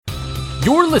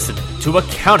You're listening to a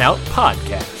Countout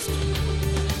Podcast.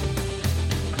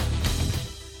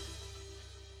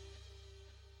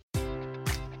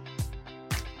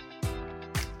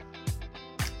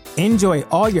 Enjoy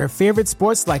all your favorite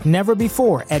sports like never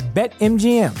before at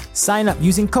BetMGM. Sign up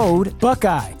using code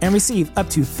Buckeye and receive up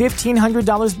to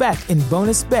 $1,500 back in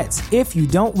bonus bets if you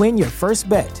don't win your first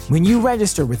bet. When you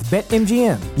register with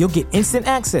BetMGM, you'll get instant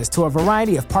access to a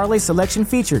variety of parlay selection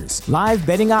features, live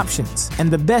betting options,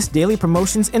 and the best daily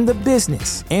promotions in the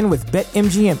business. And with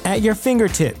BetMGM at your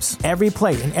fingertips, every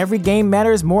play and every game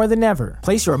matters more than ever.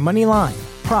 Place your money line,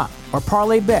 prop, or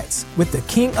parlay bets with the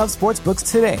king of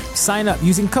sportsbooks today. Sign up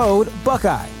using code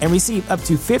Buckeye and receive up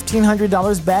to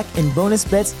 $1,500 back in bonus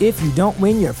bets if you don't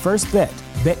win your first bet.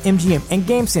 BetMGM and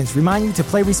GameSense remind you to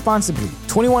play responsibly.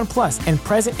 21 plus and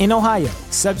present in Ohio,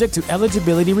 subject to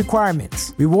eligibility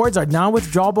requirements. Rewards are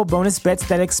non-withdrawable bonus bets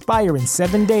that expire in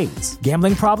 7 days.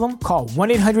 Gambling problem? Call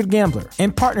 1-800-GAMBLER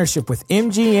in partnership with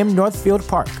MGM Northfield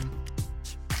Park.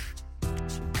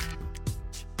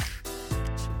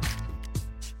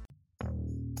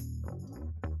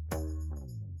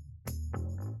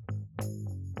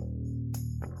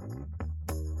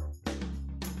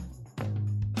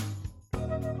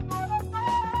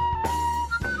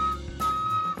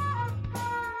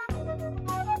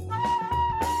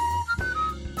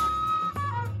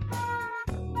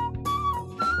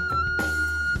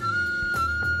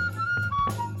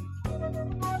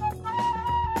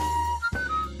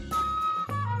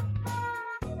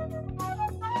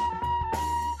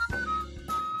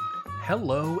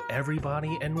 Hello,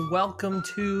 everybody, and welcome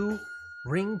to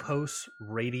Ring Post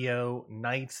Radio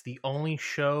Nights, the only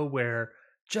show where,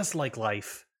 just like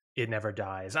life, it never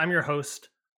dies. I'm your host,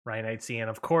 Ryan Knightsey, and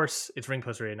of course, it's Ring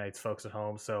Post Radio Nights, folks at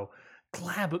home, so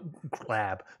grab a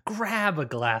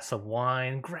glass of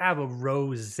wine, grab a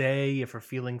rosé if you're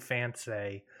feeling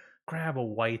fancy, grab a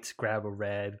white, grab a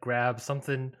red, grab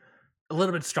something a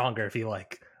little bit stronger if you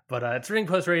like. But it's Ring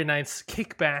Post Radio Nights.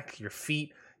 Kick back your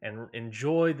feet and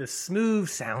enjoy the smooth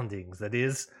soundings that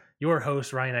is your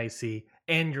host, Ryan Knightsey,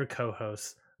 and your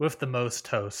co-host with the most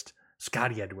toast,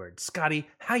 Scotty Edwards. Scotty,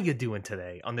 how you doing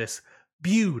today on this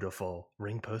beautiful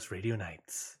Ring Post Radio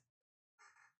Nights?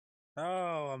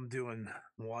 Oh, I'm doing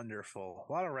wonderful.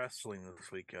 A lot of wrestling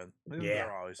this weekend. Yeah.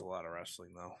 There's always a lot of wrestling,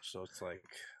 though. So it's like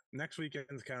next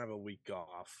weekend's kind of a week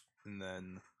off, and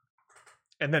then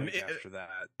after that,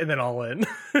 and then all in,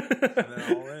 and then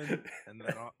all in, and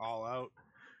then all out.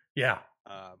 Yeah.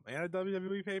 And a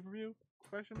WWE pay-per-view?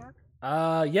 Question mark?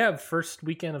 Yeah. First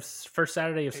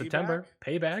Saturday of September.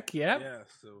 Payback. Yeah. Yeah.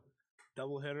 So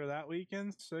double hitter that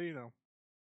weekend. So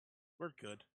we're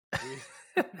good.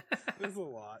 There's a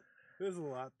lot.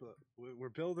 But we're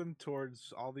building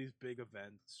towards all these big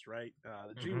events, right?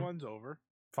 The G1's over.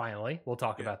 Finally, we'll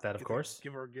talk about that, of course.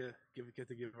 Get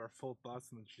to give our full thoughts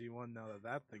on the G1 now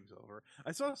that thing's over.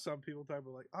 I saw some people talking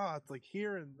about like, it's like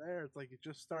here and there. It's like it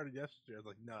just started yesterday. I was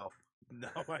like, no,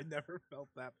 I never felt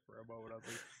that for a moment. I was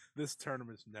like, this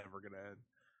tournament's never gonna end.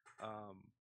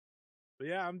 But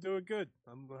yeah, I'm doing good.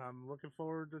 I'm looking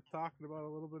forward to talking about a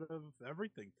little bit of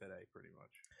everything today, pretty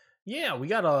much. Yeah, we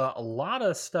got a lot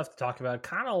of stuff to talk about,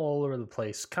 kind of all over the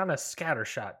place, kind of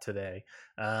scattershot today.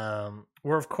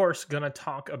 We're, of course, going to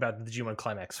talk about the G1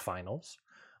 CLIMAX finals.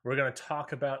 We're going to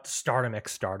talk about STARDOM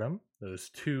x STARDOM, those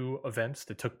two events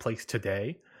that took place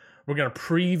today. We're going to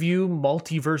preview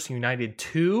Multiverse United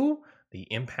 2, the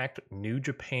Impact New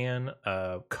Japan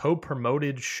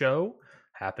co-promoted show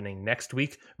happening next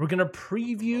week. We're going to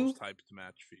preview most hyped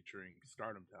match featuring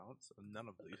Stardom talents, and none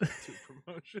of these are two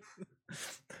promotions.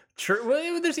 Sure,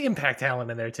 well, there's Impact talent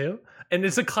in there too, and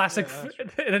it's a classic,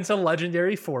 and it's a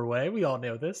legendary four-way. We all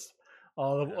know this.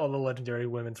 All the legendary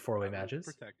women's four-way matches.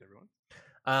 Protect everyone.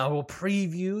 We'll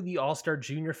preview the All-Star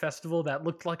Junior Festival. That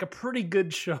looked like a pretty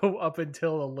good show up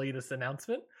until the latest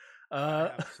announcement.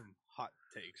 I have some hot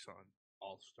takes on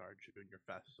All-Star Junior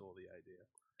Festival, the idea.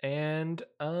 And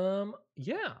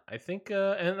I think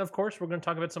and of course we're going to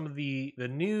talk about some of the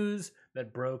news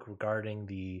that broke regarding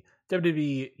the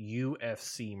WWE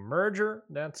UFC merger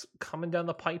that's coming down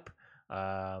the pipe.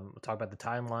 We'll talk about the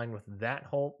timeline with that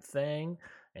whole thing,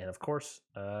 and of course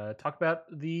talk about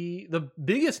the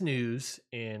biggest news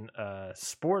in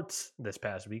sports this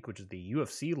past week, which is the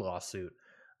UFC lawsuit.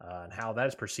 And how that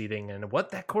is proceeding and what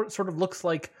that sort of looks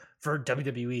like for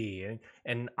WWE.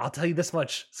 And I'll tell you this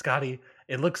much, Scotty,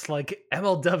 it looks like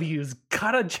MLW's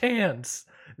got a chance.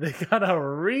 They got a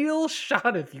real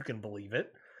shot, if you can believe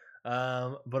it.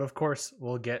 But of course,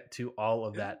 we'll get to all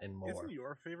of that and more. Isn't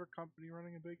your favorite company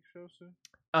running a big show soon?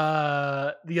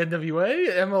 The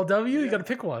NWA, MLW, you got to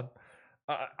pick one.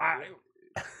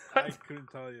 I couldn't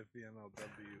tell you if the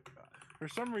MLW. For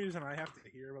some reason, I have to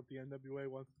hear about the NWA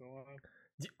once in a while.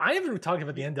 I haven't talked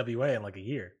about the NWA in like a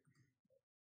year.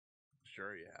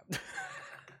 Sure you have.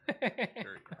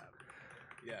 Sure you have.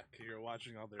 Yeah, because you're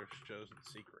watching all their shows in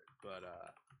secret. But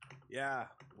yeah,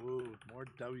 woo, more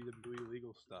WWE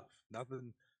legal stuff.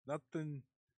 Nothing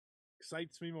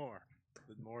excites me more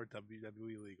than more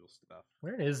WWE legal stuff.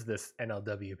 Where is this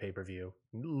NLW pay-per-view?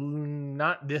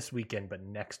 Not this weekend, but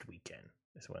next weekend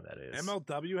is when that is.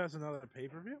 MLW has another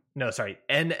pay-per-view? No, sorry,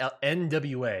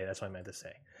 NWA. That's what I meant to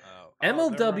say. Oh,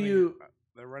 MLW.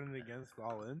 They're running against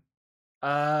All In.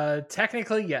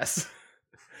 Technically, yes.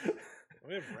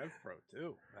 We have Rev Pro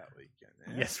too that weekend.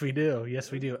 Yeah? Yes, we do.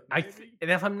 Yes, we do. And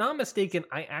if I'm not mistaken,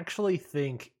 I actually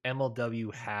think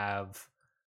MLW have.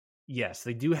 Yes,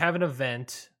 they do have an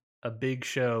event, a big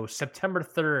show, September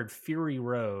 3rd, Fury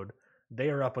Road. They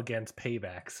are up against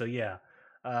Payback. So yeah.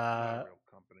 Not a real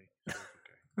company.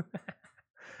 Okay.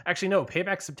 Actually, no.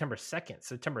 Payback September 2nd.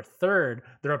 September 3rd,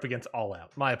 they're up against All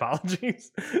Out. My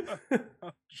apologies.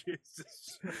 Oh,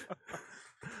 Jesus.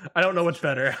 I don't know what's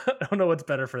better. I don't know what's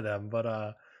better for them,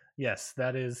 but yes,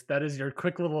 that is your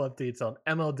quick little updates on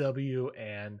MLW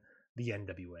and the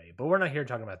NWA. But we're not here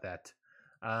talking about that.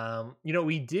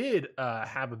 We did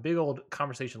have a big old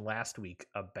conversation last week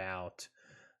about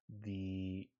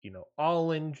the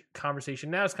All In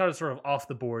conversation. Now it's kind of sort of off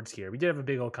the boards here. We did have a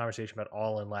big old conversation about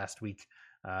All In last week,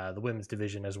 the women's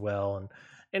division as well,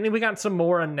 and then we got some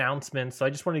more announcements. So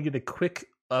I just want to give a quick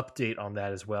update on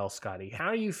that as well, Scotty. How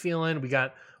are you feeling?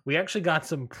 We actually got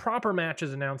some proper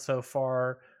matches announced so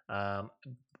far,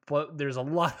 but there's a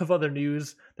lot of other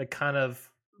news that kind of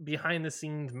behind the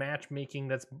scenes matchmaking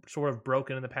that's sort of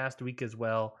broken in the past week as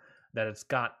well, that it's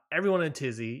got everyone in a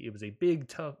tizzy. It was a big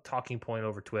talking point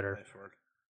over Twitter. Nice work.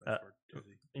 Nice work,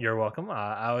 tizzy. You're welcome.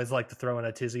 I always like to throw in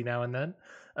a tizzy now and then.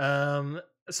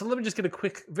 So let me just get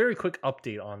a very quick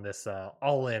update on this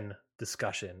All In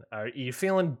discussion. Are you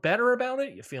feeling better about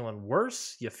it? You feeling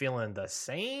worse? You feeling the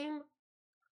same?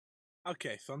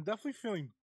 Okay, so I'm definitely feeling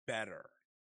better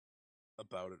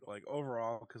about it, like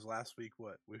overall, because last week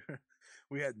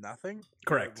we had nothing.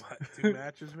 Correct. We had, 2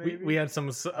 matches maybe. we had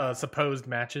some supposed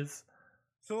matches.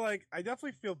 So like I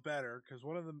definitely feel better because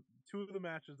 2 of the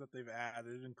matches that they've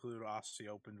added include Aussie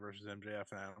Open versus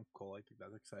MJF and Adam Cole. I think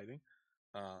that's exciting.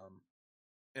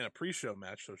 In a pre-show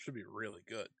match, so it should be really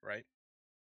good, right?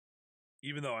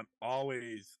 Even though I'm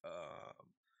always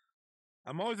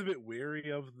a bit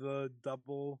weary of the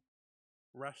double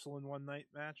wrestling one night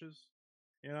matches,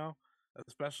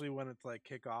 especially when it's like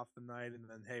kick off the night and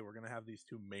then, hey, we're going to have these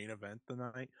 2 main event the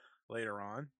night later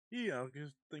on,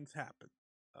 because things happen.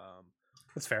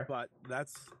 That's fair. But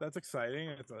that's exciting.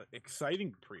 It's an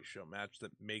exciting pre-show match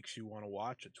that makes you want to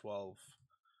watch at 12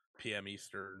 p.m.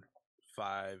 Eastern,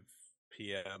 5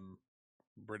 p.m.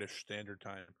 British Standard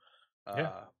Time.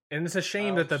 Yeah, and it's a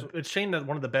shame that the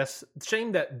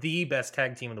best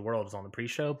tag team in the world is on the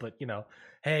pre-show. But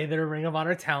hey, they're a Ring of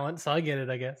Honor talent, so I get it,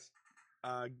 I guess.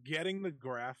 Getting the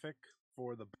graphic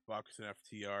for the Bucks and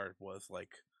FTR was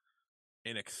like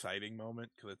an exciting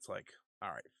moment because it's like,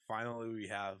 all right, finally we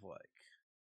have like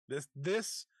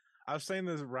this. I was saying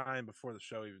this to Ryan before the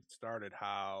show even started,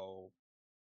 how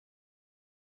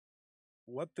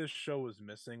what this show was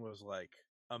missing was like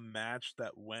a match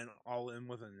that when All In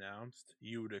was announced,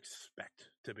 you would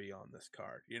expect to be on this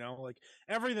card. Like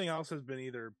everything else has been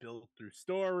either built through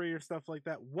story or stuff like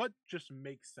that. What just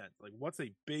makes sense? Like what's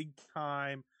a big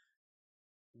time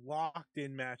locked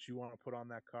in match you want to put on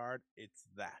that card? It's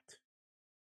that.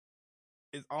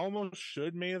 It almost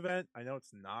should main event. I know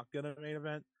it's not gonna main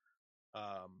event.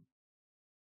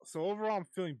 So overall I'm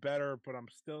feeling better, but I'm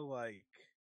still like,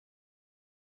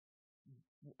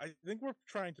 I think we're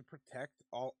trying to protect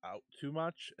All Out too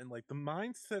much. And like the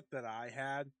mindset that I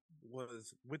had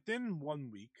was within 1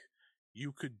 week,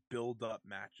 you could build up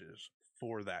matches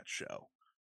for that show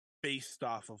based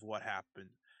off of what happened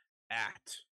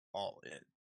at All In,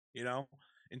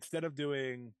 instead of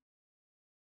doing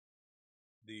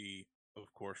the,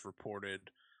 of course, reported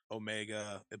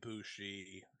Omega,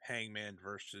 Ibushi, Hangman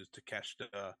versus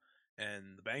Takeshita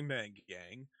and the Bang Bang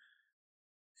Gang.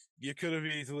 You could have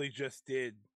easily just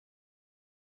did.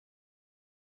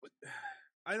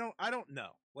 I don't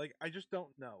know. Like, I just don't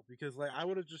know because like I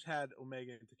would have just had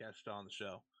Omega and Takeshita on the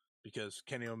show because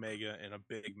Kenny Omega in a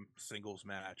big singles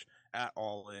match at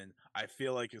All In, I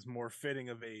feel like is more fitting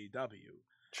of AEW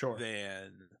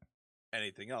than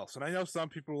anything else. And I know some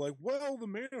people are like, well, the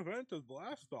main event of the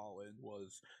last All In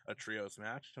was a trios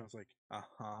match. And I was like,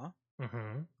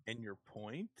 Mm-hmm. And your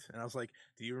point? And I was like,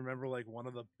 do you remember like one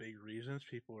of the big reasons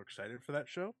people were excited for that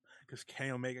show? Because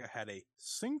Kenny Omega had a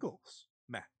singles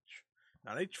match,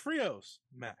 not a trios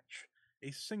match,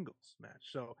 a singles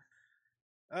match. So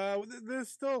there's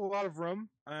still a lot of room,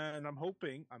 and I'm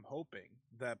hoping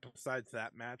that besides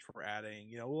that match, we're adding,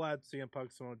 we'll add CM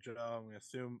Punk, Samoa Joe. I'm gonna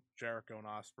assume Jericho and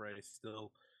Ospreay is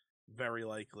still very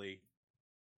likely,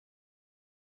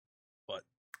 but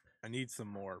I need some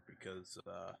more because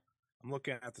I'm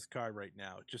looking at this card right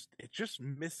now. It just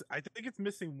miss. I think it's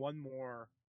missing one more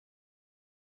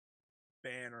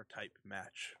banner type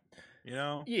match.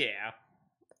 Yeah,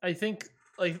 I think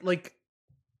like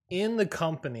in the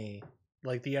company,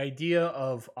 like the idea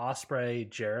of Ospreay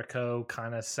Jericho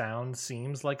kind of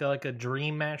seems like a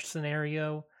dream match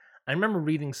scenario. I remember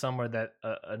reading somewhere that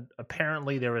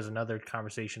apparently there was another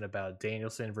conversation about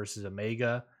Danielson versus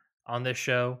Omega on this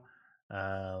show,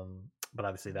 but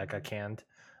obviously that got canned.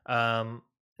 And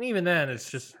even then, it's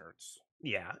just hurts.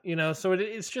 Yeah, so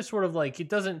it's just sort of like it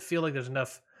doesn't feel like there's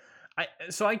enough.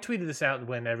 So I tweeted this out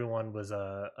when everyone was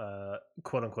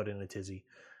quote unquote in a tizzy.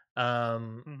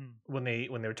 When they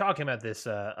were talking about this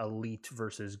elite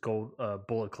versus gold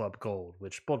Bullet Club Gold,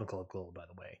 which Bullet Club Gold, by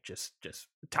the way, just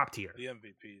top tier. The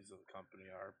MVPs of the company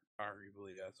are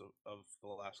arguably as of the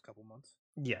last couple months.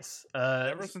 Yes,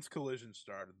 ever since Collision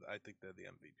started, I think they're the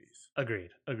MVPs.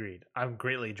 Agreed. I'm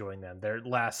greatly enjoying them. Their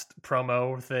last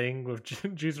promo thing with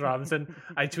Juice Robinson,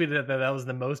 I tweeted that was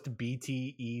the most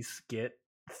BTE skit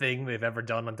thing they've ever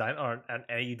done on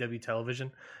AEW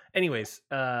television. Anyways,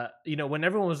 when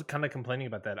everyone was kind of complaining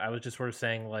about that, I was just sort of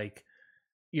saying like,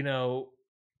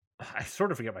 I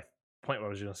sort of forget my point what I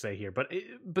was going to say here, but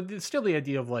it's still the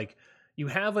idea of like you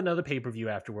have another pay-per-view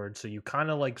afterwards, so you kind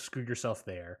of like screwed yourself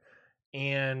there.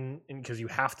 And because you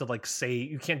have to like say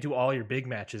you can't do all your big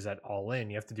matches at All In,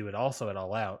 you have to do it also at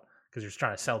All Out because you're just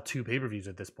trying to sell 2 pay-per-views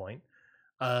at this point.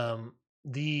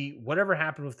 The whatever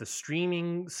happened with the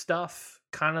streaming stuff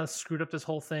kind of screwed up this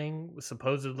whole thing.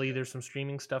 Supposedly there's some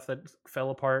streaming stuff that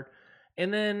fell apart.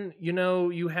 And then,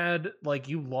 you had like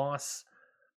you lost,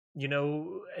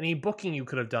 any booking you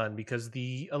could have done because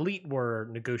the Elite were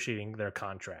negotiating their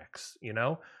contracts,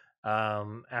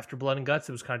 after Blood and Guts,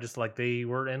 it was kind of just like they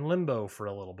were in limbo for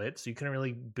a little bit. So you couldn't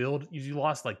really build, you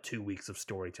lost like 2 weeks of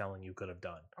storytelling you could have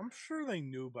done. I'm sure they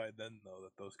knew by then though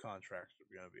that those contracts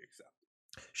were going to be accepted.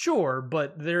 Sure,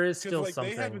 but there is still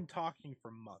something. They have been talking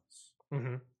for months.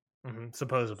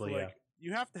 Supposedly, so, yeah.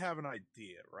 You have to have an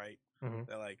idea, right?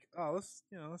 They're like, oh, this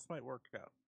might work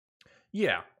out.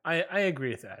 Yeah, I agree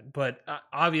with that. But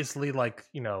obviously, like,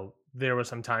 there was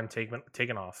some time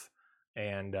taken off.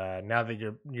 And now that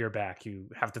you're back, you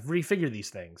have to refigure these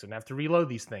things and have to reload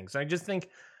these things. I just think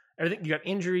everything, you got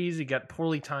injuries, you got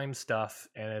poorly timed stuff,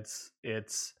 and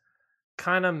it's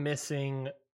kind of missing.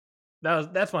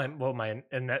 That's my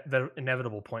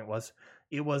inevitable point was.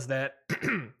 It was that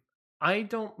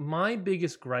my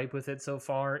biggest gripe with it so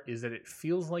far is that it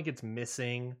feels like it's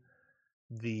missing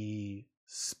the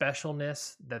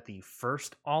specialness that the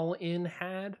first All In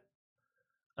had,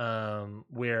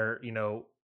 where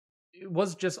it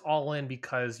was just All In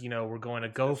because we're going to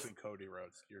go. Cody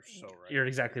Rhodes, you're so right. You're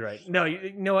exactly right. No,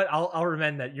 you know what? I'll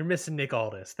amend that. You're missing Nick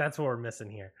Aldis. That's what we're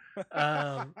missing here.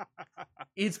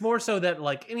 It's more so that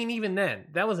even then,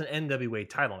 that was an NWA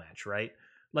title match, right?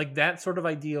 Like that sort of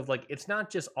idea of like it's not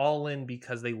just All In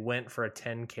because they went for a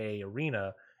 10K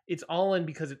arena. It's All In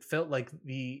because it felt like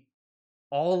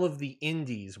all of the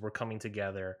indies were coming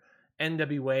together.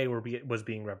 NWA was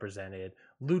being represented,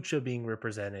 Lucha being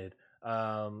represented.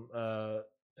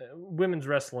 Women's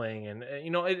wrestling, and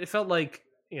it felt like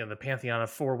the pantheon of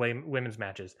 4-way women's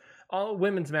matches. All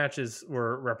women's matches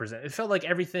were represented. It felt like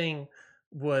everything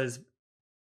was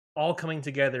all coming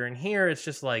together, and here it's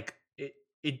just like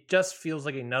it just feels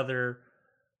like another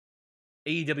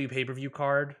AEW pay-per-view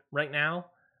card right now,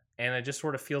 and it just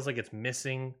sort of feels like it's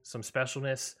missing some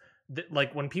specialness.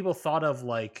 Like when people thought of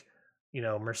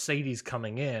Mercedes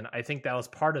coming in, I think that was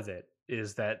part of it.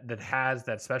 Is that has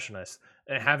that specialness,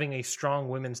 and having a strong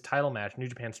women's title match, New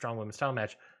Japan strong women's title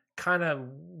match, kind of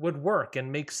would work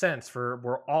and make sense for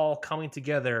we're all coming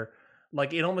together.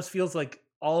 Like it almost feels like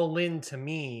All In to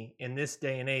me in this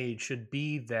day and age should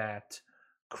be that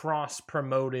cross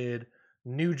promoted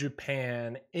New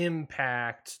Japan,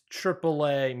 Impact,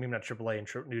 AAA, maybe not AAA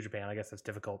and New Japan. I guess that's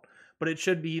difficult, but it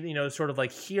should be sort of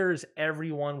like here's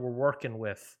everyone we're working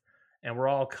with, and we're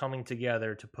all coming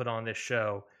together to put on this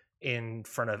show in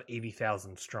front of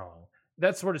 80,000 strong.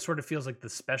 That's what it sort of feels like the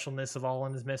specialness of All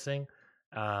In is missing.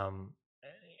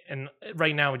 And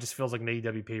right now it just feels like an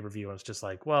AEW pay-per-view, and it's just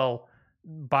like, well,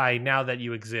 by now that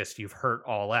you exist, you've hurt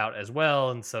All Out as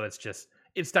well, and so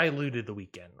it's diluted the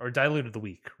weekend, or diluted the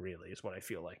week, really, is what I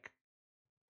feel like.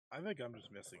 I think I'm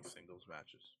just missing singles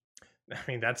matches. I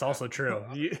mean, that's also true.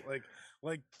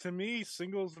 Like to me,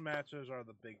 singles matches are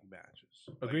the big matches.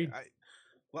 Agreed.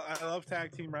 I love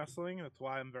tag team wrestling. That's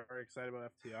why I'm very excited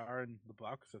about FTR and the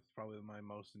Bucks. That's probably my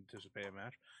most anticipated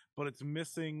match. But it's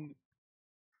missing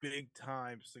big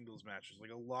time singles matches.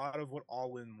 Like a lot of what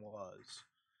All In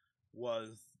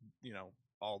was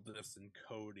Aldis and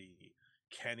Cody,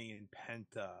 Kenny and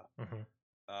Penta,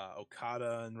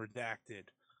 Okada and Redacted.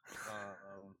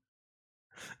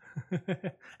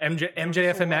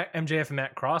 MJF and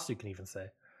Matt Cross, you can even say.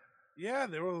 Yeah,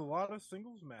 there were a lot of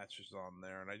singles matches on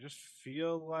there, and I just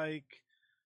feel like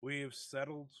we have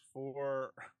settled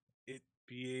for it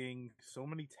being so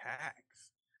many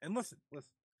tags. And listen,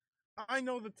 I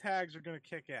know the tags are going to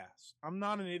kick ass. I'm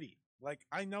not an idiot. Like,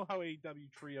 I know how AEW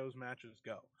trios matches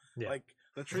go. Yeah. Like,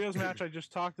 the trios match I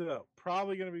just talked about,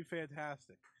 probably going to be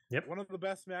fantastic. Yep. One of the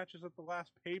best matches at the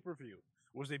last pay-per-view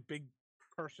was a big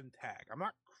person tag. I'm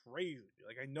not crazy.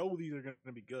 Like, I know these are going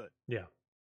to be good. Yeah.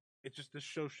 It's just this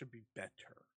show should be better.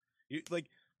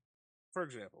 For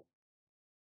example,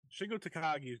 Shingo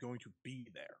Takagi is going to be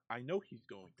there. I know he's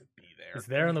going to be there. He's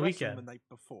there on the weekend. The night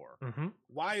before. Mm-hmm.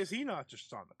 Why is he not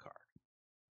just on the card?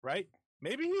 Right?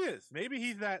 Maybe he is. Maybe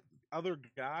he's that other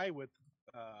guy with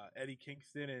Eddie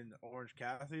Kingston and Orange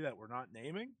Cassidy that we're not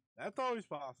naming. That's always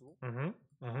possible.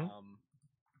 Mm-hmm.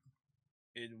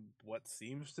 In what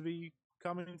seems to be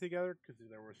coming together, because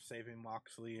they were saving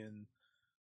Moxley and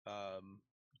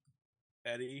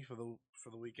Eddie for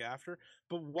the week after.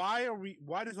 But why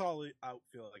does All Out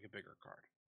feel like a bigger card?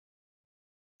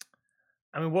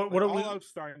 I mean, what are we? All Out's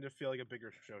starting to feel like a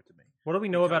bigger show to me. What do we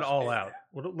know about All Out?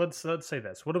 Let's say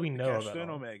this. What do we know about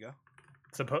All Omega?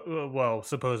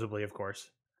 Supposedly, of course.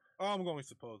 Oh, I'm going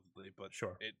supposedly, but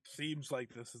sure. It seems like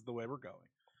this is the way we're going.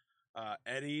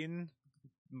 Eddie and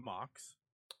Mox,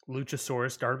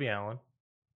 Luchasaurus, Darby Allin.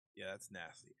 Yeah, that's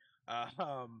nasty.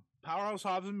 Powerhouse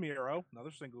Hobbs and Miro,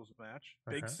 another singles match,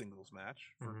 big singles match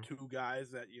for two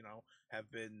guys that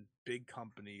have been big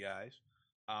company guys.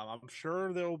 I'm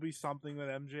sure there will be something with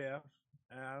MJF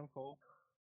and Adam Cole.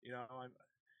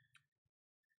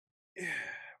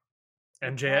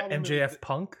 MJF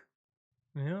Punk.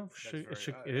 Yeah,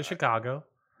 it is Chicago.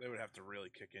 They would have to really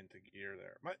kick into gear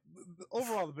there.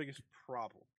 Overall, the biggest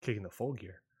problem, kicking the full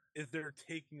gear, is they're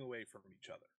taking away from each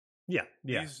other. Yeah.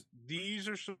 These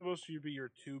are supposed to be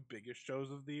your two biggest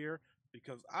shows of the year,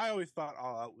 because I always thought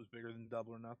All Out was bigger than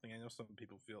Double or Nothing. I know some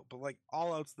people feel, but like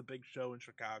All Out's the big show in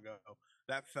Chicago.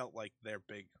 That felt like their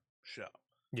big show.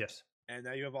 Yes. And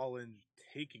now you have All In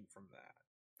taking from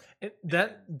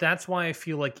that. That's why I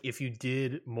feel like if you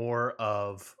did more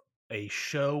of a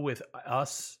show with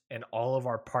us and all of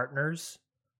our partners,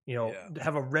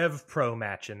 have a Rev Pro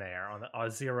match in there on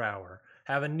a 0 hour,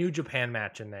 have a New Japan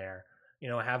match in there.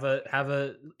 Have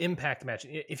a Impact match.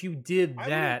 If you did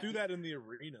that, I wouldn't do that in the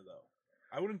arena though.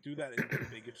 I wouldn't do that in the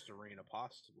biggest arena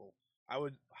possible. I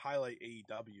would highlight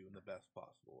AEW in the best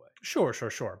possible way. Sure.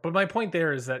 But my point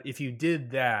there is that if you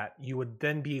did that, you would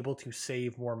then be able to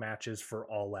save more matches for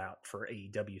All Out for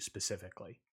AEW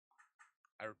specifically.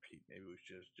 I repeat, maybe we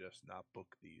should just not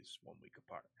book these 1 week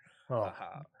apart. Well,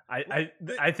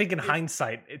 I think in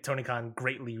hindsight, Tony Khan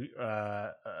greatly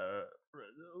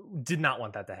did not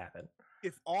want that to happen.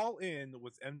 If All In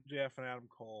was MJF and Adam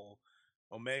Cole,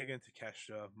 Omega and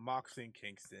Takeshita, Moxley and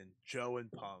Kingston, Joe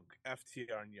and Punk,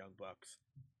 FTR and Young Bucks,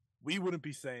 we wouldn't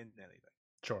be saying anything.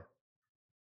 Sure.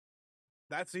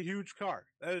 That's a huge card.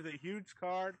 That is a huge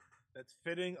card that's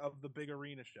fitting of the big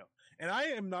arena show. And I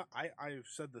am not, I've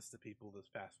said this to people this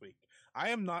past week, I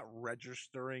am not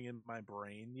registering in my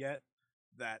brain yet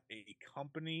that a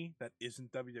company that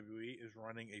isn't WWE is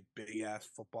running a big-ass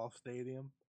football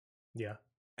stadium. Yeah.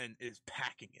 And is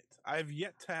packing it. I've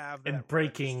yet to have that and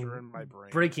breaking in my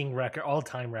brain. Breaking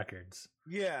all-time records.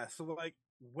 Yeah, so like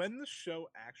when the show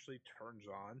actually turns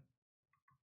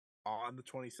on the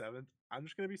 27th, I'm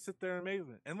just going to be sit there in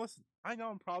amazement. And listen, I know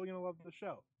I'm probably going to love the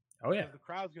show. Oh yeah. The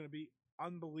crowd's going to be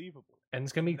unbelievable. And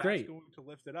it's going to be great. It's going to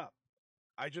lift it up.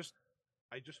 I just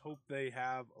hope they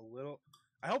have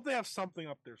I hope they have something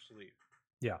up their sleeve.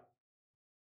 Yeah.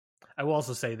 I will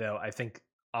also say though, I think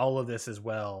all of this as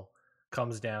well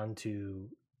comes down to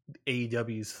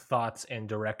AEW's thoughts and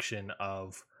direction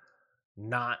of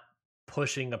not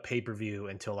pushing a pay-per-view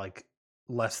until like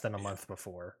less than a month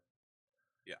before.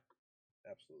 Yeah,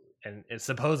 absolutely. And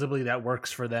supposedly that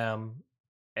works for them.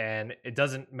 And it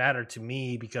doesn't matter to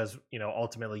me because,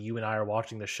 ultimately you and I are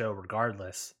watching the show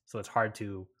regardless. So it's hard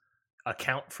to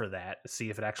account for that, see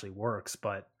if it actually works.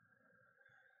 But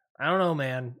I don't know,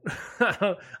 man.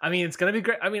 I mean, it's going to be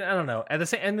great. I mean, I don't know. At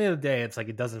the end of the day, it's like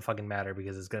it doesn't fucking matter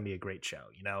because it's going to be a great show,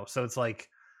 So it's like,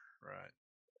 right.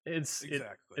 Exactly.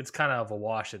 it's kind of a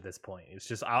wash at this point. It's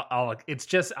just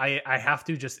I have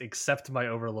to just accept my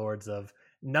overlords of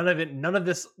none of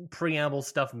this preamble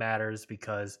stuff matters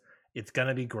because it's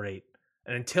gonna be great.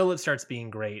 And until it starts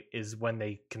being great is when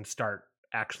they can start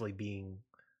actually being,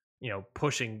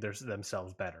 pushing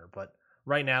themselves better. But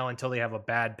right now, until they have a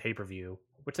bad pay-per-view,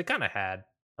 which they kind of had,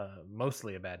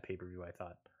 mostly a bad pay-per-view, I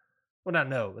thought. Well,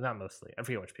 not mostly. I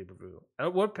forget which pay-per-view.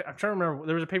 I'm trying to remember.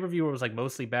 There was a pay-per-view where it was like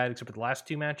mostly bad except for the last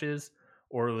two matches,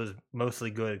 or it was mostly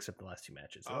good except the last two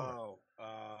matches.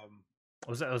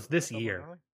 Was this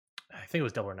year? I think it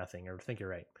was Double or Nothing, or I think you're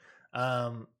right.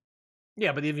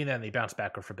 Yeah, but even then they bounce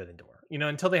back or Forbidden Door.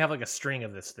 Until they have like a string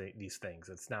of these things,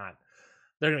 they're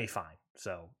gonna be fine.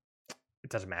 So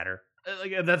it doesn't matter. At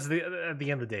the end of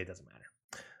the day, it doesn't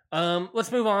matter.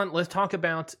 Let's move on. Let's talk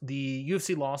about the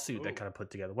UFC lawsuit that kind of put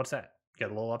together. What's that? You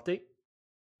got a little update?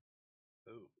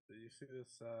 Oh, did you see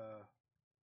this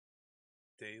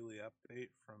daily update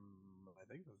from, I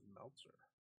think it was Meltzer?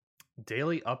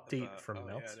 Daily update from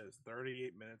Meltzer? Yeah, it is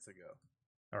 38 minutes ago.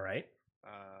 All right.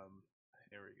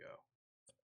 Here we go.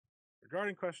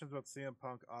 Regarding questions about CM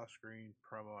Punk off-screen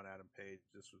promo on Adam Page,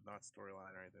 this was not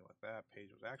storyline or anything like that.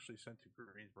 Page was actually sent to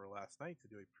Greensboro last night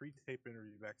to do a pre-tape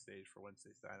interview backstage for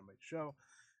Wednesday's Dynamite show.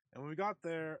 And when he got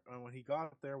there,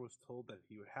 was told that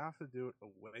he would have to do it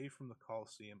away from the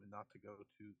Coliseum and not to go to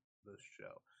the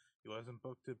show. He wasn't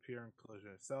booked to appear in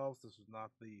Collision itself. This was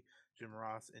not the Jim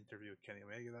Ross interview with Kenny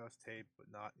Omega that was taped,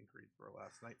 but not in Greensboro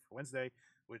last night for Wednesday,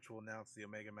 which will announce the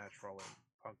Omega match for All In.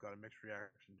 Punk got a mixed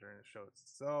reaction during the show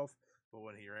itself, but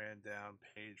when he ran down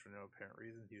Page for no apparent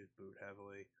reason, he was booed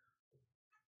heavily.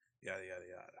 Yada yada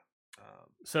yada.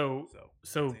 So it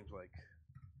seems like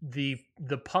the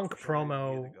Punk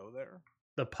promo. Go there.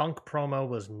 The Punk promo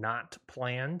was not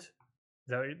planned.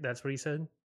 That's what he said.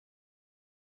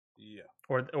 Yeah.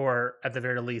 Or at the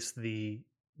very least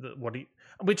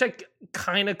which I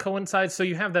kind of coincides. So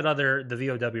you have the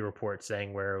VOW report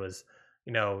saying where it was,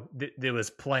 it was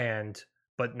planned,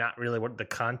 but not really what the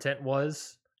content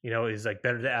was. Is like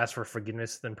better to ask for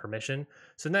forgiveness than permission.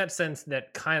 So in that sense,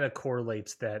 that kind of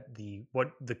correlates that the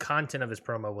content of his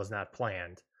promo was not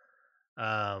planned.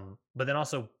 But then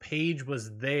also Page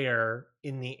was there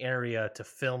in the area to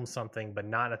film something, but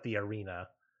not at the arena.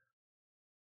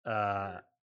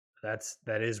 That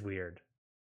is weird.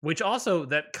 Which also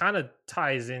that kind of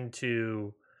ties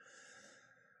into.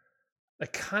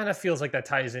 It kind of feels like that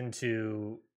ties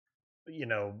into,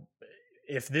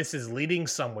 if this is leading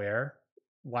somewhere.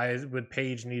 Why would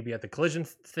Page need to be at the Collision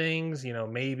things?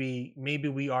 Maybe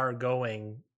we are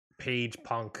going Page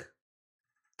Punk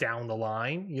down the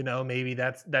line. Maybe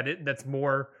that's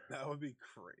more. That would be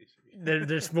crazy.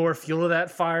 There's more fuel to that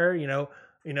fire.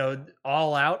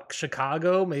 All Out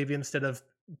Chicago. Maybe instead of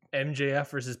MJF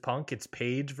versus Punk, it's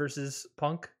Page versus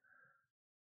Punk.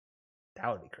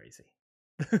 That would be crazy.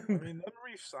 I mean, them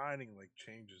re-signing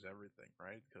changes everything,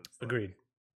 right? Because agreed.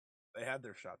 They had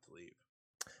their shot to leave.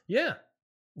 Yeah.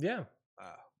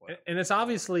 And it's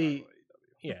obviously,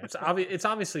 it's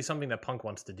obviously something that Punk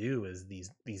wants to do is these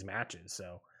matches.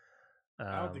 So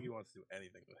I don't think he wants to do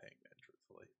anything with Hangman,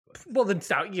 truthfully. But. Well, then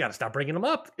you got to stop bringing him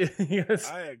up. I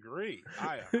agree.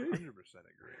 I 100%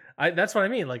 agree. That's what I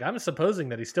mean. I'm supposing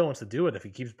that he still wants to do it if he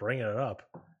keeps bringing it up.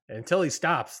 And until he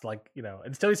stops,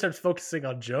 until he starts focusing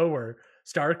on Joe or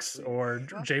Starks or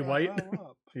Jay White.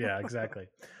 Yeah, exactly.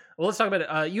 Well, let's talk about it.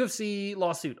 UFC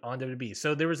lawsuit on WWE.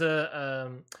 So there's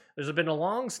been a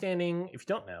long-standing, if you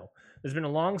don't know, there's been a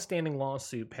long-standing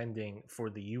lawsuit pending for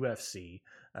the UFC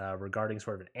regarding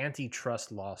sort of an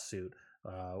antitrust lawsuit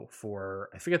for,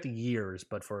 I forget the years,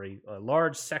 but for a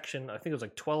large section, I think it was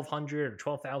 1,200 or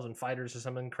 12,000 fighters or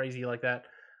something crazy like that,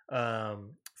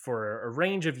 for a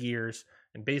range of years.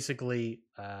 And basically,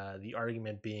 the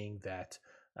argument being that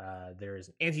there is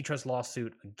an antitrust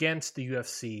lawsuit against the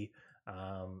UFC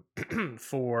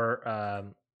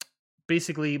for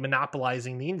basically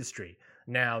monopolizing the industry.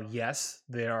 Now, yes,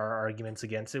 there are arguments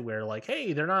against it where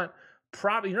hey, they're not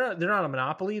a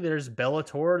monopoly. There's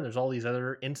Bellator and there's all these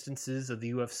other instances of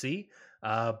the UFC.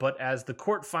 But as the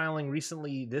court filing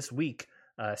recently this week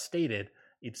stated,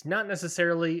 it's not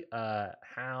necessarily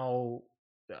how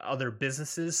other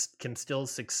businesses can still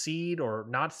succeed or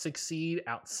not succeed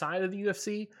outside of the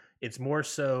UFC. It's more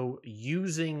so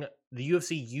using the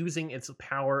UFC using its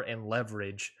power and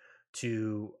leverage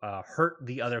to hurt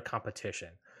the other competition.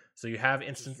 So you have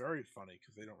instances. Very funny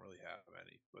because they don't really have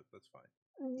any, but that's fine.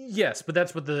 Yes, but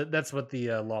that's what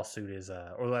the lawsuit is,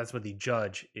 or that's what the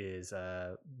judge is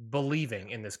believing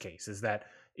in this case, is that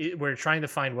we're trying to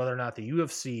find whether or not the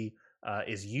UFC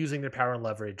is using their power and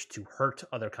leverage to hurt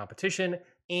other competition,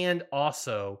 and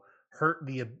also hurt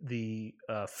the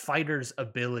fighter's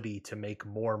ability to make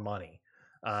more money.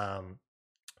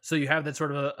 So you have that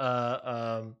sort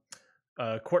of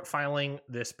court filing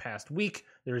this past week.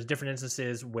 There's different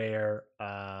instances where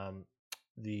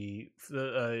there's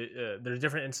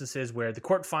different instances where the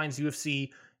court finds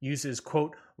UFC uses,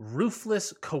 quote,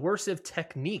 ruthless coercive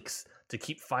techniques to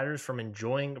keep fighters from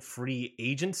enjoying free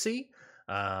agency.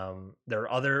 There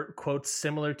are other quotes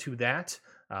similar to that,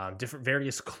 different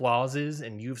various clauses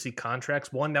in UFC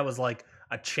contracts. One that was like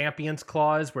a champions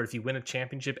clause, where if you win a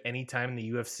championship anytime in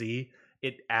the UFC,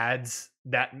 it adds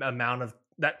that amount of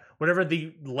that, whatever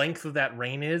the length of that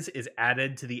reign is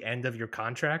added to the end of your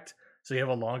contract. So you have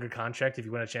a longer contract if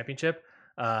you win a championship.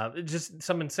 Just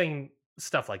some insane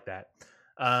stuff like that.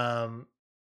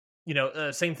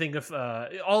 Same thing of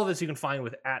all of this you can find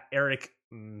with at Eric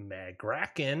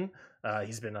McGracken.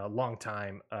 He's been a long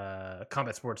time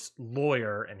combat sports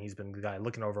lawyer, and he's been the guy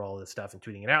looking over all this stuff and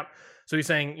tweeting it out. So he's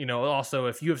saying, also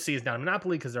if UFC is not a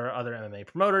monopoly because there are other MMA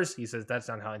promoters, he says that's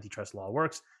not how antitrust law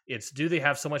works. It's, do they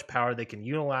have so much power they can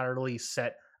unilaterally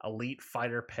set elite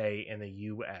fighter pay in the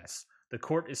US? The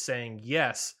court is saying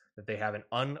yes, that they have an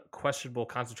unquestionable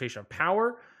concentration of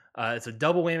power. It's a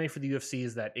double whammy for the UFC,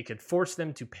 is that it could force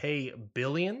them to pay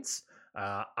billions,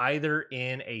 either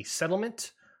in a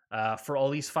settlement for all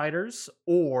these fighters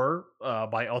or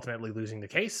by ultimately losing the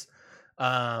case.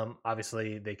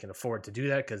 Obviously, they can afford to do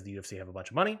that because the UFC have a bunch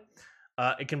of money.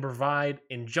 It can provide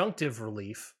injunctive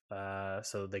relief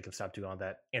so they can stop doing all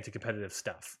that anti-competitive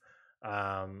stuff.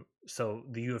 So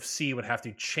the UFC would have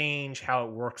to change how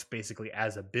it works basically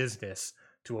as a business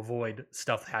to avoid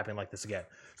stuff happening like this again.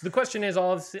 So the question is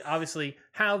obviously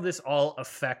how this all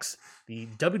affects the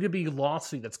WWE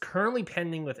lawsuit that's currently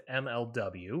pending with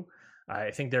MLW.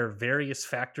 I think there are various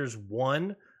factors.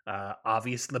 One, one of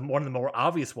the more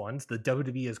obvious ones, the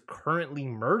WWE is currently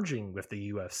merging with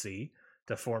the UFC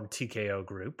to form TKO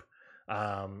Group.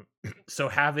 So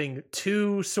having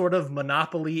two sort of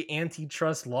monopoly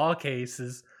antitrust law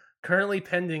cases currently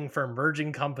pending for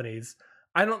merging companies,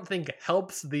 I don't think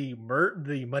helps the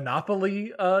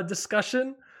monopoly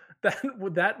discussion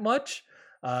that much.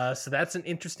 So that's an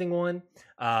interesting one.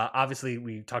 Obviously,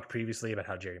 we talked previously about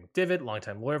how Jerry McDivitt,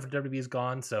 longtime lawyer for WWE, is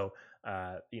gone. So,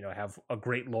 have a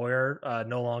great lawyer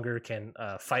no longer can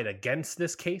fight against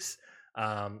this case.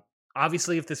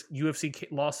 Obviously, if this UFC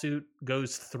lawsuit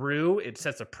goes through, it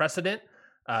sets a precedent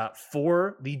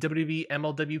for the WWE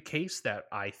MLW case that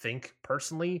I think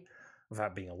personally,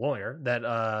 without being a lawyer,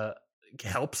 that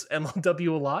helps MLW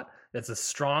a lot. That's a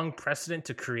strong precedent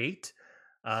to create.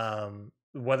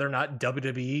 Whether or not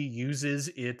WWE uses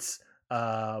its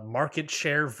market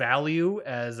share value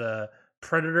as a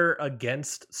predator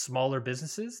against smaller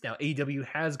businesses. Now, AEW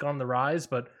has gone the rise,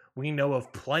 but we know of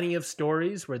plenty of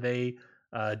stories where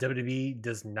WWE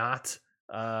does not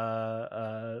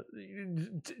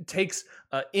takes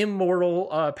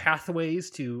immoral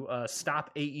pathways to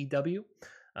stop AEW.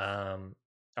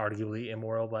 Arguably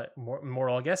immoral, but more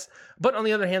moral, I guess. But on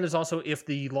the other hand, there's also, if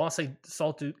the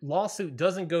lawsuit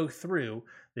doesn't go through,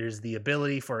 there's the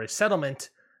ability for a settlement.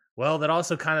 Well, that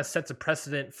also kind of sets a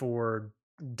precedent for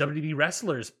WWE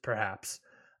wrestlers, perhaps,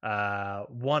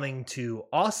 wanting to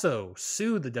also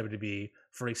sue the WWE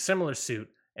for a similar suit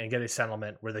and get a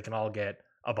settlement where they can all get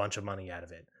a bunch of money out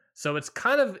of it. So it's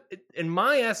kind of, in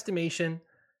my estimation,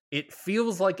 it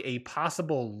feels like a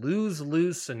possible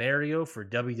lose-lose scenario for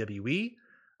WWE.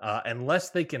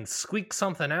 Unless they can squeak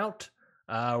something out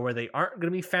where they aren't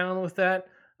going to be found with that.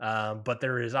 But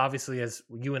there is obviously, as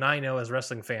you and I know as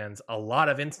wrestling fans, a lot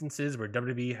of instances where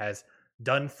WWE has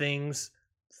done things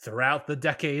throughout the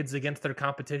decades against their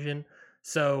competition.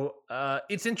 So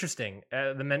it's interesting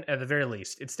at the very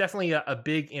least. It's definitely a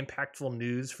big, impactful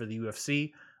news for the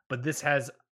UFC, but this has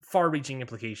far-reaching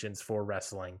implications for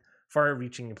wrestling,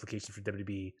 far-reaching implications for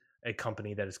WWE, a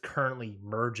company that is currently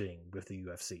merging with the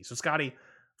UFC. So, Scotty,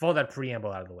 with all that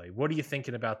preamble out of the way, what are you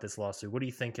thinking about this lawsuit? What are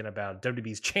you thinking about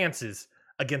WWE's chances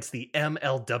against the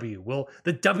MLW? Will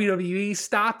the WWE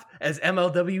stop as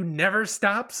MLW never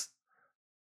stops?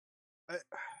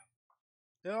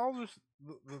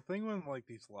 The thing when like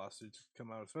these lawsuits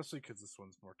come out, especially because this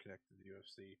one's more connected to the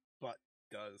UFC, but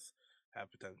does have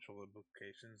potential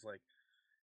implications. Like,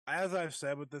 as I've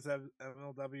said with this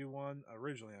MLW one,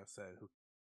 originally I said,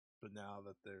 but now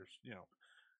that there's,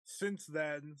 since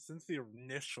the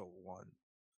initial one,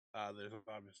 there's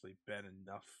obviously been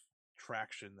enough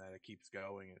traction that it keeps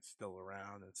going. It's still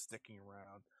around. It's sticking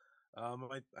around.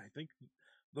 I think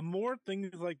the more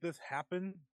things like this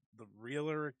happen, the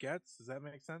realer it gets. Does that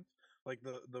make sense? Like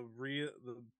the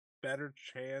better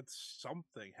chance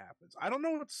something happens. I don't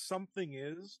know what something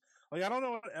is. Like, I don't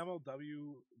know what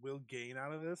MLW will gain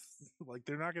out of this. Like,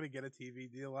 they're not going to get a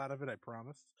TV deal out of it, I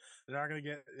promise. They're not going to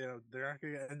get, they're not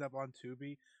going to end up on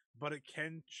Tubi, but it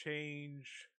can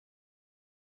change.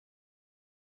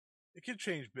 It can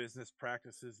change business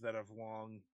practices that have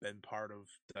long been part of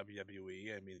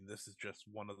WWE. I mean, this is just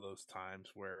one of those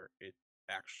times where it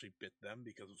actually bit them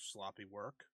because of sloppy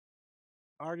work.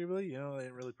 Arguably, they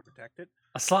didn't really protect it.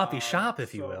 A sloppy shop,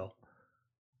 if you will.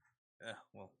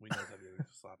 Well, we know WWE is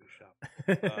a sloppy shop.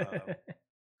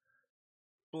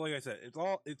 But like I said,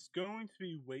 it's going to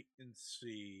be wait and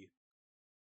see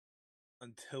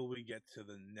until we get to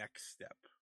the next step.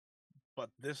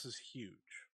 But this is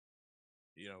huge.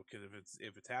 Because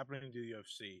if it's happening to the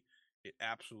UFC, it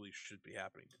absolutely should be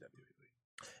happening to WWE.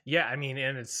 Yeah, I mean,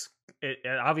 and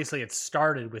obviously it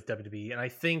started with WWE, and I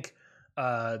think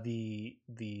the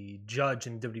judge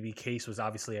in the WWE case was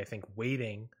obviously, I think,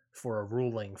 waiting for a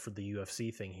ruling for the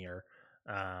UFC thing here,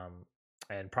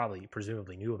 and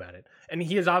presumably knew about it. And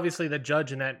he is obviously the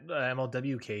judge in that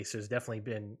MLW case has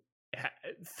definitely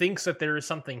thinks that there is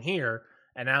something here,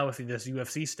 and now with this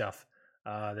UFC stuff.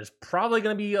 There's probably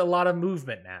going to be a lot of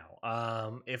movement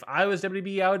now. If I was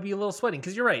WWE, I would be a little sweating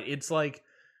because you're right. It's like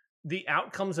the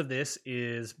outcomes of this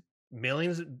is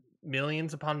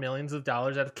millions upon millions of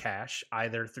dollars out of cash,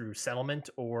 either through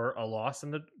settlement or a loss in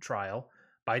the trial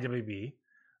by WWE.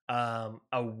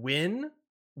 A win,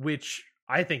 which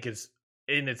I think is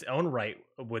in its own right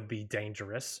would be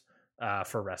dangerous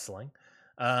for wrestling.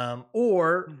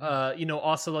 Or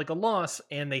also like a loss,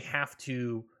 and they have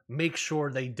to make sure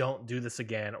they don't do this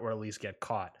again or at least get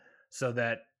caught, so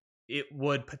that it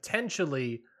would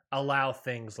potentially allow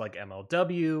things like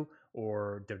MLW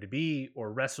or WWE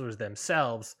or wrestlers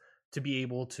themselves to be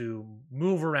able to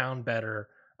move around better,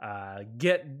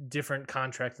 get different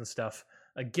contracts and stuff,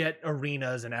 get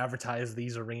arenas and advertise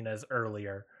these arenas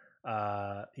earlier.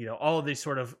 All of these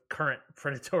sort of current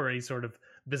predatory sort of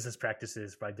business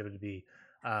practices by WWE.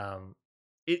 I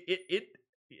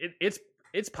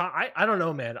don't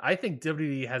know, man. I think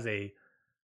WWE has a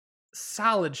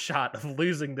solid shot of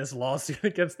losing this lawsuit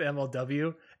against the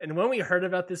MLW. And when we heard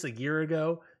about this a year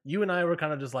ago, you and I were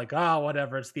kind of just like,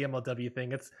 whatever, it's the MLW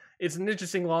thing. It's an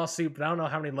interesting lawsuit, but I don't know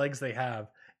how many legs they have.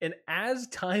 And as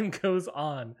time goes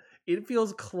on, it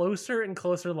feels closer and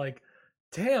closer like,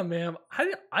 damn, man,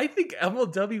 I think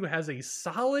MLW has a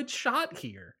solid shot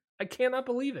here. I cannot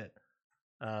believe it.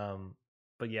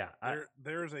 But yeah,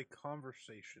 there's a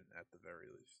conversation at the very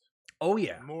least. Oh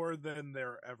yeah, more than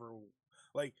there ever.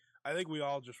 Like, I think we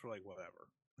all just were like, whatever.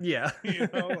 Yeah,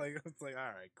 like it's like,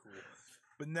 all right, cool.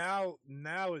 But now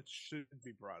it should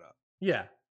be brought up. Yeah.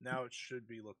 Now it should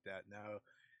be looked at.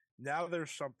 Now there's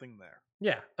something there.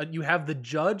 Yeah, you have the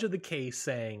judge of the case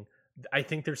saying, I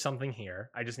think there's something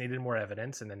here. I just needed more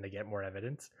evidence, and then they get more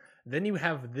evidence. Then you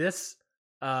have this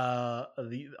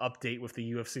the update with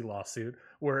the UFC lawsuit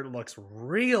where it looks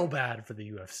real bad for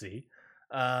the UFC.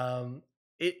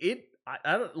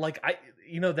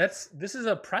 This is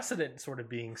a precedent sort of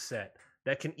being set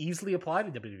that can easily apply to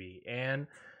WWE. And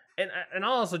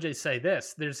I'll also just say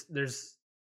this, there's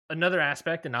another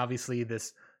aspect, and obviously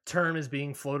this term is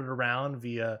being floated around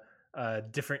via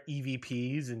different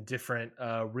EVPs and different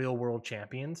real world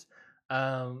champions.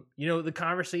 The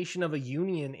conversation of a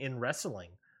union in wrestling.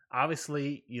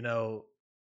 Obviously,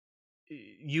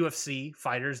 UFC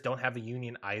fighters don't have a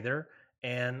union either.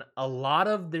 And a lot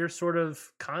of their sort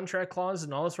of contract clauses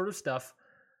and all this sort of stuff,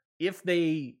 if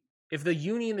the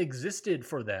union existed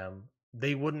for them,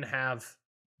 they wouldn't have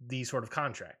these sort of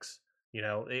contracts.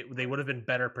 They would have been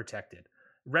better protected.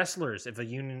 Wrestlers, if a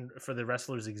union for the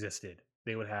wrestlers existed,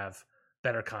 they would have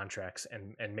better contracts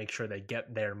and make sure they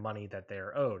get their money that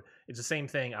they're owed. It's the same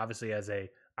thing, obviously, as a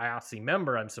IOC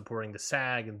member, I'm supporting the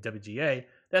SAG and WGA.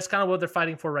 That's kind of what they're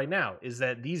fighting for right now, is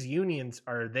that these unions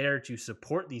are there to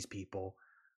support these people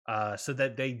so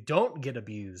that they don't get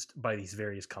abused by these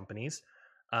various companies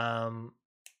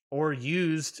or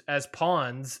used as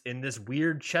pawns in this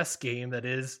weird chess game that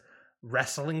is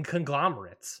wrestling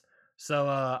conglomerates.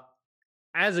 So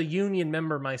as a union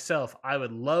member myself, I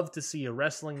would love to see a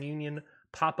wrestling union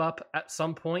pop up at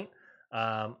some point.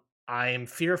 I am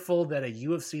fearful that a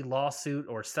UFC lawsuit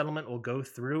or settlement will go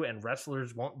through and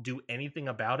wrestlers won't do anything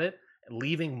about it,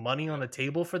 leaving money on the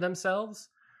table for themselves.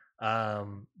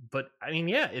 But I mean,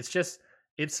 yeah, it's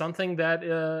something that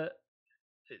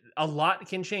a lot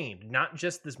can change. Not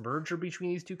just this merger between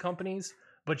these two companies,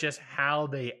 but just how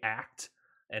they act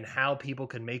and how people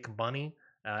can make money,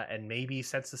 and maybe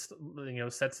sets this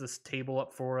table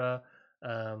up for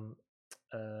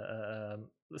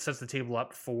sets the table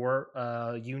up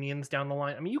for unions down the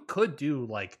line. I mean, you could do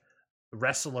like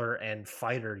wrestler and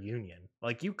fighter union.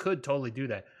 Like you could totally do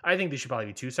that. I think they should probably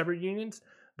be two separate unions,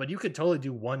 but you could totally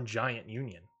do one giant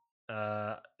union.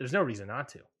 There's no reason not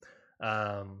to.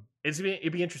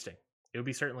 It'd be interesting. It would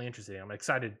be certainly interesting. I'm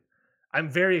excited. I'm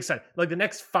very excited. Like the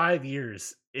next 5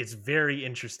 years, it's very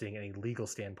interesting in a legal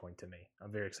standpoint to me.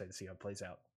 I'm very excited to see how it plays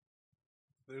out.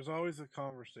 There's always a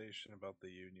conversation about the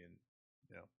union.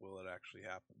 You know, will it actually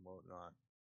happen? Will it not?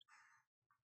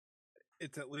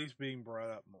 It's at least being brought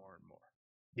up more and more.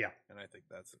 Yeah. And I think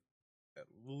that's at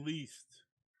least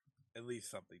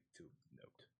something to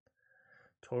note.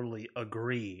 Totally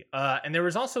agree. And there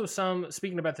was also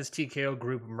speaking about this TKO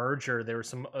group merger, there was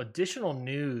some additional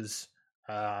news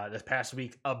this past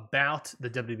week about the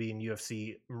WWE and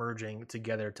UFC merging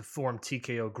together to form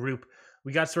TKO group.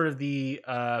 We got sort of the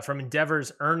from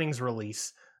Endeavor's earnings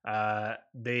release.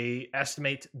 They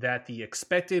estimate that the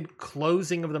expected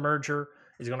closing of the merger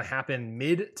is going to happen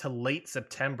mid to late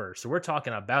September. So we're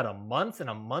talking about a month and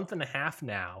a half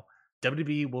now.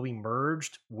 WWE will be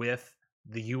merged with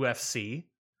the UFC.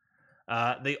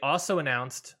 They also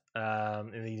announced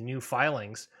in the new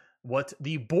filings what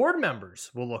the board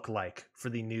members will look like for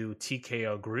the new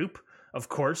TKO group. Of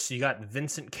course, you got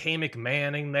Vincent K.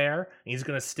 McMahon in there. He's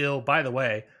going to still, by the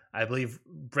way, I believe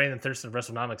Brandon Thurston of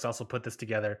WrestleNomics also put this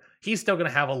together. He's still going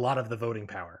to have a lot of the voting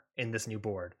power in this new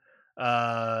board.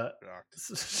 Shocked,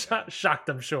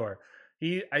 I'm sure.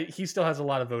 He still has a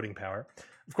lot of voting power.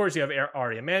 Of course, you have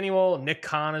Ari Emanuel. Nick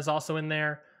Khan is also in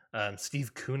there.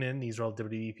 Steve Koonin. These are all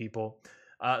WWE people.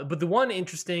 But the one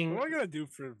interesting... What am I going to do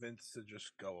for Vince to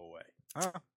just go away?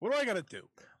 Huh? What do I got to do?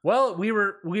 Well,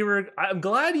 I'm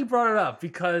glad you brought it up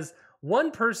because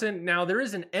one person... Now, there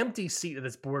is an empty seat at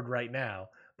this board right now,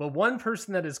 but one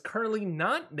person that is currently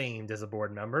not named as a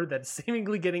board member that's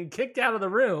seemingly getting kicked out of the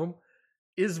room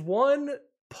is one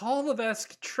Paul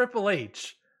Levesque Triple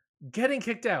H getting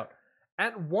kicked out.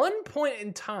 At one point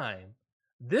in time,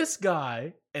 this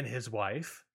guy and his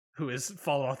wife, who has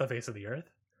fallen off the face of the earth,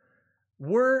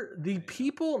 were the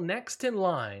people next in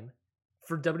line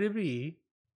for WWE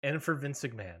and for Vince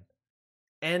McMahon.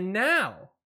 And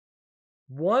now,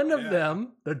 one of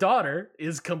them, the daughter,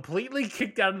 is completely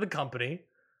kicked out of the company,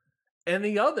 and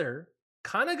the other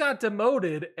kind of got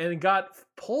demoted and got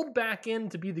pulled back in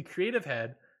to be the creative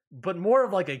head, but more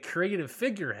of like a creative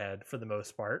figurehead for the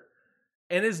most part,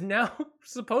 and is now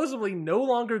supposedly no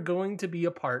longer going to be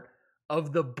a part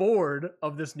of the board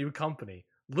of this new company,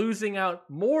 losing out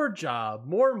more job,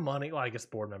 more money. Well, I guess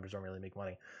board members don't really make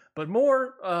money, but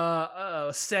more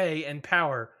say and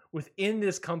power within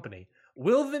this company.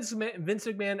 Will Vince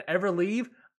McMahon ever leave?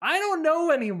 I don't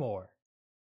know anymore.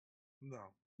 No.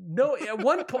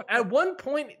 At one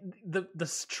point,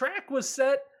 the track was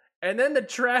set, and then the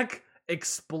track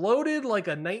exploded like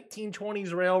a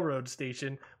 1920s railroad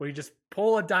station where you just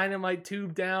pull a dynamite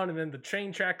tube down, and then the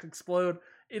train tracks explode.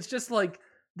 It's just like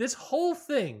this whole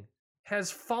thing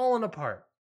has fallen apart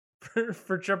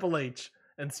for Triple H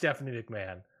and Stephanie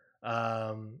McMahon.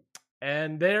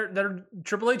 And they're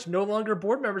Triple H no longer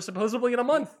board member supposedly in a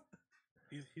month.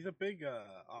 He's a big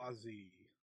Ozzy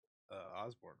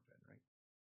Osbourne fan, right?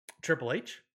 Triple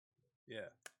H? Yeah.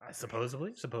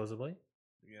 Supposedly.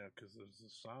 Yeah, because there's a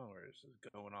song where it's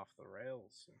going off the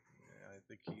rails. Yeah, I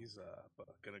think he's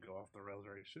going to go off the rails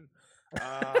very soon.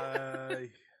 I don't know.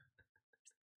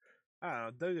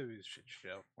 WWE's a shit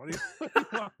show. What do you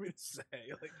want me to say?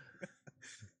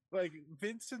 Like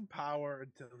Vince in power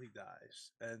until he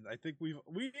dies, and I think we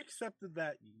accepted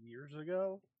that years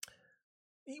ago.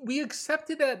 We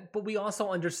accepted that, but we also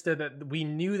understood that we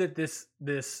knew that this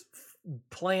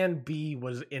plan B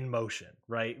was in motion,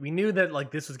 right? We knew that like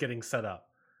this was getting set up.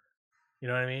 You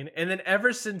know what I mean? And then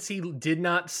ever since he did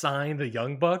not sign the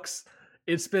Young Bucks,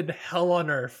 it's been hell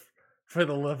on earth for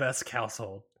the Levesque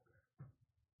household.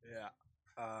 Yeah.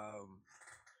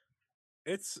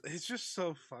 It's just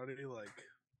so funny, like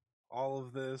all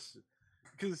of this,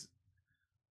 because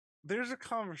there's a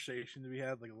conversation to be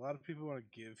had. Like a lot of people want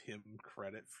to give him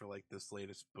credit for like this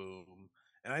latest boom,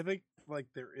 and I think like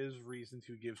there is reason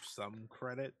to give some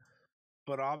credit,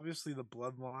 but obviously the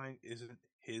bloodline isn't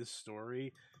his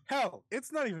story. Hell,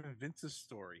 it's not even Vince's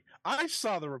story. I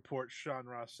saw the report Sean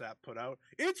Ross Sapp put out.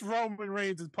 It's Roman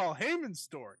Reigns and Paul Heyman's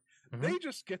story. Mm-hmm. They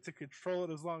just get to control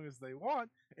it as long as they want,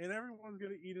 and everyone's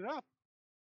going to eat it up.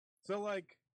 So,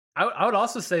 like... I would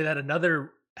also say that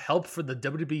another help for the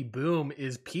WWE boom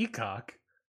is Peacock.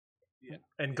 Yeah.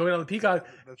 And going on the Peacock...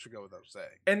 That should go without saying.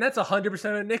 And that's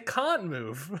 100% a Nick Khan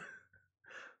move.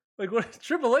 Like what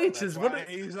Triple H is what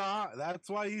he's on. That's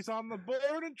why he's on the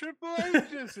board, and Triple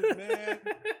H isn't, man.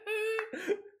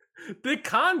 Big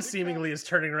Khan seemingly is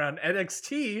turning around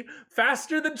NXT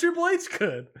faster than Triple H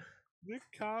could. Nick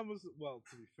Khan was, well,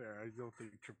 to be fair, I don't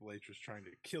think Triple H was trying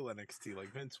to kill NXT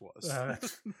like Vince was.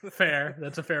 That's fair.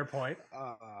 That's a fair point.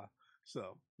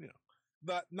 So,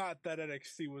 not that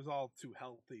NXT was all too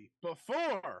healthy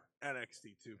before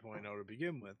NXT 2.0 to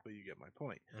begin with, but you get my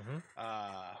point. Mm-hmm.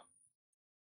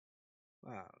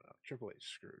 I don't know. Triple H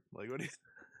screwed. Like, what do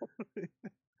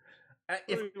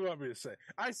you want me to say?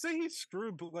 I say he's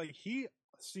screwed, but like he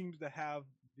seems to have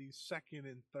these second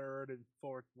and third and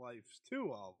fourth lives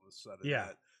too. All of a sudden,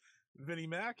 that Vinnie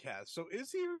Mac has. So is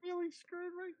he really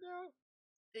screwed right now?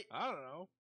 I don't know.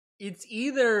 It's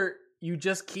either you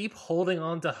just keep holding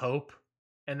on to hope,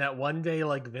 and that one day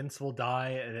like Vince will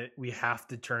die, and we have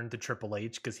to turn to Triple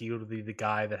H because he would be the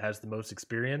guy that has the most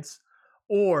experience,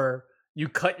 or you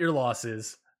cut your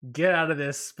losses. Get out of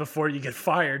this before you get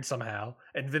fired somehow,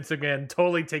 and Vince McMahon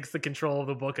totally takes the control of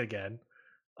the book again.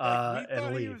 We thought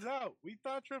and leave. He was out. We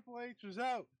thought Triple H was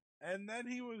out, and then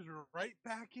he was right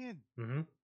back in. Mm-hmm.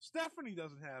 Stephanie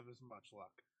doesn't have as much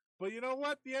luck, but you know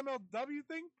what? The MLW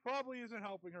thing probably isn't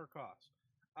helping her cause.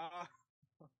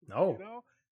 No.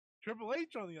 Triple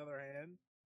H, on the other hand,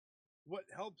 what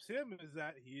helps him is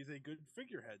that he is a good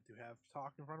figurehead to have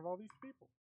talk in front of all these people.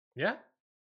 Yeah.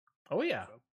 Oh yeah.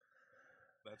 So,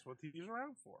 that's what he's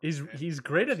around for. He's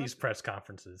great at these press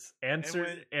conferences,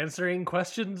 answering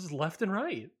questions left and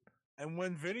right. And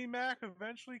when Vinnie Mac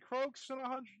eventually croaks in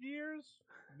 100 years,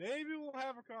 maybe we'll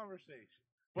have a conversation.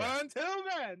 But until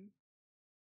then,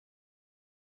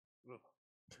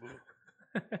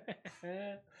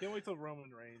 can't wait till Roman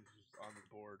Reigns is on the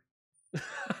board.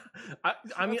 I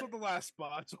mean, that's what the last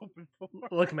spot's open for.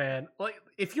 Look, man, like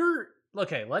if you're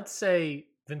okay, let's say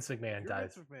Vince McMahon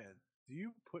dies. Vince McMahon, do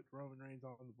you put Roman Reigns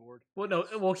on the board? Well, no.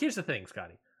 Well, here's the thing,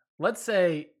 Scotty. Let's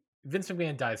say Vince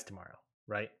McMahon dies tomorrow,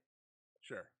 right?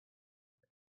 Sure.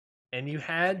 And you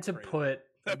had to put.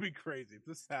 That'd be crazy if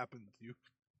this happened.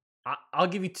 I'll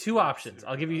give you two options.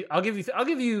 I'll give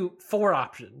you four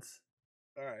options.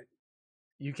 All right.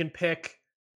 You can pick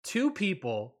two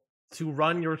people to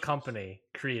run your company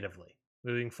creatively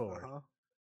moving forward.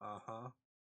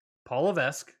 Paul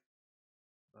Levesque.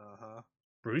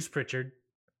 Bruce Pritchard.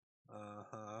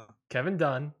 Kevin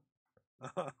Dunn.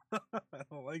 I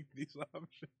don't like these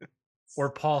options. Or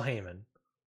Paul Heyman.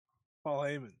 Paul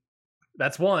Heyman.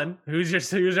 That's one.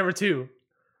 Who's number two?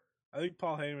 I think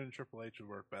Paul Heyman and Triple H would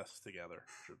work best together,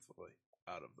 truthfully,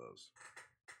 out of those.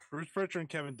 Bruce Pritchard and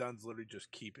Kevin Dunn's literally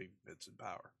just keeping Vince in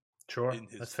power. Sure,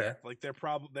 that's fair. Like they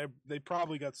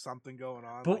probably got something going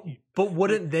on. But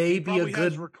wouldn't they be a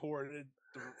good recorded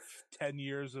 10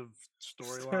 years of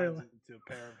storylines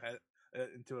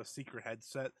into a secret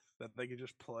headset that they could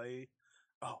just play?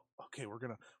 Oh, okay, we're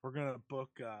gonna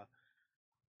book. I don't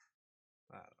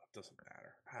know, it doesn't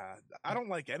matter. I don't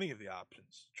like any of the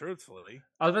options, truthfully.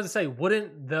 I was about to say,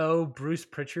 wouldn't though Bruce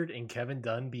Pritchard and Kevin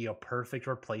Dunn be a perfect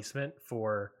replacement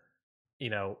for,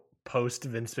 post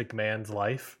Vince McMahon's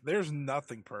life? There's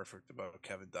nothing perfect about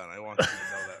Kevin Dunn. I want you to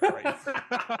know that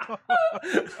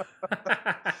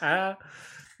right.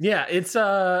 Yeah, it's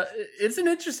an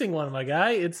interesting one, my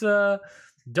guy. It's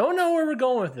don't know where we're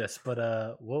going with this,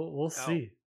 but we'll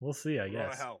see. We'll see, I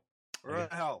guess. We're on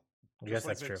hell. I guess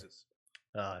that's true.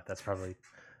 That's probably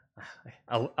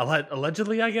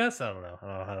allegedly, I guess. I don't know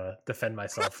how to defend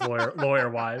myself lawyer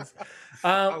wise.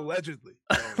 Allegedly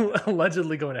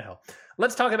going to hell.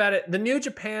 Let's talk about it. The New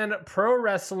Japan Pro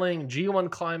Wrestling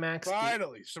G1 Climax.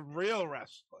 Finally, some real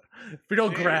wrestling. Real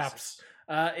graps.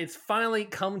 It's finally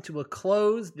come to a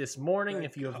close this morning. Thank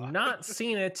if you have not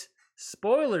seen it,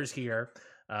 spoilers here.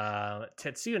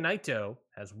 Tetsuya Naito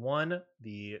has won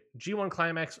the G1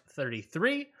 Climax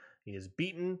 33. He has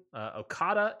beaten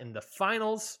Okada in the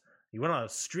finals. He went on a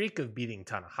streak of beating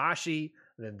Tanahashi,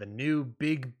 then the new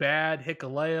big bad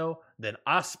Hikuleo, then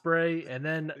Ospreay, and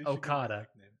then Okada.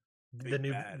 The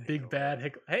new big bad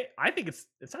Hikuleo. Hey, I think it's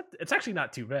actually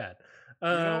not too bad. You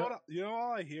know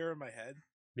all I hear in my head?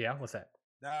 Yeah, what's that?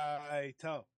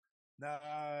 Naito.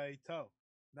 I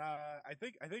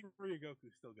think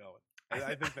Ryogoku's still going.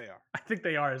 I think they are. I think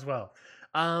they are as well.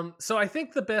 So I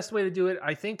think the best way to do it,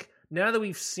 I think now that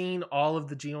we've seen all of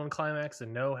the G1 Climax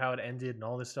and know how it ended and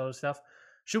all this other stuff,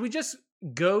 should we just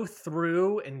go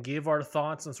through and give our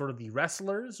thoughts on sort of the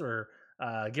wrestlers, or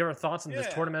give our thoughts on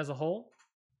this tournament as a whole?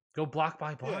 Go block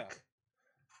by block.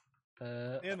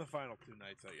 And the final two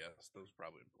nights, I guess. Those are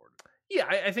probably important. Yeah,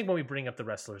 I think when we bring up the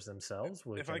wrestlers themselves,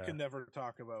 I could never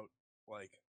talk about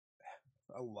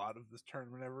a lot of this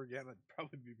tournament ever again, I'd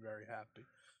probably be very happy.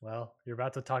 Well, you're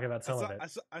about to talk about some of it.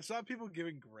 I saw people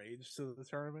giving grades to the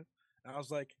tournament, and I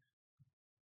was like,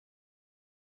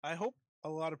 I hope a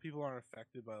lot of people aren't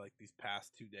affected by like these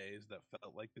past 2 days that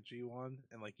felt like the G1,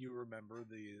 and like you remember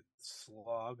the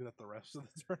slog that the rest of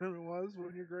the tournament was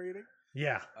when you're grading.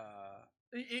 Yeah.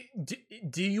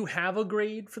 Do you have a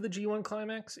grade for the G1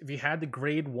 Climax? If you had the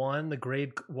grade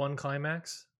 1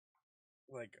 Climax?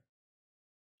 Like,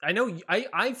 I know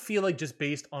I feel like just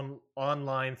based on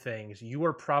online things, you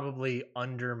are probably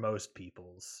under most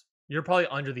people's. You're probably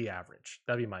under the average.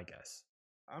 That'd be my guess.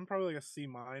 I'm probably like a C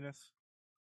minus.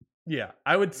 Yeah,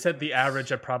 I would set the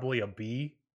average at probably a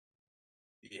B.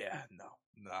 Yeah, no.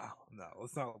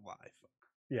 Let's not lie.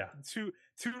 Yeah, two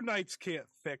nights can't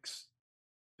fix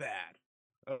bad.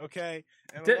 Okay,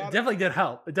 and definitely did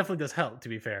help. It definitely does help. To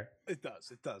be fair, it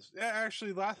does.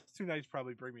 Actually, last 2 nights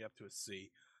probably bring me up to a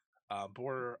C,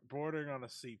 bordering on a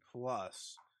C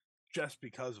plus, just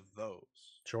because of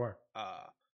those. Sure.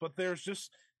 But there's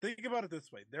just think about it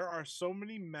this way: there are so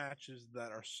many matches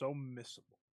that are so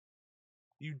missable.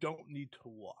 You don't need to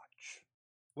watch.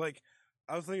 Like,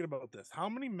 I was thinking about this. How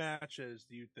many matches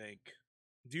do you think?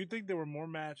 Do you think there were more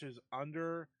matches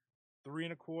under 3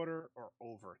 1/4 or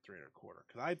over 3 1/4?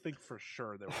 Because I think for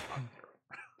sure there were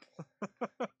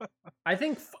under. I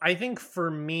think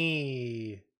for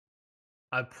me,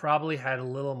 I probably had a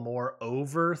little more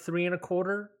over 3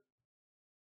 1/4.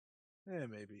 Yeah,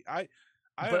 maybe. I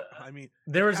mean,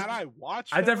 there was. Had I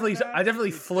watched, I definitely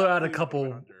flew out a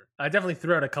couple. Under. I definitely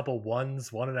threw out a couple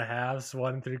 1s, 1.5s,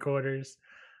 1 3/4,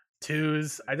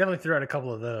 2s. I definitely threw out a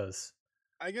couple of those.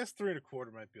 I guess 3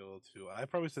 1/4 might be a little too. I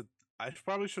probably should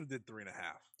have did 3 1/2.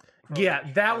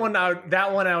 Yeah, that one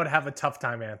I would have a tough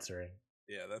time answering.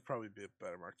 Yeah, that'd probably be a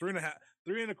better mark. 3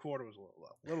 1/4 was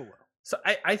a little low. So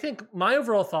I think my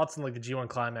overall thoughts on like the G1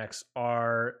 Climax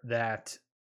are that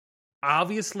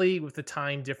obviously with the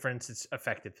time difference, it's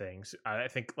affected things. I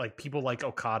think like people like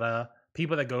Okada,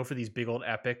 people that go for these big old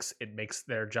epics, it makes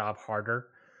their job harder.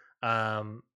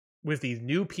 With these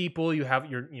new people, you're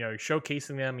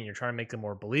showcasing them and you're trying to make them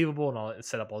more believable and all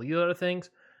set up all the other things.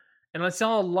 And I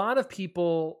saw a lot of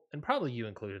people, and probably you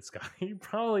included, Scott,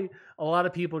 probably a lot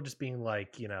of people just being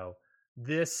like,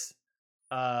 this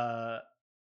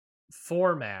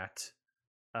format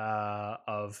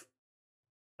of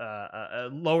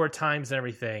lower times and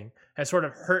everything has sort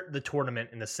of hurt the tournament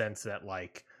in the sense that,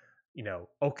 like,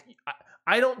 okay,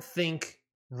 I don't think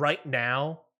right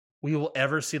now we will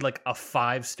ever see like a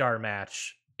 5-star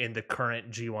match in the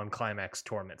current G1 Climax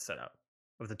tournament setup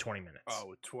of the 20 minutes. Oh,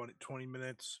 with 20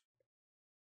 minutes?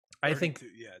 I think,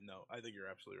 I think you're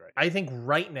absolutely right. I think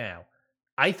right now,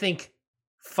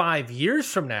 5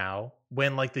 years from now,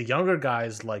 when like the younger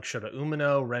guys like Shota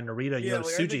Umino, Ren Narita,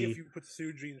 Suji. I think if you put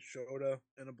Suji and Shota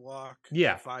in a block,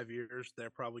 in 5 years, they're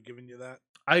probably giving you that.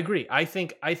 I agree. I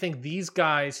think these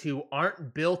guys who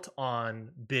aren't built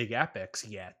on big epics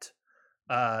yet,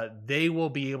 they will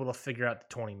be able to figure out the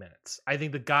 20 minutes. I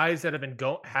think the guys that have been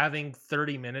having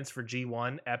 30 minutes for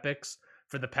G1 epics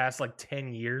for the past like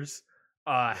 10 years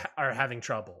are having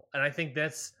trouble. And I think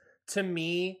that's, to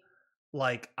me,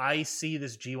 like, I see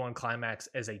this G1 Climax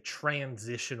as a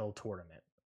transitional tournament.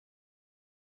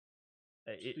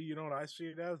 You know what I see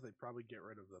it as? They probably get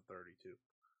rid of the 32.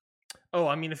 Oh,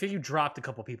 I mean, if you dropped a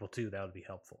couple people too, that would be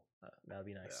helpful. That would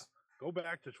be nice. Yeah. Go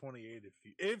back to 28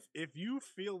 if you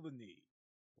feel the need.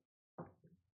 If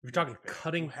you're talking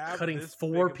cutting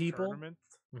 4 people.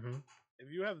 Mm-hmm.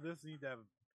 If you have this need to have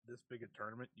this big a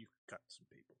tournament, you can cut some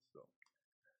people still.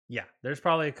 Yeah, there's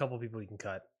probably a couple people you can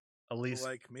cut. At least,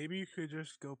 like, maybe you could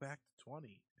just go back to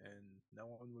 20 and no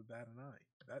one would bat an eye.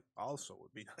 That also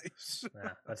would be nice.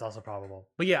 Yeah, that's also probable.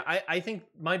 But yeah, I think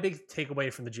my big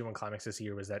takeaway from the G1 Climax this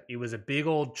year was that it was a big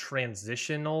old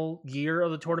transitional year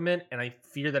of the tournament, and I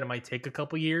fear that it might take a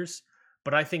couple years.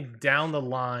 But I think down the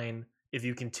line, if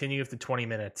you continue with the 20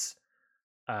 minutes,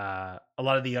 a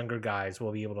lot of the younger guys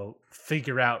will be able to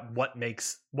figure out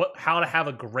how to have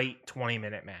a great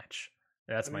 20-minute match.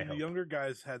 That's my hope. The younger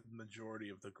guys had the majority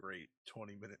of the great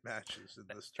 20-minute matches in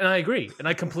this tournament. And I agree. And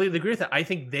I completely agree with that. I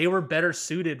think they were better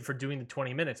suited for doing the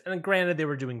 20 minutes. And granted, they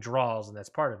were doing draws, and that's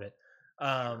part of it.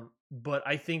 But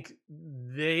I think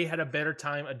they had a better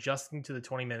time adjusting to the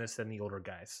 20 minutes than the older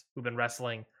guys who've been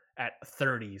wrestling at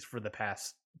 30s for the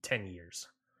past 10 years.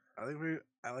 I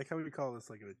like how we call this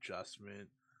like an adjustment,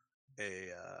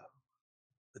 a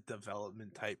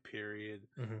development type period.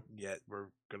 Mm-hmm. Yet we're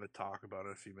gonna talk about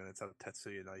in a few minutes how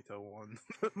Tetsuya Naito won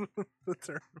the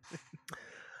tournament.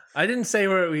 I didn't say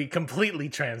where we completely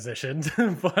transitioned,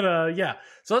 but yeah.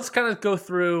 So let's kind of go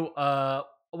through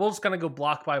we'll just kind of go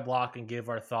block by block and give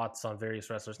our thoughts on various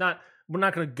wrestlers. We're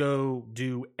not going to go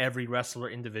do every wrestler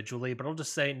individually, but I'll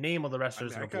just say name of the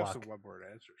wrestlers in a block. Some one-word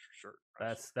answers for sure.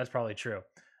 That's probably true.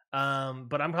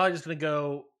 But I'm probably just going to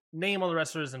go name all the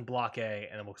wrestlers in Block A,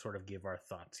 and then we'll sort of give our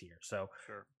thoughts here. So,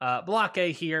 Block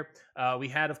A here, we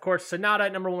had, of course, Sonata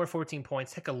at number 1 with 14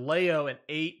 points, Hikuleo at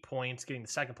 8 points, getting the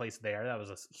second place there. That was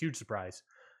a huge surprise.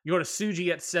 You go to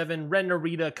Tsuji at 7, Ren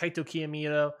Narita, Kaito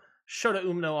Kiyomiya, Shota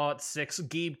Umino all at 6,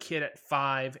 Gabe Kidd at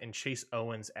 5, and Chase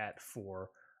Owens at 4.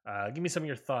 Give me some of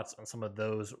your thoughts on some of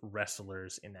those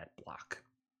wrestlers in that block.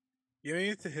 Giving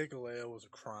it to Hikuleo was a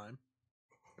crime.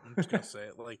 I'm just gonna say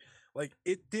it. Like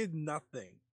it did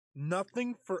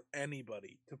nothing for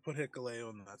anybody to put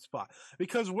Hikuleo in that spot.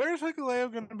 Because where's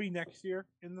Hikuleo going to be next year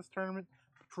in this tournament?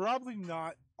 Probably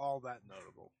not all that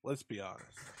notable. Let's be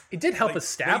honest. It did help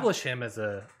establish him as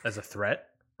a threat,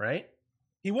 right?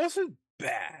 He wasn't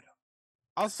bad.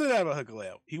 I'll say that about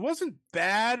Hikuleo. He wasn't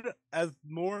bad as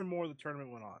more and more the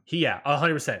tournament went on.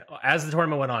 100%. As the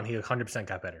tournament went on, he 100%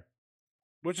 got better.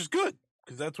 Which is good,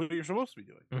 because that's what you're supposed to be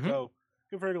doing. Mm-hmm. So,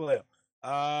 good for Hikuleo.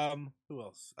 Who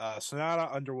else?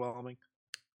 Sonata, underwhelming.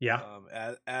 Yeah.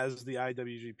 As the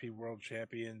IWGP World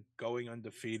Champion, going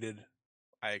undefeated,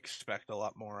 I expect a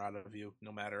lot more out of you,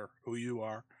 no matter who you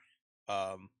are.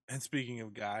 And speaking of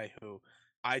a guy who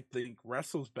I think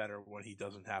wrestles better when he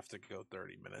doesn't have to go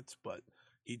 30 minutes, but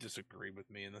he disagreed with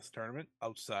me in this tournament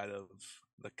outside of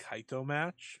the Kaito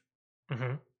match.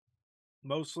 Mm-hmm.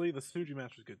 Mostly, the Tsuji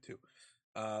match was good too.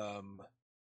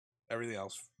 Everything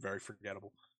else, very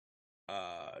forgettable.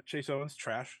 Chase Owens,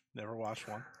 trash. Never watched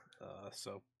one.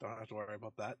 So don't have to worry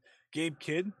about that. Gabe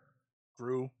Kidd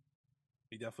grew.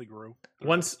 He definitely grew.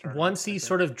 Once he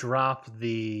sort of dropped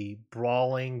the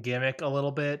brawling gimmick a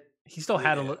little bit, he still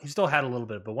had a little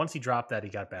bit, but once he dropped that, he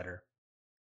got better.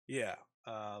 Yeah.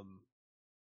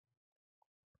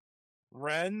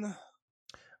 Ren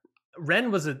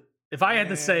was if I had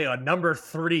to say a number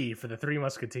 3 for the Three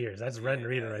Musketeers, that's Ren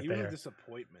Narita right there. He was a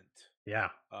disappointment. Yeah.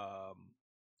 I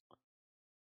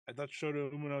thought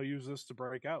Shota Umino used this to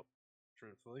break out,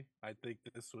 truthfully. I think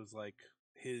this was like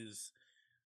his...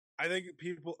 I think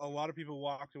a lot of people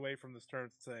walked away from this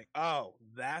tournament saying, oh,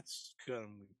 that's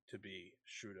going to be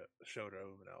Shota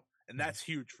Umino. And that's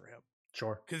huge for him.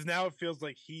 Sure. Because now it feels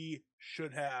like he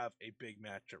should have a big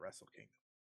match at Wrestle Kingdom.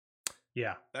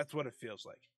 Yeah. That's what it feels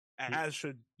like. As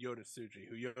should Yota Tsuji,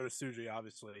 who Yota Tsuji,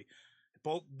 obviously,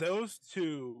 both those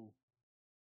two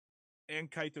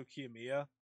and Kaito Kiyomiya,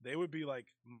 they would be like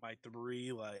my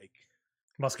 3 like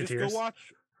Musketeers. Just go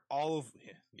watch all of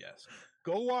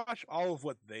Go watch all of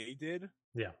what they did.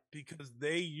 Yeah. Because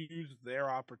they used their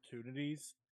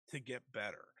opportunities to get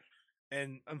better.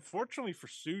 And unfortunately for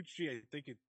Tsuji, I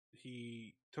think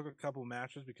he took a couple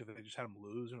matches because they just had him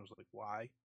lose, and it was like, why?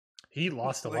 He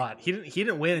lost a lot. He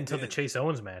didn't win until the Chase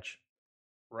Owens match.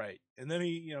 Right. And then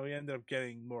he ended up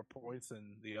getting more points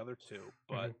than the other two.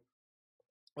 But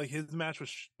like his match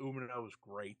with Umino was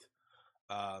great.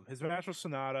 His match with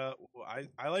Sonata,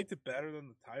 I liked it better than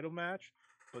the title match,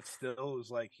 but still it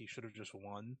was like he should have just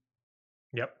won.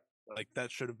 Yep. Like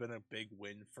that should have been a big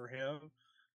win for him.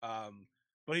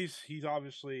 But he's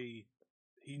obviously,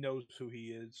 he knows who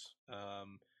he is.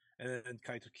 And then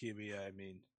Kaito Kiyomiya, I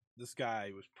mean, this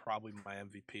guy was probably my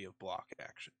MVP of block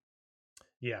action.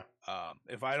 Yeah.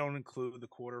 If I don't include the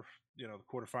quarterfinals,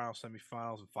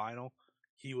 semifinals, and final,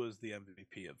 he was the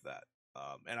MVP of that.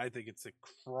 And I think it's a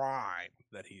crime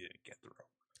that he didn't get through.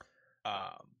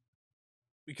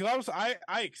 Because I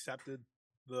accepted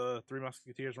the Three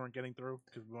Musketeers weren't getting through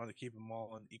because we wanted to keep them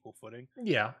all on equal footing.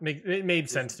 Yeah, it made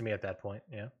sense to me at that point.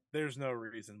 Yeah. There's no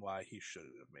reason why he should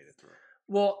have made it through.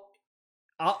 Well,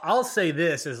 I'll say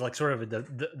this as like sort of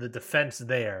the defense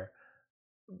there.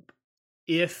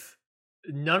 If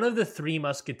none of the Three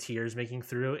Musketeers making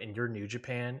through and you're New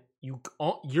Japan, you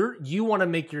want to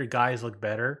make your guys look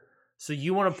better. So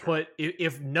you want to put,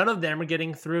 if none of them are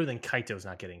getting through, then Kaito's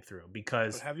not getting through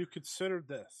because... But have you considered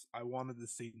this? I wanted to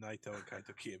see Naito and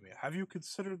Kaito Kiyomiya. Have you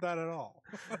considered that at all?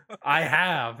 I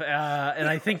have, and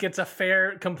I think it's a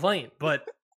fair complaint, but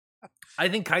I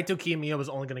think Kaito Kiyomiya was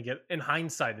only going to get, in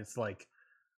hindsight, it's like,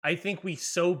 I think we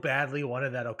so badly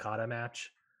wanted that Okada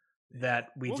match that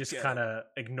we just kind of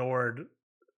ignored.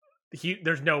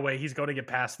 There's no way he's going to get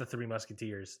past the Three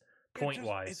Musketeers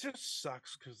point-wise. It just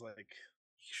sucks because, like,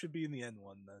 he should be in the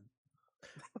N1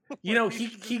 then.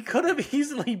 He could have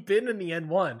easily been in the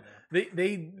N1.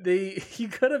 He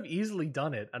could have easily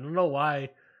done it. I don't know why.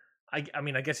 I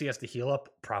mean, I guess he has to heal up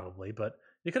probably, but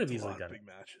they could have easily done it. Big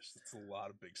matches. It's a lot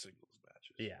of big singles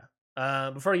matches. Yeah.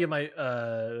 Before I give my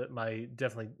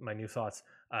my new thoughts,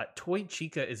 Toy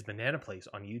Chica is Banana Place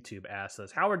on YouTube asks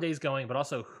us how are days going, but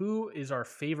also who is our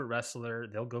favorite wrestler?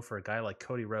 They'll go for a guy like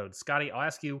Cody Rhodes. Scotty, I'll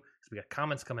ask you because we got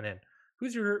comments coming in.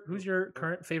 Who's your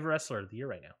current favorite wrestler of the year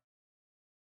right now?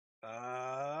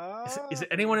 Is it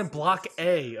anyone in Block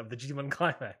A of the G1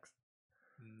 Climax?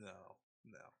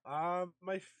 No.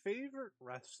 My favorite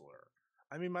wrestler.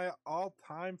 I mean, my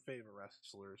all-time favorite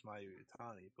wrestler is Mayu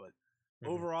Iwatani, but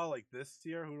overall, like this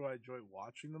year, who do I enjoy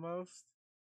watching the most?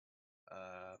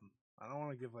 I don't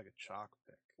want to give like a chalk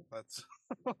pick. That's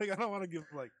like I don't want to give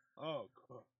like cool.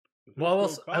 Well,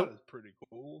 is pretty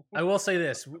cool. I will say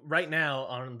this right now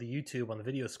on the YouTube on the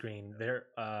video screen. There,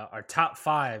 our top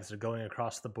fives are going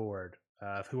across the board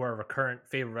of who are our current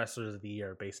favorite wrestlers of the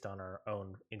year based on our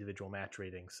own individual match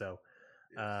ratings. So,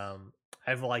 Yes.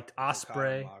 I've liked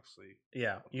Ospreay. Moxley.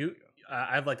 Yeah,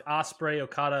 I've liked Ospreay,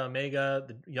 Okada, Omega,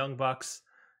 the Young Bucks.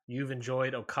 You've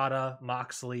enjoyed Okada,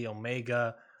 Moxley,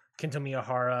 Omega, Kento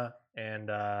Miyahara, and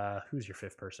who's your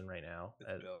fifth person right now?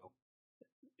 Bill.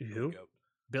 Who?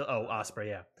 Bill. Oh, Ospreay.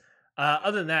 Yeah.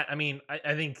 Other than that, I mean,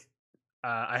 I think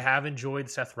I have enjoyed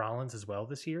Seth Rollins as well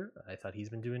this year. I thought he's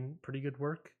been doing pretty good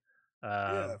work.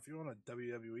 Yeah, if you want a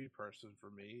WWE person for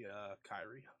me,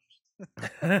 Kyrie.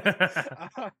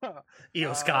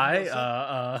 Io Sky.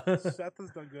 Seth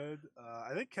has done good.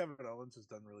 I think Kevin Owens has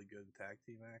done really good in tag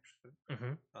team action.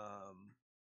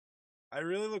 I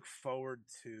really look forward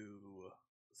to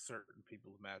certain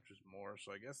people's matches more,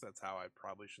 so I guess that's how I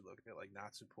probably should look at it. Like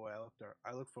Natsupoi,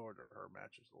 I look forward to her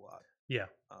matches a lot. Yeah.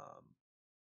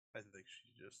 I think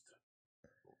she's just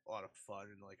a lot of fun,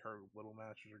 and like her little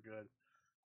matches are good.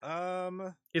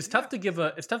 It's tough to give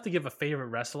a favorite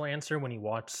wrestler answer when you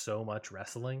watch so much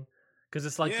wrestling, because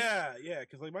it's like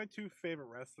because like my two favorite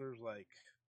wrestlers like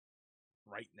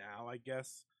right now I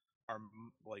guess are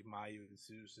like Mayu and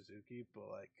Suzuki, but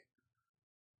like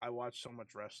I watch so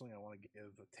much wrestling I want to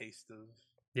give a taste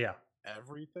of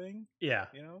everything. Yeah,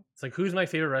 you know, it's like who's my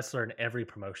favorite wrestler in every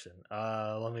promotion.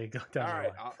 Let me go down. All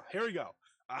right, here we go.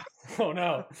 Oh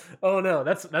no,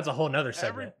 that's a whole nother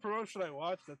segment. Every promotion I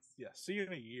watch, see you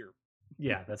in a year.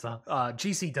 Yeah, that's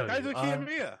GCW. Kaiser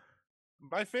Kiyomiya.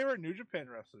 My favorite New Japan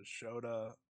wrestler is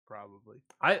Shota, probably.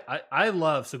 I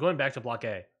love, so going back to Block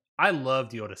A, I love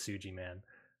Yota Tsuji, man.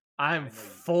 I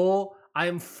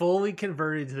am fully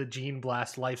converted to the Gene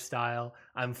Blast lifestyle.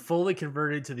 I'm fully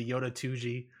converted to the Yota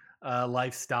Tsuji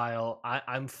lifestyle.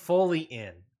 I'm fully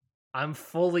in.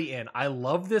 I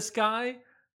love this guy.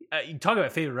 You talk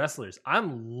about favorite wrestlers.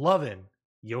 I'm loving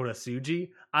Yota Tsuji.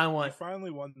 He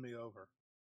finally won me over.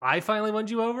 I finally won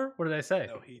you over? What did I say?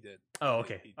 No, he did. Oh,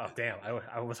 okay. Damn.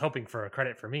 I was hoping for a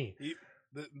credit for me.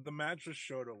 The match with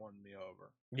Shota won me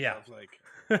over. Yeah. I was like,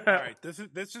 all right,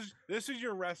 this is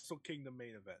your Wrestle Kingdom main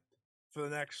event for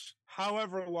the next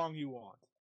however long you want.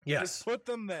 Yes. Just put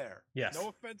them there. Yes. No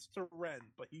offense to Ren,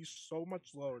 but he's so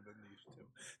much lower than these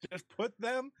two. Just put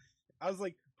them. I was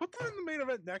like, put them in the main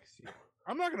event next year.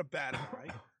 I'm not gonna bat an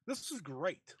eye. This is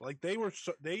great. Like they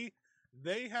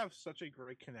have such a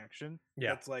great connection.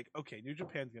 Yeah. It's like, okay, New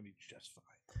Japan's gonna be just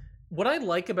fine. What I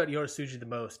like about Yota Tsuji the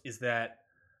most is that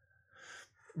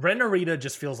Ren Narita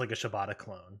just feels like a Shibata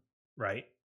clone, right?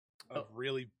 A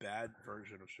really bad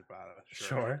version of Shibata.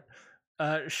 Sure.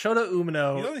 Shota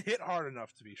Umino. He doesn't hit hard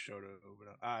enough to be Shota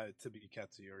Umino, to be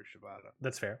Katsuyori Shibata.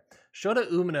 That's fair. Shota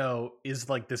Umino is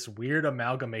like this weird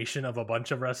amalgamation of a bunch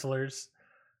of wrestlers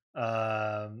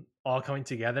all coming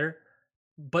together.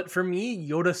 But for me,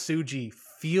 Yota Tsuji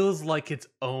feels like its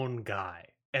own guy.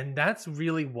 And that's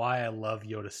really why I love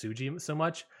Yota Tsuji so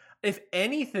much. If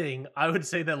anything, I would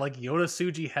say that like Yota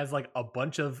Tsuji has like a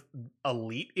bunch of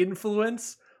elite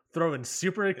influence, throwing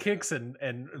super kicks and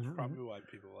that's probably why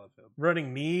people love him.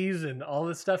 Running knees and all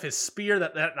this stuff. His spear,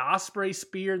 that Ospreay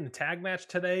spear in the tag match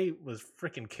today was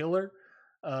freaking killer.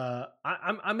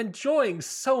 I'm enjoying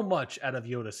so much out of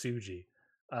Yota Tsuji.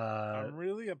 I'm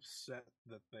really upset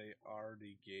that they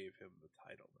already gave him the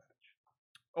title match.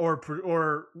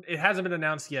 Or it hasn't been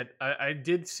announced yet. I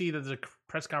did see that there's a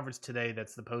press conference today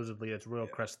that's supposedly it's Royal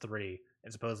Crest 3,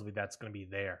 and supposedly that's going to be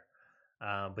there.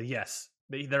 But yes,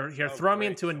 they're here throwing me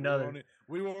into another.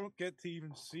 We won't get to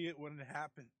even see it when it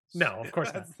happens. No, of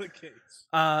course that's not. the case.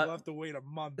 We'll have to wait a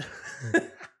month.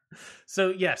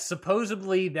 So yes,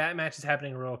 supposedly that match is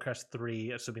happening in Royal Crest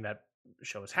 3, assuming that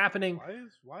show is happening.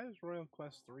 Why is Royal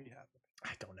Quest 3 happening?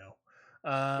 I don't know.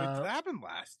 Wait, that happened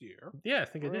last year. Yeah, I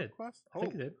think it did. Quest? I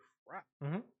think it did. Crap.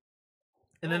 Mm-hmm.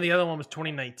 And then the other one was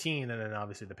 2019, and then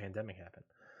obviously the pandemic happened.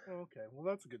 Okay, well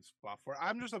that's a good spot for it.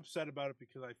 I'm just upset about it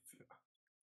because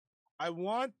I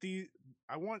want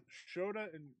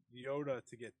Shota and Yoda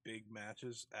to get big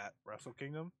matches at Wrestle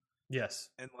Kingdom. Yes.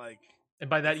 And like, and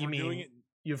by that if you we're doing mean it,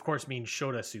 you of course mean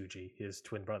Shota Tsuji, his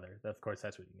twin brother. Of course,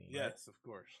 that's what you mean. yes, of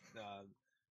course.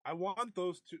 I want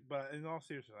those two, but in all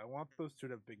seriousness, I want those two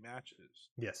to have big matches.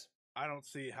 Yes. I don't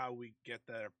see how we get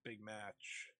that big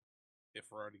match if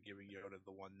we're already giving Yoda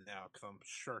the one now, because I'm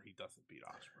sure he doesn't beat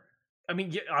Osprey. I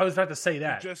mean, I was about to say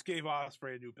that. You just gave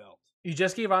Osprey a new belt. You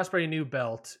just gave Osprey a new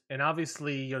belt, and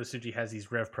obviously Yota Tsuji has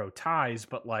these Rev Pro ties,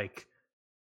 but like,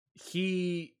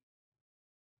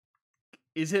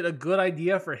 is it a good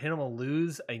idea for him to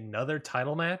lose another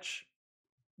title match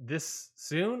this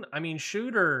soon? I mean,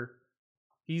 Shooter,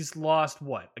 he's lost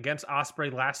what against Osprey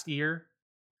last year,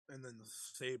 And then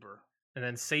Saber. and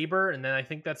then Saber, and then I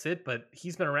think that's it. But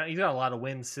he's been around; he's got a lot of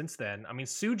wins since then. I mean,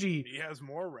 Tsuji, He has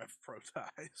more Rev Pro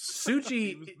ties. Tsuji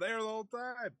he was there the whole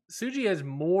time. Tsuji has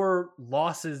more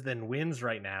losses than wins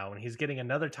right now, and he's getting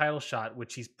another title shot,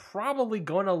 which he's probably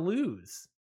going to lose.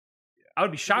 I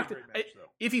would be shocked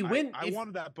if he wins. I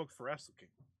wanted that book for Wrestle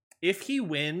Kingdom. If he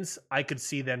wins, I could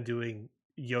see them doing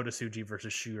Yota Tsuji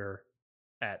versus Shooter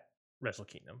at Wrestle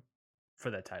Kingdom for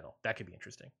that title. That could be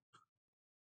interesting.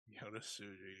 Yota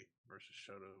Tsuji versus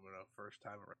Shota Umino, first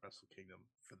time at Wrestle Kingdom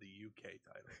for the UK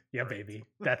title. Yeah, baby.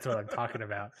 That's what I'm talking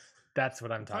about. That's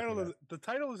what I'm talking about. The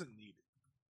title isn't needed.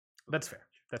 That's fair.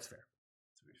 That's fair.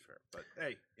 To be fair. But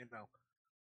hey,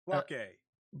 Block A.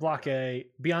 Block A.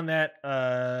 Beyond that,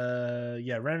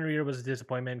 Ren Reader was a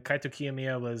disappointment. Kaito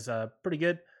Kiyomiya was pretty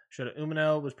good. Shota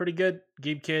Umino was pretty good.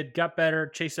 Gabe Kidd got better.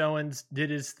 Chase Owens did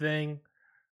his thing.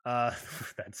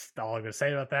 That's all I'm gonna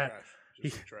say about that.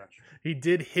 Trash. He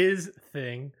did his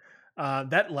thing.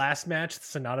 That last match,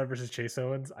 Sonata versus Chase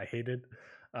Owens, I hated.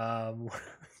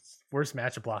 Worst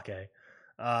match of Block A.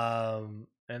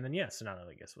 And then, Sonata,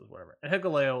 I guess, was whatever. And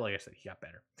Hikuleo, like I said, he got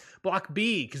better. Block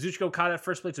B, Kazuchika Okada at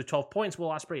first place with 12 points. Will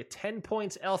Ospreay at 10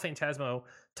 points. El Phantasmo,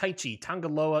 Taichi,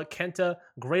 Tangaloa, Kenta,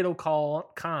 Great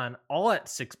Khan, all at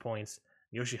 6 points.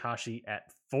 Yoshihashi at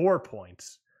 4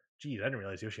 points. Geez, I didn't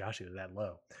realize Yoshihashi was that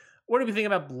low. What do we think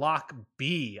about Block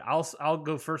B? I'll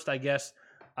go first, I guess.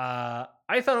 I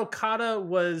thought Okada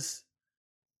was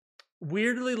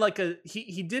weirdly like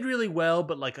he did really well,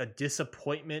 but like a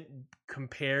disappointment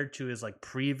compared to his like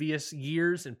previous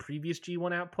years and previous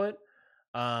G1 output.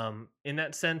 In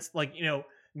that sense, like,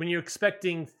 when you're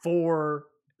expecting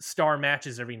 4-star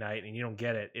matches every night and you don't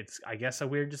get it, it's, I guess, a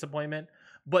weird disappointment.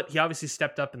 But he obviously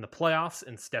stepped up in the playoffs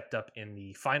and stepped up in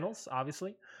the finals,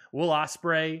 obviously. Will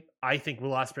Ospreay, I think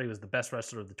Will Ospreay was the best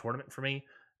wrestler of the tournament for me.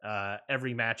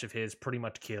 Every match of his pretty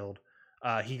much killed.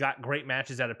 He got great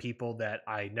matches out of people that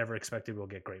I never expected will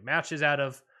get great matches out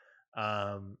of.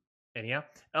 And yeah,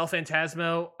 El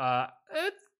Phantasmo, I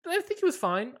think he was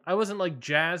fine. I wasn't like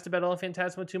jazzed about El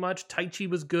Phantasmo too much. Taichi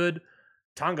was good.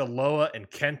 Tonga Loa and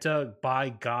Kenta, by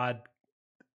God.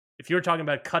 If you're talking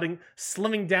about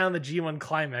slimming down the G1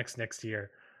 Climax next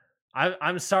year,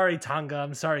 I'm sorry, Tonga.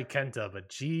 I'm sorry, Kenta, but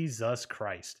Jesus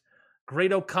Christ.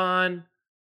 Great Khan,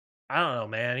 I don't know,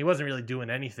 man. He wasn't really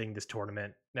doing anything this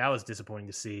tournament. That was disappointing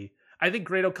to see. I think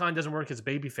Great Khan doesn't work as a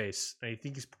babyface. I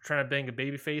think he's trying to bang a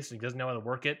babyface and he doesn't know how to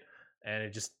work it, and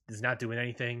it just is not doing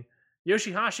anything.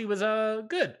 Yoshihashi was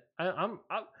good.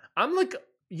 I'm like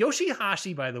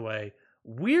Yoshihashi, by the way,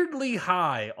 weirdly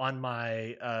high on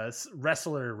my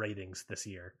wrestler ratings this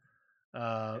year. You're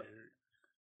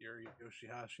a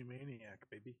Yoshihashi maniac,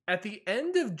 baby. At the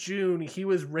end of June, he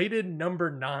was rated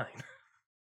number 9.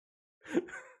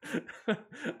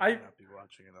 I not be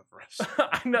watching enough wrestling.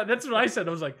 I know, that's what I said.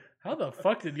 I was like, how the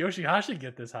fuck did Yoshihashi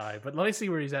get this high? But let me see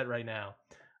where he's at right now.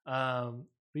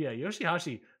 But yeah,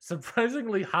 Yoshihashi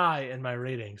surprisingly high in my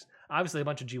ratings. Obviously, a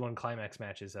bunch of G1 Climax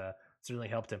matches certainly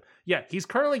helped him. Yeah, he's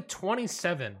currently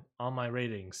 27 on my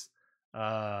ratings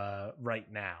right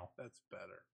now. That's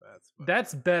better.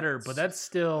 That's better, but that's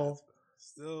still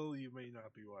you may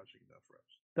not be watching enough wrestling.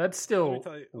 That's still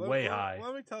way high.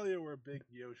 Let me tell you where big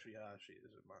Yoshihashi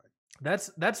is in mine.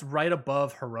 That's right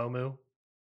above Hiromu.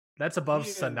 That's above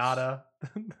Sonata.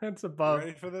 That's above. You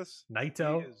ready for this?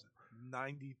 Naito. He is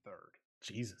 93rd.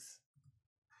 Jesus.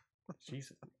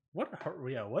 What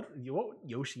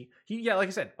Yoshi? Like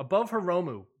I said, above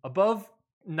Hiromu, above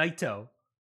Naito,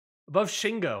 above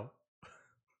Shingo.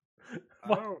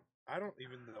 I don't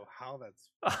even know how that's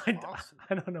possible.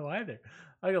 I don't know either.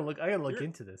 I gotta look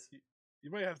into this. You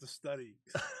might have to study.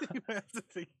 You might have to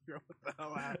figure out what the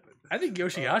hell happened. I think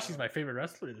Yoshihashi's my favorite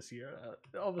wrestler this year.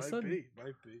 All of a sudden,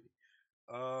 might be.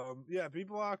 B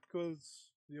Block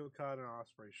was the Okada and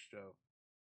Ospreay show.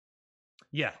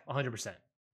 Yeah, 100%.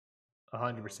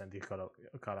 100% the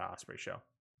Okada Ospreay show.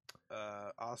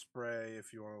 Ospreay,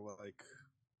 if you want to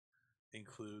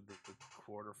include the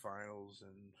quarterfinals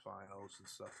and finals and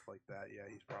stuff like that, yeah,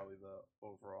 he's probably the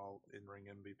overall in-ring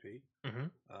MVP.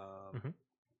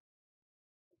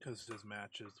 Because his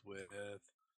matches with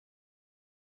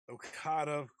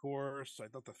Okada, of course. I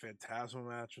thought the Phantasmo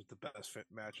match was the best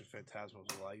match of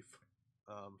Phantasmo's life,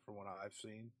 from what I've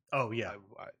seen. Oh yeah,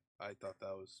 I thought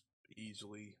that was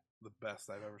easily the best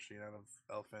I've ever seen out of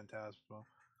El Phantasmo.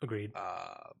 agreed.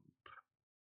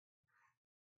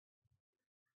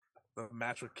 The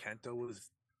match with Kenta was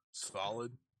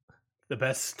solid. The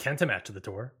best Kenta match of the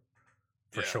tour,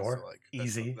 for sure. So,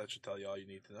 easy. That should tell you all you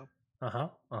need to know.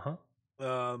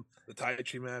 The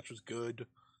Taichi match was good.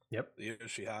 Yep. The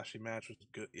Yoshihashi match was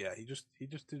good. Yeah, he just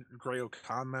did.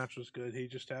 Great-O-Khan match was good. He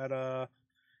just had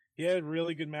he had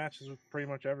really good matches with pretty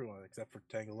much everyone except for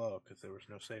Tangaloa because there was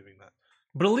no saving that.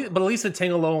 But at least the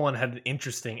Tangaloa one had an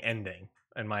interesting ending,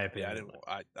 in my opinion. Yeah,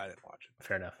 I didn't watch it.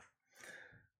 Fair enough.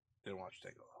 Didn't watch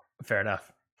Tangaloa. Fair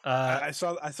enough. I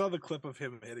saw the clip of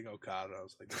him hitting Okada. I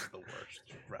was like, this is the worst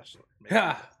wrestler.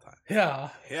 Yeah.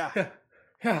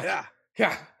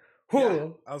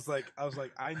 I was like,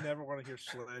 I never want to hear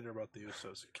slander about the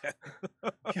Usos again.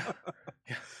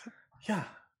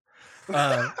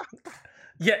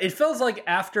 Yeah, it feels like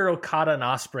after Okada and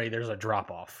Ospreay, there's a drop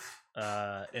off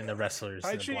in the wrestlers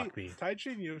in the block B.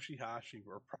 Taichi and Yoshihashi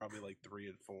were probably like 3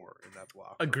 and 4 in that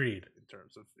block. Agreed. In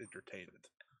terms of entertainment.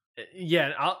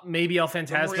 Yeah, maybe El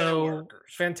Phantasmo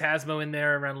in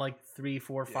there around like 3,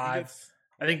 4, 5.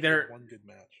 I think they're one good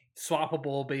match,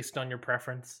 swappable based on your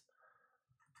preference.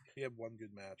 He had one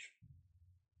good match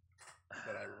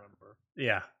that I remember.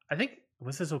 Yeah, I think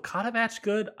was his Okada match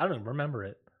good? I don't remember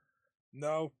it.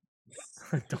 No,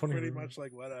 pretty much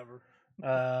like whatever.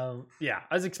 Yeah,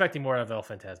 I was expecting more of El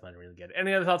Phantasmo. I didn't really get it.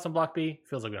 Any other thoughts on Block B?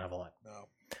 Feels like we don't have a lot. No.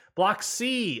 Block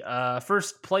C,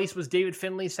 first place was David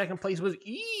Finlay. Second place was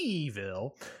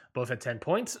Evil. Both at 10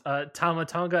 points. Tama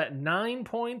Tonga at 9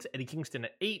 points. Eddie Kingston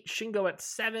at 8. Shingo at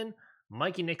 7.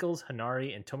 Mikey Nichols,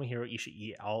 Hanari, and Tomohiro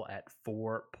Ishii all at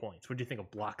 4 points. What do you think of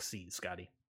Block C, Scotty?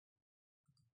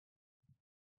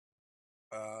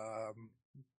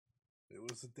 It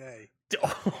was a day. It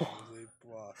was a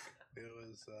block. It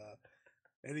was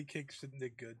Eddie Kingston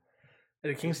did good.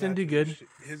 Eddie Kingston did good.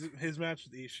 His match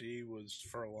with Ishii was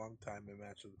for a long time a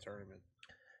match of the tournament.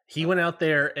 He went out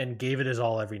there and gave it his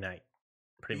all every night,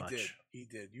 pretty much. He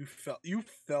did. You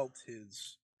felt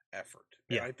his effort.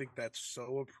 And yeah, I think that's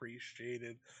so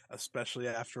appreciated, especially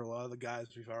after a lot of the guys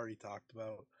we've already talked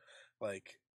about.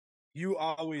 Like, you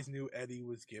always knew Eddie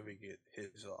was giving it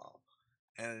his all.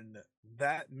 And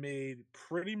that made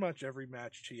pretty much every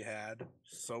match he had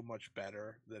so much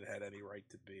better than it had any right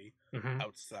to be,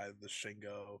 outside of the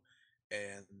Shingo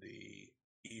and the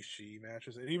Ishii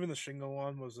matches. And even the Shingo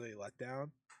one was a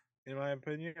letdown, in my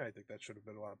opinion. I think that should have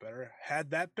been a lot better.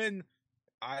 Had that been,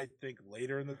 I think,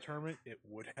 later in the tournament, it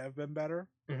would have been better.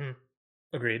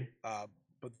 Agreed.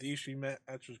 But the Ishii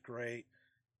match was great.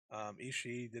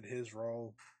 Ishii did his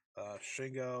role.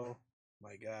 Shingo,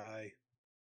 my guy.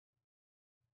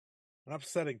 An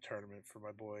upsetting tournament for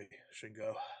my boy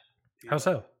Shingo. How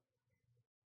so?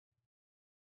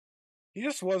 He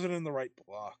just wasn't in the right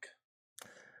block.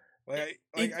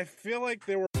 I feel like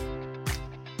there were.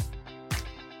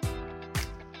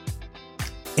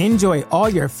 Enjoy all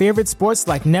your favorite sports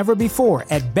like never before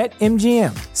at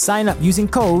BetMGM. Sign up using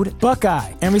code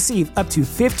Buckeye and receive up to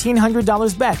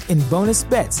 $1,500 back in bonus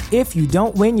bets if you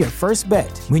don't win your first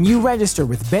bet. When you register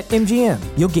with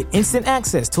BetMGM, you'll get instant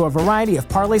access to a variety of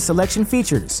parlay selection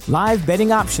features, live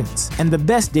betting options, and the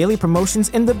best daily promotions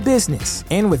in the business.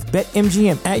 And with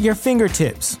BetMGM at your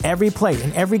fingertips, every play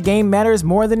and every game matters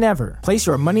more than ever. Place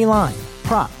your money line,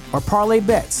 prop, or parlay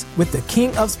bets with the king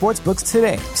of sportsbooks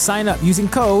today. Sign up using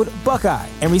code Buckeye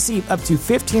and receive up to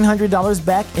 $1,500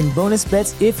 back in bonus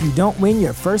bets if you don't win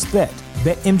your first bet.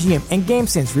 BetMGM and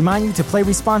GameSense remind you to play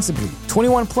responsibly.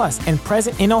 21 plus and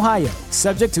present in Ohio,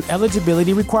 subject to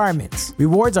eligibility requirements.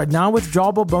 Rewards are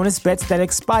non-withdrawable bonus bets that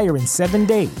expire in 7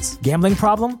 days. Gambling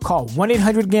problem? Call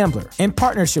 1-800-GAMBLER in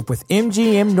partnership with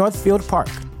MGM Northfield Park.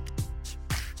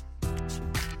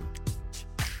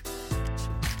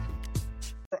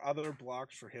 Other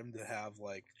blocks for him to have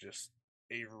like just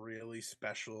a really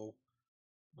special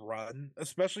run,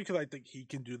 especially because I think he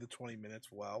can do the 20 minutes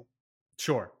well.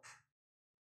 Sure.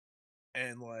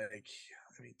 And like,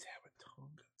 I mean,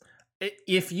 damn it,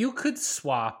 if you could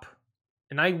swap,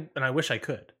 and I wish I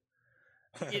could.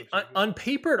 On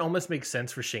paper, it almost makes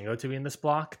sense for Shingo to be in this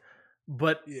block,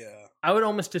 but yeah, I would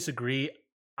almost disagree.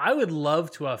 I would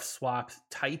love to have swapped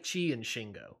Taichi and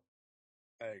Shingo.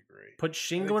 I agree. Put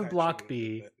Shingo in block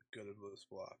B. Good in this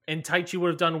block. And Taichi would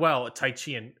have done well.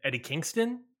 Taichi and Eddie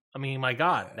Kingston I mean, my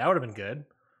God, that would have been good.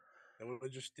 They would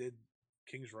have just did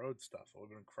Kings Road stuff. It would have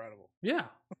been incredible. Yeah,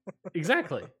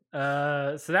 exactly.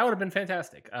 So that would have been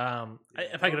fantastic. If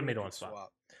I could have made it on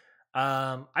spot.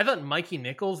 I thought Mikey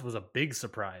Nichols was a big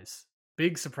surprise.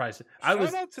 Big surprise.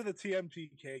 Shout out to the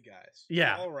TMTK guys.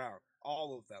 Yeah. All around.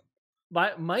 All of them.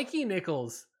 But Mikey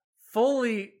Nichols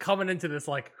fully coming into this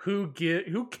like who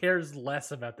cares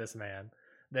less about this man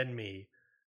than me.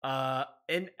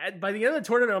 And by the end of the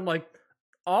tournament, I'm like,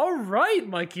 all right,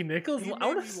 Mikey Nichols. He made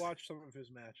me watch some of his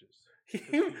matches.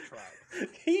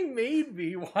 He made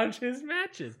me watch his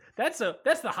matches. That's the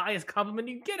highest compliment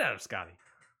you can get out of Scotty.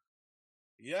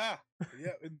 Yeah.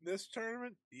 In this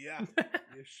tournament, yeah,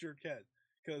 you sure can.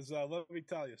 Because let me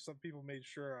tell you, some people made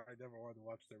sure I never wanted to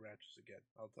watch their matches again.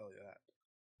 I'll tell you that.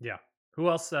 Yeah. Who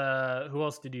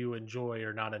else did you enjoy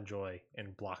or not enjoy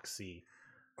in Block C?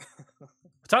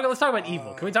 Let's talk about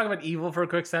Evil. Can we talk about Evil for a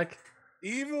quick sec?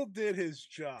 Evil did his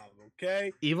job,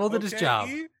 okay? Evil did his job.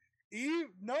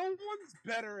 No one's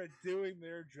better at doing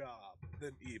their job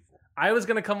than Evil. I was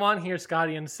going to come on here,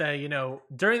 Scotty, and say,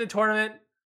 during the tournament,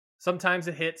 sometimes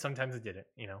it hit, sometimes it didn't.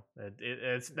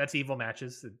 That's Evil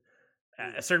matches.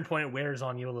 At a certain point, it wears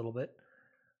on you a little bit.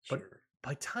 But sure.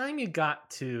 By the time you got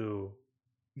to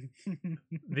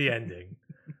the ending,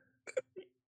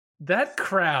 that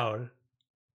crowd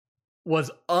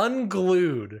was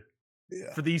unglued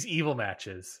for these Evil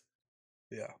matches.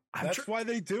 Yeah, that's why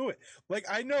they do it. Like,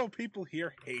 I know people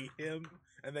here hate him,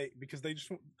 and because they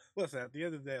just listen. At the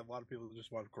end of the day, a lot of people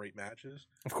just want great matches.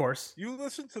 Of course, you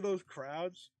listen to those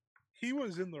crowds. He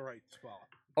was in the right spot.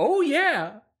 Oh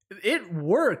yeah, it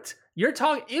worked. You're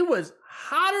talking. It was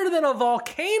hotter than a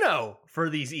volcano for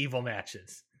these Evil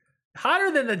matches.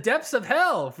 Hotter than the depths of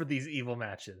hell for these Evil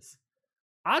matches.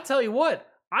 I'll tell you what.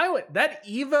 That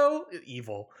evil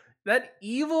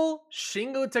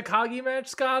Shingo Takagi match,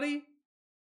 Scotty.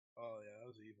 Oh yeah, that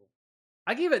was evil.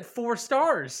 I gave it 4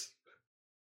 stars.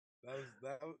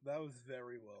 That was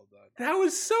very well done. That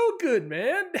was so good,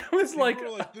 man. That was People were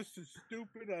like, this is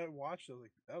stupid. I watched it. I was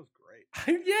like, that was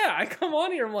great. Yeah, I come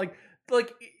on here. I'm like,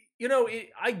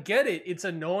 I get it. It's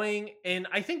annoying, and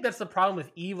I think that's the problem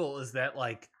with Evil is that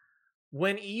like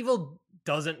when Evil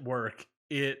doesn't work,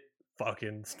 it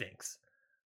fucking stinks.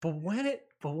 But when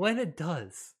it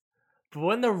does, but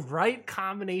when the right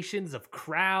combinations of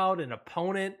crowd and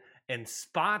opponent and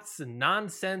spots and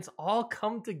nonsense all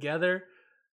come together,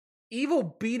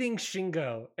 Evil beating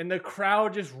Shingo and the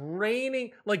crowd just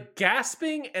raining, like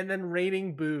gasping and then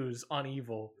raining boos on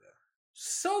Evil.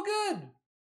 So good.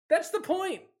 That's the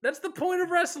point. That's the point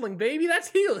of wrestling, baby. That's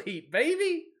heel heat,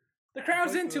 baby. The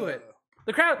crowd's into it.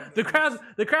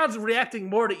 The crowd's reacting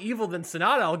more to Evil than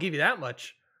Sonata. I'll give you that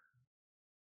much.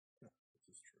 This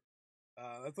is true.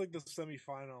 That's like the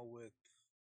semifinal with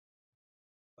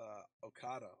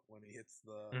Okada when he hits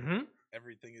the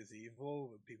everything is evil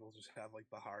when people just have like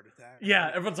the heart attack.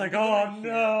 Yeah, everyone's like, oh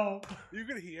no. You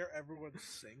could hear everyone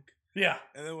sink. Yeah.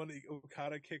 And then when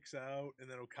Okada kicks out and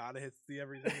then Okada hits the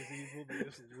everything is evil, they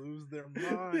just lose their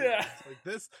mind. Yeah. It's like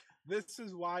this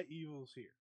is why Evil's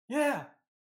here. Yeah.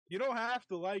 You don't have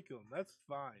to like him. That's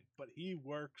fine. But he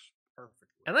works perfectly.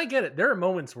 And I get it. There are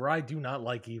moments where I do not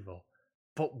like Evil.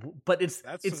 But it's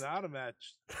not a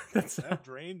match. That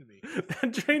drained me.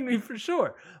 That drained me for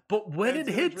sure. But when it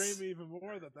hits, drained me even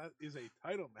more that is a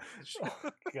title match.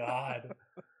 Oh God.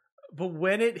 But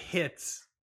when it hits,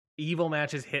 Evil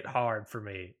matches hit hard for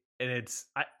me, and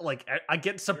I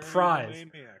get surprised.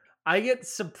 I get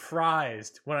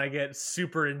surprised when I get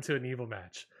super into an Evil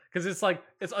match because it's like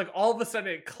all of a sudden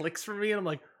it clicks for me, and I'm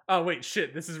like, oh wait,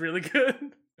 shit, this is really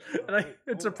good, and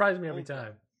it surprised me every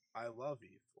time. I love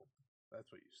Evil. That's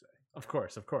what you say. Of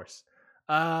course.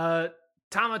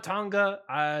 Tama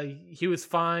Tonga, he was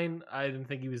fine. I didn't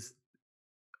think he was.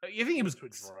 I think he was.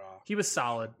 He was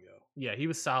solid. Yeah, he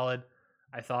was solid.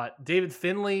 I thought David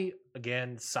Finlay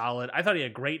again solid. I thought he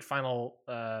had a great final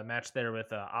match there with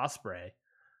Ospreay.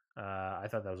 I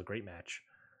thought that was a great match.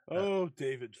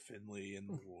 David Finlay and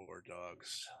the War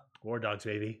Dogs. War Dogs,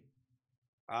 baby.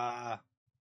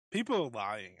 People are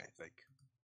lying. I think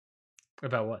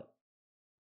about what?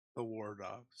 The War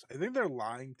Dogs. I think they're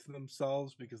lying to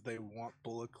themselves because they want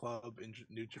Bullet Club in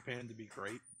New Japan to be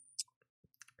great.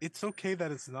 It's okay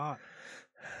that it's not.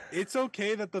 It's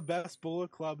okay that the best Bullet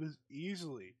Club is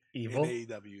easily Evil in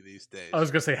AEW these days. I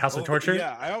was gonna say House of Torture.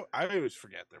 Yeah, I always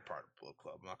forget they're part of Bullet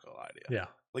Club. I'm not gonna lie to you. Yeah,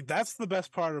 like that's the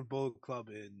best part of Bullet Club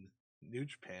in New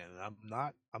Japan. And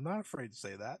I'm not afraid to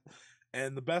say that.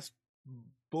 And the best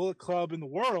Bullet Club in the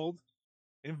world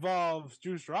involves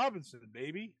Juice Robinson,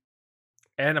 baby.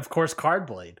 And of course,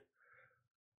 Cardblade.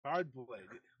 Hard blade.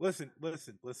 Listen.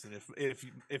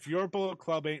 If your Bullet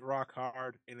Club ain't rock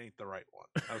hard, it ain't the right one.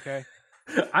 Okay.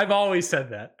 I've always said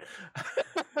that.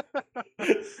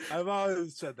 I've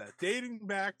always said that. Dating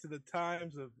back to the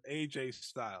times of AJ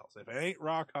Styles. If it ain't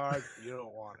rock hard, you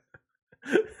don't want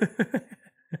it.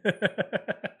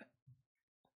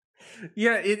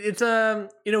 Yeah, it's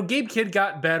Gabe Kidd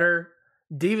got better.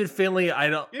 David Finlay,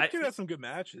 Gabe Kidd had some good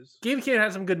matches. Gabe Kidd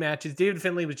had some good matches. David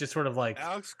Finlay was just sort of like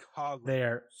Alex Coughlin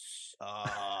there.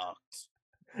 Sucks.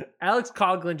 Alex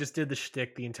Coughlin just did the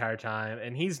shtick the entire time,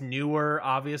 and he's newer,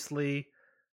 obviously.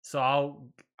 So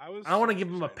I don't want to give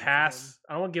him a pass.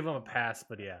 I don't want to give him a pass,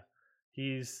 but yeah,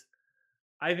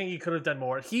 I think he could have done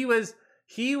more. He was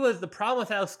the problem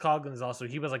with Alex Coughlin is also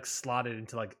he was like slotted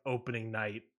into like opening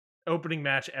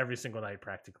match every single night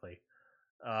practically.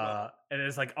 And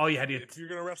it's like all you had to. If you're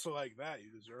gonna wrestle like that, you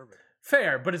deserve it.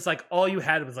 Fair, but it's like all you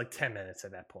had was like 10 minutes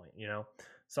at that point, you know.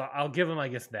 So I'll give him, I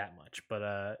guess, that much.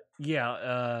 But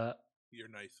yeah. You're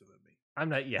nicer than me. I'm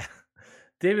not. Yeah,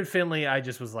 David Finlay. I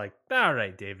just was like, all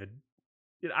right, David.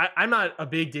 I'm not a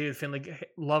big David Finlay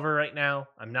lover right now.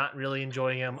 I'm not really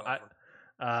enjoying him. I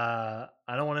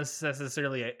don't want to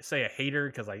necessarily say a hater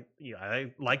because I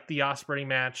like the Ospreay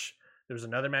match. There was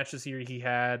another match this year he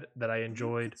had that I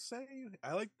enjoyed.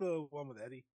 I like the one with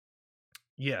Eddie.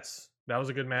 Yes, that was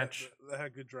a good match. That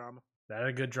had good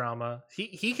drama.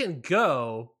 He can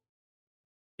go.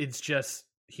 It's just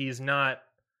he's not.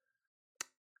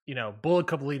 Bullet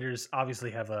Club leaders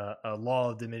obviously have a law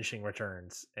of diminishing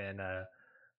returns, and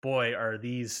boy, are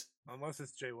these. Unless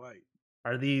it's Jay White.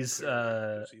 Are these? He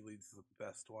leads the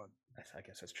best one. I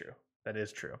guess that's true. That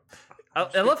is true.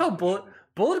 I love how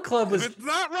Bullet Club was. If it's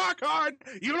not rock hard,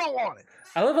 you don't want it.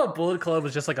 I love how Bullet Club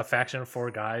was just like a faction of 4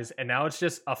 guys, and now it's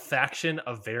just a faction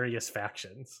of various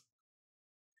factions,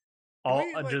 all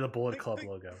under the Bullet Club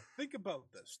logo. Think about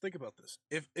this.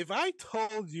 If I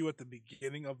told you at the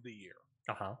beginning of the year,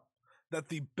 that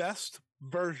the best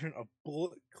version of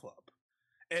Bullet Club,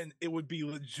 and it would be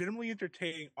legitimately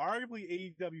entertaining,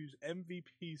 arguably AEW's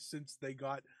MVP since they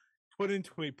got put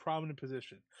into a prominent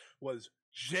position, was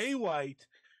Jay White,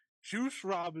 Juice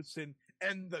Robinson,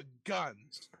 and the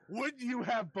Guns, would you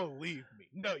have believed me?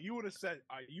 No, you would have said,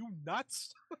 are you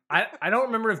nuts? I don't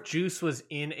remember if Juice was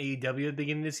in AEW at the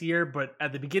beginning of this year, but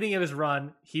at the beginning of his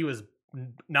run, he was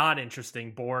not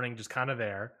interesting, boring, just kind of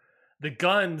there. The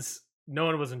Guns, no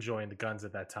one was enjoying the Guns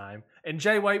at that time. And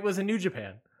Jay White was in New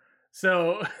Japan.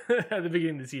 So at the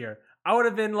beginning of this year, I would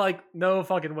have been like, no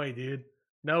fucking way, dude.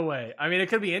 No way. I mean, it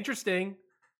could be interesting.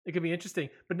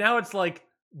 But now it's like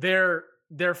they're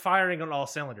firing on all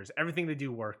cylinders. Everything they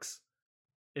do works.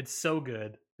 It's so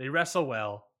good. They wrestle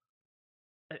well.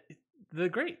 They're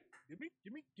great. Give me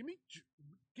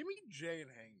Jay and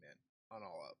Hangman on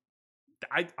All Out.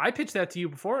 I pitched that to you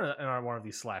before in one of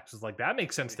these slacks. It's like, that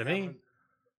makes sense to me.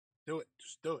 Do it.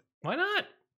 Just do it. Why not?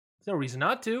 There's no reason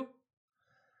not to.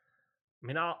 I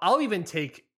mean, I'll even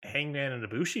take Hangman and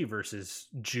Ibushi versus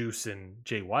Juice and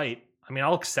Jay White. I mean,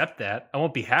 I'll accept that. I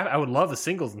won't be happy. I would love the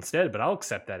singles instead, but I'll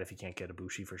accept that if you can't get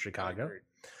Ibushi for Chicago.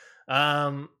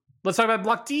 Let's talk about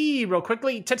Block D real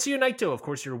quickly. Tetsuya Naito, of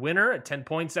course, your winner at 10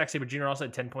 points. Zack Sabre Jr. also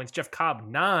had 10 points. Jeff Cobb,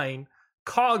 9.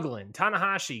 Coughlin,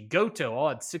 Tanahashi, Goto all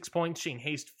had 6 points. Shane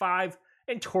Haste, 5.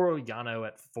 And Toru Yano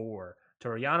at 4.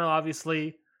 Toru Yano,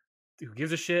 obviously, who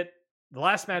gives a shit? The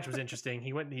last match was interesting.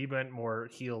 He went more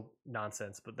heel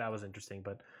nonsense, but that was interesting.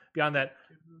 But beyond that,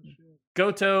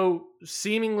 Goto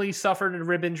seemingly suffered a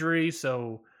rib injury,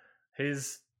 so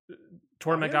his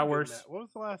tournament got worse. What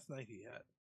was the last night he had?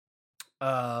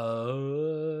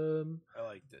 I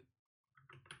liked it.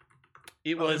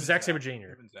 It was Zack Sabre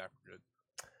Jr.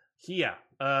 Yeah.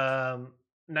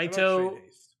 Naito.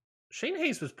 Shane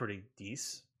Haste was pretty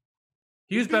decent.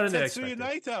 He was better than I expected.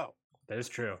 Naito. That is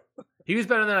true. He was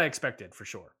better than I expected, for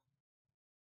sure.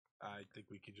 I think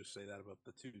we can just say that about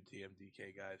the 2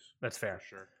 TMDK guys. That's fair. For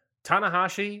sure.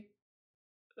 Tanahashi,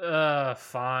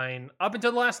 fine. Up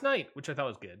until last night, which I thought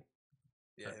was good.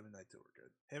 Yeah, him and Naito were good.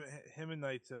 Him and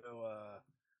Naito,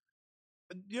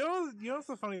 you know what's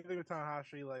the funny thing with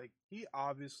Tanahashi? Like, he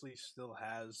obviously still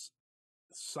has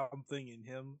something in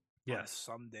him. Yes.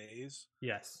 On some days.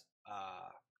 Yes.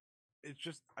 It's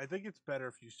just, I think it's better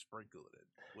if you sprinkle it in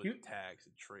with tags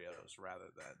and trios rather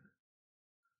than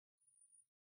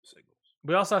singles.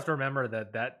 We also have to remember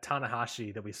that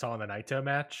Tanahashi that we saw in the Naito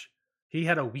match, he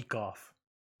had a week off.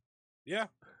 Yeah.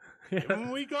 Give him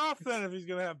a week off then if he's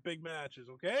going to have big matches,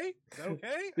 okay? Is that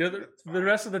okay? The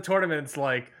rest of the tournament's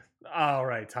like, all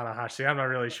right, Tanahashi, I'm not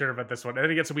really sure about this one. And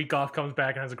then he gets a week off, comes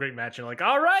back, and has a great match. And like,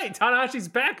 all right, Tanahashi's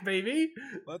back, baby.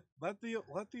 Let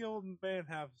the old man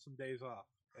have some days off.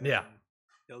 Yeah.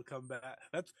 He'll come back.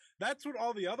 That's what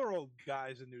all the other old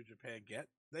guys in New Japan get.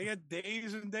 They get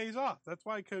days and days off. That's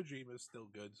why Kojima's still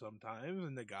good sometimes,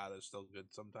 and Nagata's still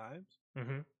good sometimes.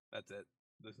 Mm-hmm. That's it.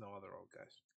 There's no other old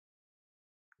guys.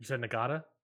 You said Nagata?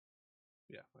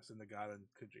 Yeah, I said Nagata and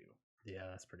Kojima. Yeah,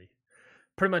 that's pretty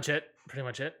much it. Pretty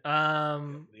much it.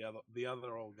 The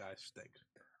other old guys stink.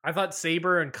 I thought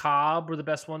Saber and Cobb were the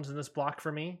best ones in this block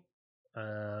for me.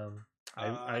 I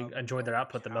enjoyed their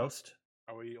output the most.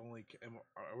 Are we only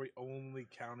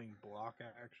counting block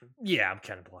action? Yeah, I'm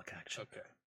counting block action. Okay,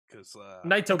 because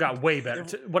Naito got way better.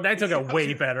 Naito got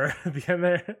way better at the end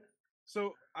there.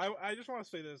 So I just want to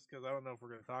say this because I don't know if we're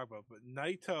going to talk about, but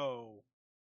Naito,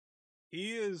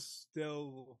 he is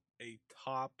still a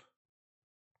top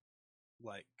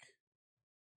 1%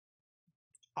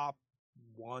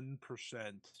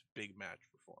 big match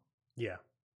performer. Yeah.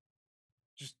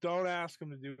 Just don't ask him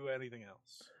to do anything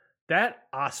else.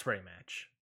 That Ospreay match,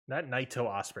 that Naito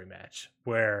Ospreay match,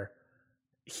 where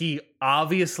he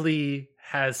obviously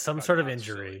has some sort of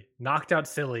injury, knocked out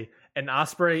silly, and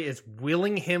Ospreay is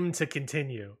willing him to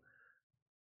continue.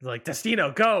 Like,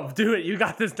 Destino, go, do it. You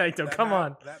got this, Naito. Come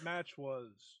on. That match was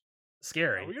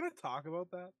scary. Are we going to talk about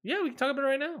that? Yeah, we can talk about it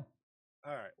right now.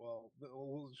 All right. Well,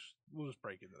 we'll just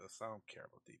break into this. I don't care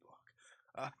about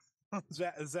D-Block.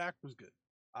 Zach was good.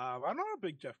 I'm not a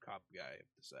big Jeff Cobb guy,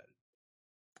 I've decided.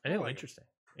 I know, interesting.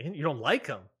 You don't like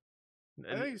him?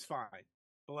 I think he's fine.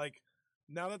 But,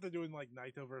 now that they're doing,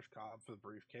 Naito versus Cobb for the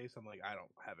briefcase, I'm I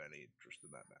don't have any interest in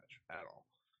that match at all.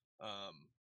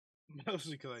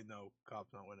 Mostly because I know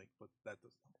Cobb's not winning, but that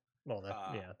doesn't help.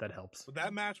 Well, that helps. But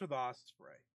that match with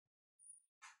Ospreay,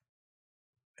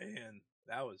 and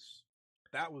that was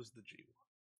the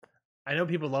G1. I know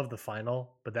people love the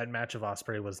final, but that match of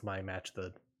Ospreay was my match of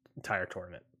the entire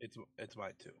tournament. It's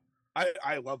mine too.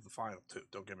 I love the final too.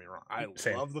 Don't get me wrong.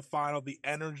 Same. Love the final. The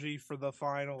energy for the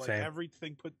final, Same.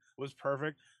 Everything was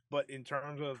perfect. But in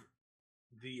terms of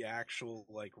the actual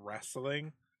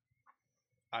wrestling,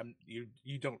 you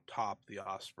don't top the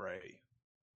Ospreay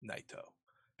Naito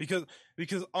because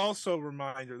also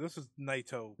reminder, this is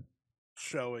Naito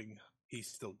showing he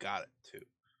still got it too.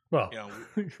 Well,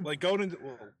 going into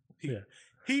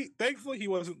he thankfully he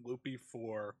wasn't loopy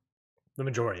for the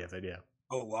majority of it. Yeah,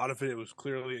 a lot of it was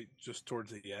clearly just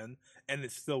towards the end, and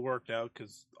it still worked out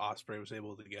because Ospreay was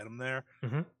able to get him there.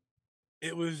 Mm-hmm.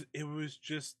 It was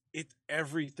it's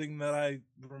everything that I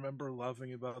remember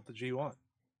loving about the G1.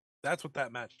 That's what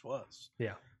that match was.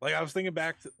 Yeah. I was thinking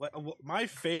back to my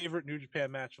favorite New Japan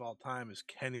match of all time is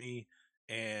Kenny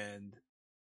and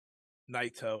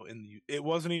Naito it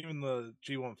wasn't even the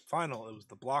G1 final, it was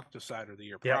the block decider the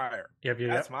year prior. Yep.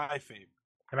 That's my favorite.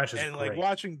 That match is great.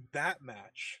 Watching that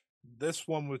match, this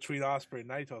one between Ospreay and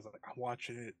Naito, I was I'm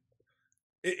watching it.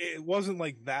 It wasn't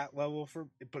that level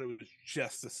but it was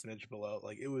just a smidge below.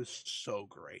 It was so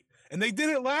great. And they did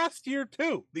it last year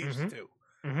too, these two.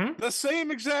 Mm-hmm. The same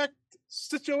exact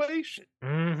situation.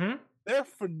 Mm-hmm. They're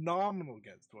phenomenal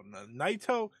against one another.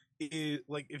 Naito is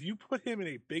if you put him in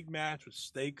a big match with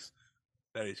stakes,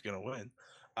 that he's gonna win.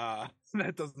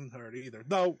 That doesn't hurt either.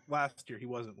 Though last year he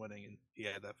wasn't winning, and he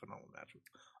had that phenomenal match with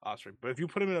Ospreay. But if you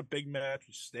put him in a big match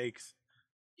with stakes,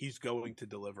 he's going to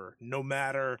deliver, no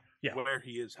matter where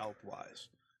he is health wise.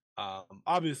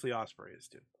 Obviously Ospreay is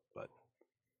too, but.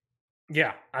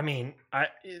 Yeah, I mean,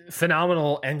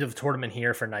 phenomenal end of tournament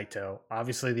here for Naito.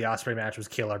 Obviously, the Ospreay match was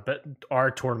killer, but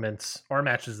our matches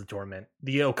of the tournament.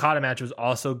 The Okada match was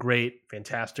also great.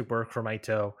 Fantastic work from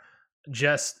Naito.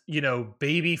 Just,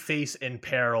 babyface in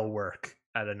peril work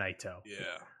out of Naito.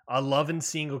 Yeah. I love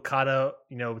seeing Okada,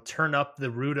 turn up the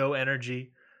Rudo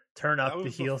energy, turn up the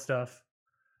heel stuff.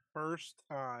 First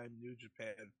time New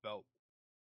Japan felt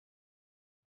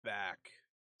back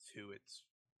to its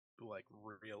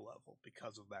real level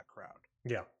because of that crowd.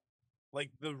 Yeah.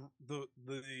 The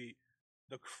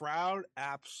crowd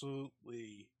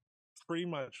absolutely pretty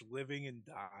much living and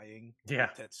dying with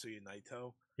Tetsuya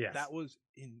Naito. Yes. That was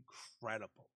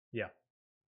incredible. Yeah.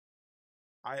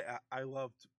 I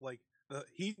loved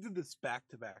he did this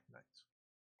back-to-back nights.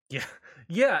 Yeah.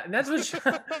 Yeah, and that's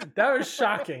what that was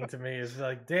shocking to me. Is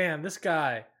damn, this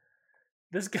guy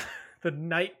the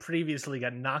night previously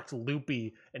got knocked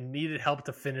loopy and needed help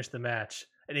to finish the match,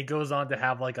 and he goes on to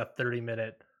have a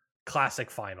 30-minute classic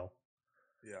final.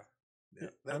 Yeah.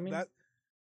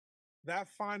 That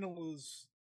final is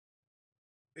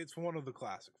it's one of the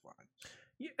classic finals.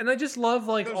 Yeah, and I just love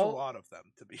there's a lot of them,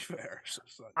 to be fair. So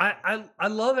I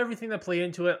love everything that played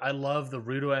into it. I love the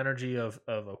Rudo energy of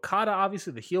Okada,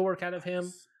 obviously the heel work out of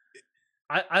him.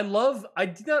 I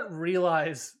did not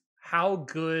realize how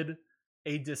good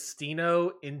a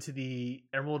Destino into the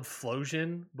Emerald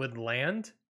Flosion would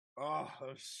land Oh, that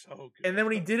was so good. And then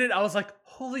when he did it, I was like,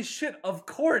 holy shit, of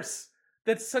course.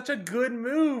 That's such a good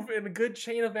move and a good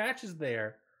chain of matches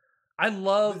there. I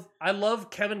love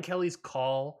Kevin Kelly's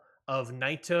call of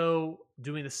Naito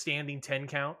doing the standing 10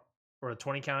 count or a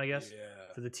 20 count, I guess,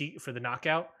 for the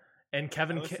knockout. And I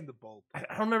listened to both. I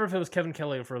don't remember if it was Kevin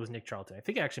Kelly or if it was Nick Charlton. I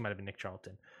think it actually might have been Nick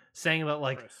Charlton saying about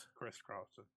like Chris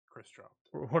Charlton.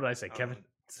 What did I say? Kevin?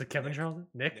 Is it Kevin Charlton?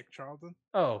 Nick Charlton?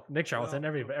 Oh, Nick Charlton. No.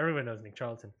 Everyone knows Nick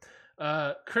Charlton.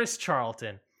 Chris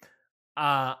Charlton.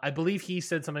 I believe he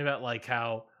said something about like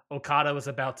how Okada was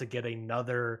about to get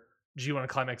another G1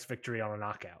 Climax victory on a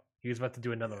knockout. He was about to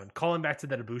do another one. Calling back to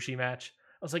that Ibushi match.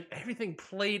 I was like, everything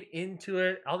played into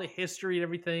it, all the history and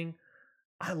everything.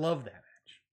 I love that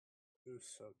match. It was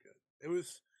so good. It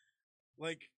was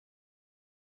like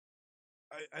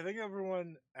I think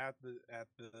everyone at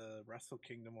the Wrestle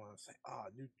Kingdom want to say,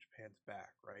 New Japan's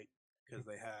back, right? Because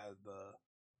they had the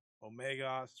Omega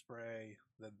Ospreay,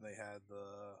 then they had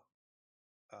the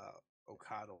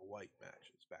Okada White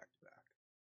matches back to back.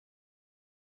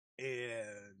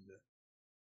 And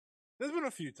there's been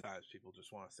a few times people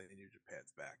just want to say New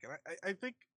Japan's back. And I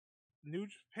think New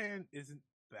Japan isn't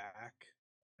back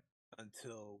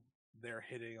until they're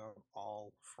hitting on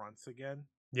all fronts again.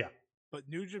 Yeah. But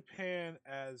New Japan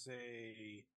as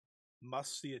a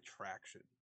must-see attraction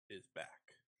is back.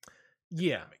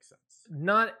 Yeah. That makes sense.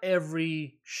 Not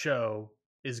every show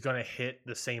is going to hit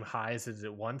the same highs as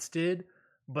it once did,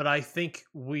 but I think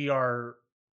we are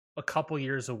a couple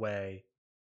years away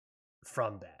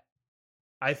from that.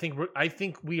 I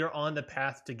think we are on the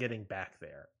path to getting back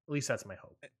there. At least that's my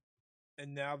hope.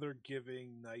 And now they're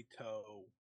giving Naito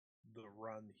the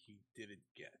run he didn't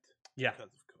get. Yeah.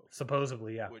 Because of COVID.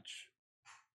 Supposedly, yeah. Which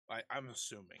I'm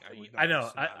assuming. I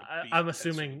know. I'm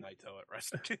assuming Naito at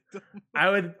Wrestle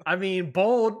Kingdom. I mean,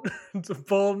 bold. It's a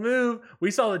bold move.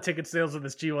 We saw the ticket sales of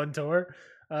this G1 tour.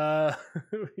 They were.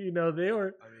 I mean,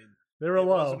 they were it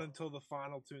low. Wasn't until the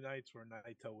final two nights where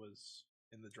Naito was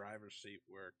in the driver's seat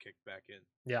where it kicked back in.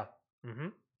 Yeah. Mm-hmm.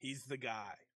 He's the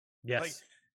guy. Yes. Like,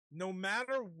 no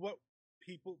matter what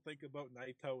people think about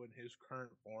Naito in his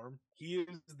current form, he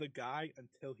is the guy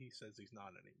until he says he's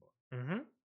not anymore. Mm-hmm.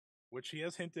 Which he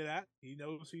has hinted at. He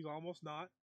knows he's almost not.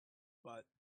 But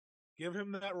give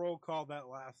him that roll call that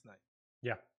last night.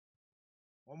 Yeah.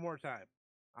 One more time.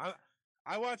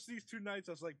 I watched these two nights.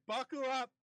 I was like, buckle up.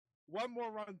 One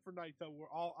more run for Naito.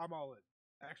 I'm all in.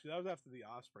 Actually, that was after the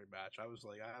Ospreay match. I was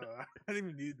like, I didn't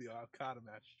even need the Okada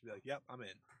match to be like, yep, I'm in.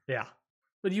 Yeah.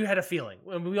 But you had a feeling.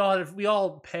 We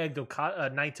all pegged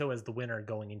Naito as the winner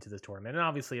going into this tournament, and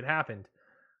obviously it happened.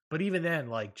 But even then,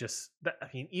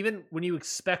 even when you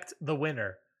expect the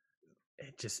winner,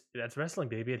 that's wrestling,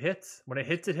 baby. It hits. When it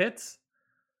hits, it hits.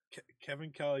 Kevin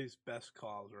Kelly's best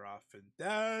calls are often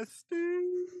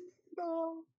Destiny.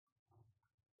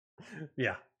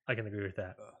 Yeah, I can agree with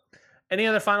that. Any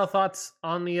other final thoughts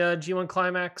on the G1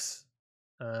 Climax?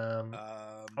 I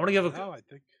want to give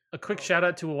a quick shout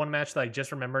out to one match that I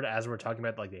just remembered as we're talking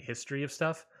about like the history of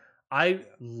stuff. I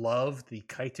love the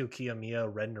Kaito Kiyomiya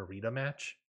Red Narita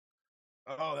match.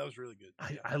 Oh, that was really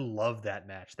good. I love that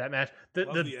match. That match. The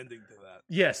ending to that.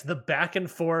 Yes, the back and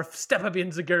forth, step up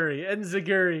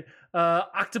Enziguri,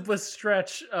 octopus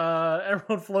stretch,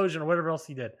 Emerald Flosion, or whatever else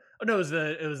he did. Oh no, it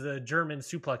was the German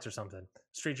suplex or something,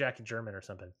 straight jacket German or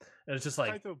something. And it's just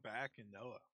like Kaito back in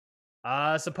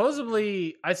Noah.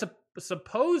 Supposedly, I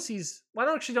suppose he's. Well,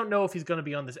 I actually don't know if he's going to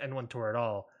be on this N1 tour at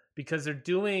all because they're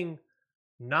doing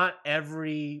not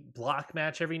every block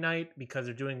match every night because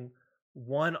they're doing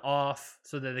one off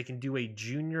so that they can do a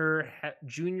junior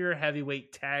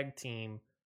heavyweight tag team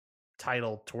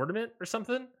title tournament or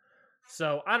something.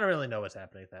 So I don't really know what's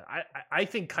happening with that. I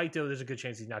think Kaito, there's a good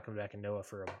chance he's not coming back in Noah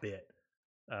for a bit.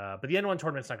 But the N1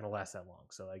 tournament's not going to last that long.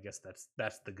 So I guess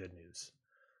that's the good news.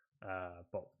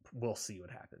 But we'll see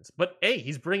what happens. But hey,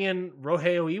 he's bringing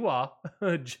Rohei Oiwa,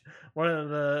 one of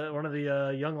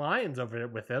the young lions over there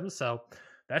with him. So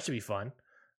that should be fun.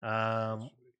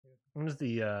 When does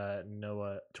the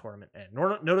Noah tournament end?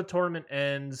 Noah tournament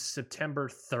ends September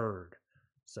 3rd.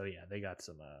 So yeah, they got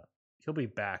some. He'll be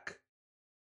back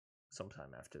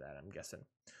sometime after that, I'm guessing.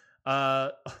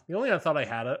 The only other thought I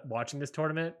had watching this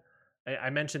tournament, I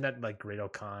mentioned that like Great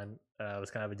Khan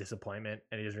was kind of a disappointment,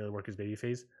 and he doesn't really work his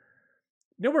babyface.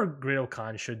 You know what Great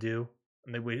Khan should do,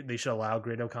 and they should allow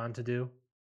Great Khan to do?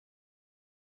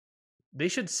 They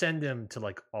should send him to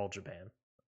like All Japan.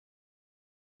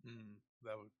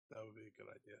 That would be a good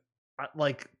idea.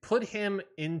 Like put him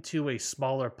into a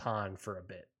smaller pond for a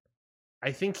bit.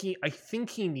 I think he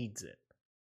needs it.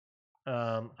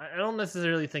 I don't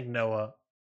necessarily think Noah.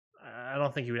 I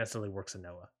don't think he necessarily works in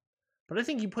Noah, But I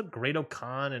think you put Great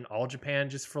Khan in All Japan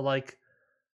just for like,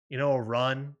 a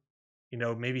run.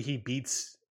 Maybe he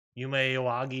beats Yume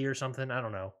Iwagi or something. I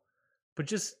don't know. But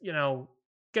just, get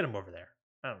him over there.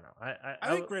 I don't know. I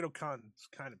think Great Khan's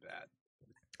kind of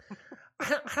bad.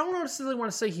 I don't necessarily want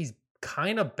to say he's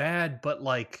kind of bad, but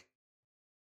like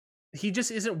he just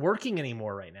isn't working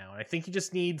anymore right now. And I think he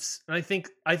just needs. And I think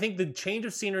the change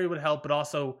of scenery would help, but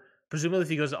also presumably if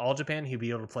he goes to All Japan, he'll be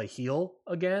able to play heel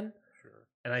again. Sure.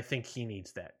 And I think he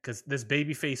needs that because this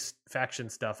babyface faction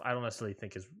stuff, I don't necessarily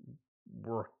think is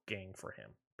working for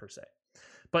him per se.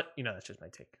 But that's just my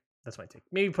take. That's my take.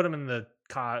 Maybe put him in the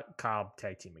Cobb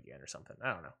tag team again or something.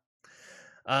 I don't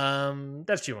know.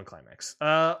 That's G1 Climax.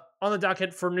 On the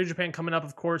docket for New Japan coming up,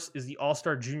 of course, is the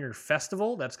All-Star Junior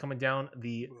Festival. That's coming down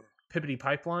the Pippity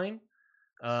Pipeline.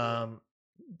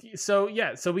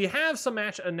 So we have some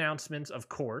match announcements, of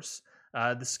course.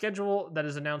 The schedule that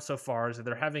is announced so far is that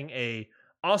they're having a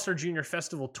All-Star Junior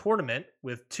Festival tournament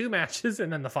with 2 matches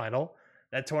and then the final.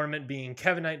 That tournament being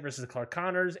Kevin Knight versus Clark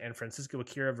Connors and Francisco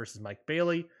Akira versus Mike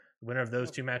Bailey. The winner of those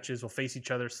 2 matches will face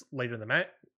each other later in the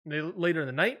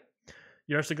night.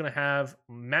 You're also going to have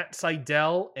Matt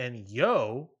Sydal and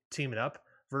Yo teaming up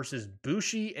versus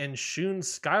Bushi and Shun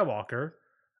Skywalker.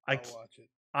 I'll watch it.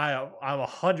 I'm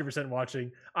 100%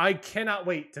 watching. I cannot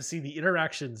wait to see the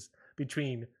interactions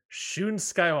between Shun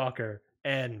Skywalker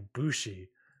and Bushi.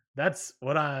 That's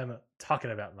what I'm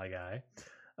talking about, my guy.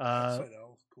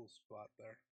 Sydal's a cool spot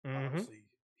there. Mm-hmm. Honestly,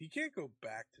 he can't go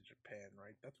back to Japan,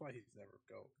 right? That's why he's never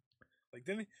go. Like,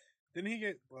 didn't he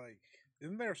get like?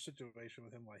 Isn't there a situation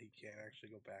with him why he can't actually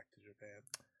go back to Japan?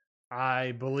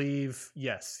 I believe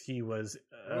yes, he was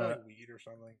like weed or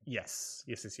something. Yes,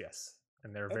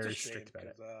 and they're very strict about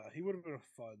it. He would have been a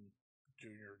fun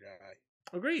junior guy.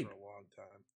 Agreed. For a long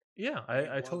time. Yeah,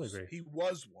 I totally agree. He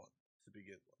was one to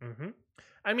begin with. Mm-hmm.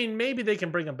 I mean, maybe they can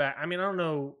bring him back. I mean, I don't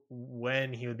know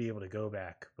when he would be able to go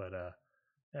back, but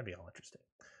that'd be all interesting.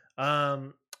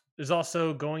 There's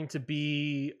also going to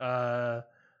be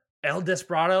El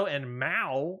Desperado and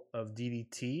Mao of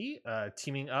DDT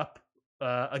teaming up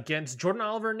against Jordan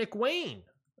Oliver and Nick Wayne.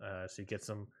 So you get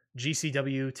some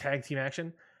GCW tag team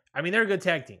action. I mean, they're a good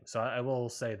tag team, so I will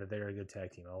say that they're a good tag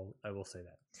team. I will say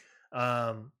that.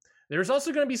 There's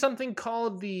also going to be something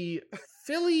called the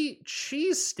Philly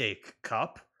Cheesesteak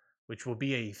Cup, which will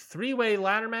be a 3-way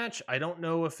ladder match. I don't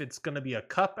know if it's going to be a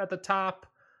cup at the top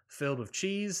filled with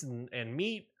cheese and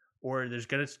meat, or there's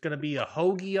going to be a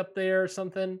hoagie up there or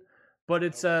something. But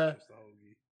it's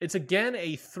again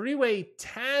a 3-way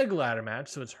tag ladder match.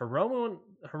 So it's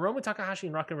Hiromu Takahashi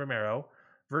and Rocky Romero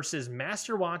versus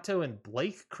Master Wato and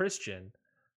Blake Christian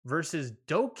versus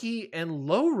Doki and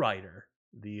Lowrider.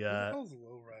 The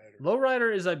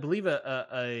Lowrider is, I believe,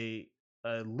 a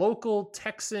local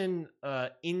Texan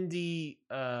indie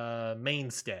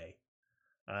mainstay.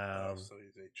 So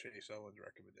he's a Chase Owens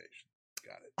recommendation.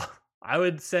 Got it. I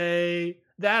would say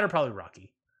that or probably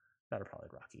Rocky.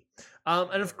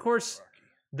 And of course,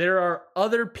 there are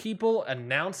other people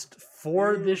announced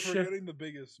for this show. You're forgetting the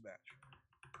biggest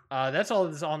match. That's all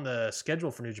that's on the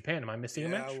schedule for New Japan. Am I missing a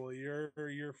match? Yeah, well, you're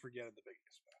forgetting the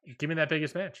biggest match. Give me that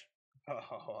biggest match.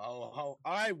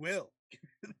 I will.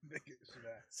 The biggest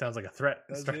match. Sounds like a threat.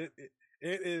 It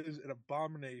is an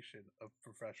abomination of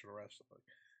professional wrestling.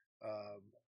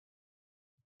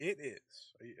 It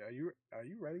is. Are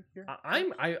you ready here?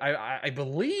 I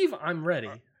believe I'm ready.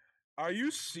 Are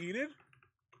you seated?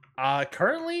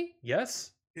 Currently,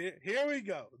 yes. Here we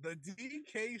go. The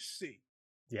DKC.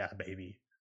 Yeah, baby.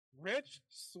 Rich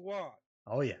Swann.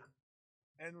 Oh yeah.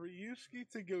 And Ryusuke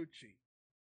Taguchi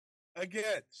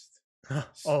against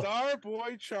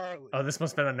Starboy Charlie. Oh, this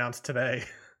must have been announced today.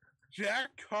 Jack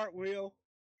Cartwheel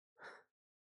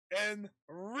and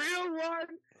Real One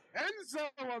Enzo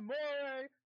Amore.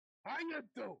 How you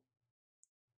doing?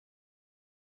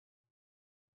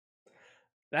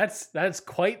 That's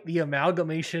quite the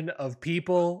amalgamation of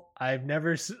people. I've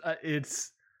never.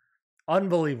 It's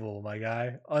unbelievable, my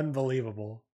guy.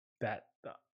 Unbelievable. That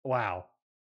wow.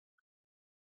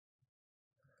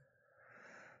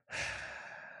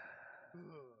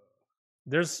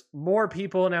 There's more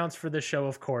people announced for this show,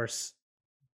 of course.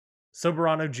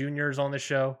 Soberano Jr. is on the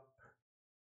show.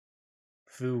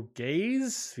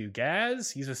 Fugaz,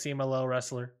 he's a CMLL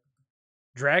wrestler.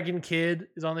 Dragon Kid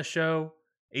is on the show.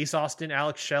 Ace Austin,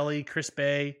 Alex Shelley, Chris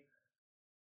Bay.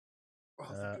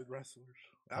 Oh, good wrestlers.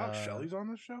 Alex Shelley's on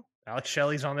this show? Alex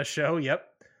Shelley's on the show, yep.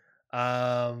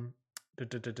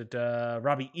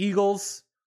 Robbie Eagles,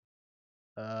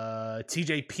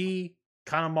 TJP,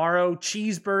 Kanemaru,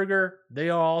 Cheeseburger, they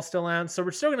are all still on. So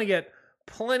we're still going to get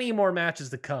plenty more matches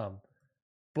to come.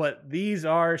 but these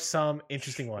are some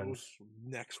interesting Shows ones.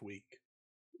 next week.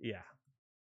 Yeah.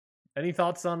 Any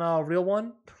thoughts on Real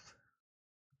One?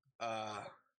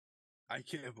 I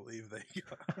can't believe they.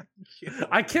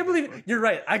 I can't believe you're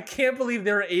right. I can't believe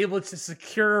they were able to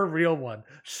secure a Real One.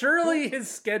 Surely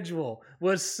his schedule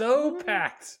was so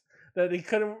packed that they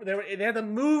couldn't. They had to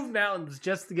move mountains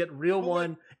just to get Real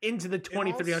One into the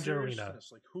 2300 arena.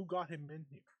 Like, who got him in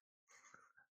here?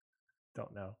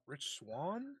 Don't know. Rich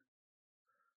Swann?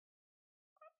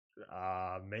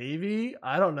 Maybe.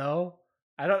 I don't know.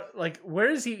 I don't like. Where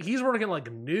is he? He's working like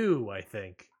new. I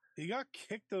think he got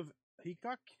kicked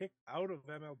out of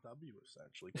MLW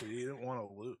essentially because he didn't want to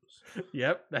lose.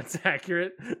 Yep, that's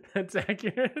accurate. That's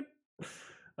accurate.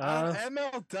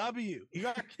 MLW, he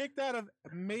got kicked out of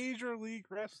Major League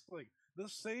Wrestling, the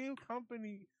same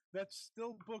company that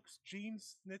still books Gene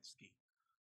Snitsky.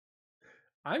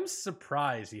 I'm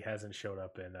surprised he hasn't showed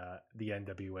up in the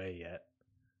NWA yet.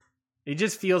 It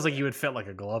just feels like he would fit like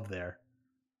a glove there.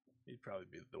 He'd probably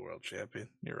be the world champion.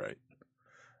 You're right.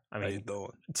 I mean,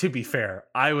 to be fair,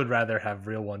 I would rather have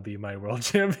Real One be my world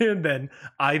champion than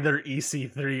either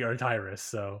EC3 or Tyrus.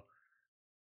 So,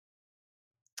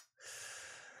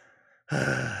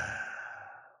 the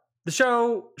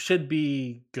show should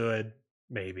be good.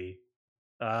 Maybe.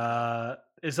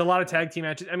 It's a lot of tag team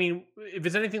matches. I mean, if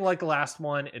it's anything like the last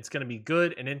one, it's going to be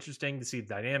good and interesting to see the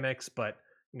dynamics. But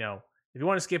you know, if you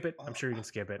want to skip it, I'm sure you can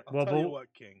skip it. I'll tell you what,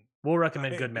 King. We'll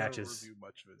recommend good matches. Review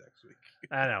much of it next week.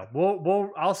 I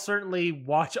know. I'll certainly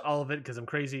watch all of it because I'm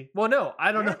crazy. Well, no,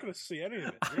 I don't know. You're not going to see any of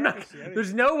it. You're not gonna see any of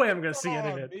there's no way I'm going to see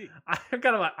any of it.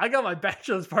 I got my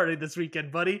bachelor's party this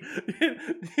weekend, buddy.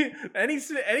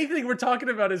 Anything we're talking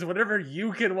about is whatever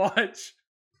you can watch.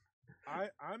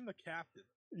 I'm the captain.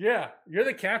 Yeah, you're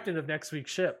the captain of next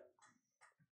week's ship.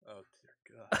 Oh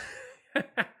dear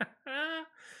God.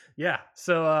 Yeah,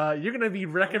 so you're going to be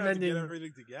recommending get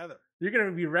everything together. You're going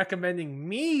to be recommending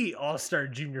me All-Star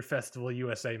Junior Festival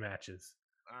USA matches.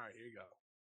 All right, here you go.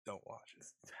 Don't watch it.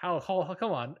 How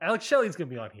come on. Alex Shelley's going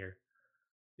to be on here.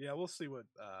 Yeah, we'll see what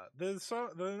there's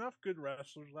enough good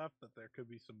wrestlers left that there could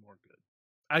be some more good.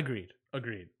 Agreed.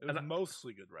 There's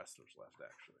mostly good wrestlers left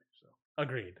actually, so.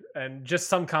 Agreed. And just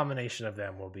some combination of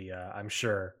them will be I'm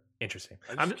sure interesting.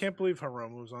 I just can't believe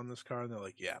Hiromu was on this card and they're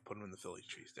like, yeah, put him in the Philly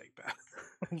cheesesteak battle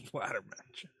ladder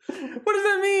match. What does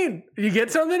that mean? You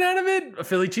get something out of it? A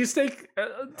Philly cheesesteak?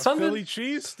 Something? A Philly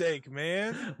cheesesteak,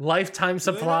 man. Lifetime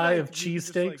supply of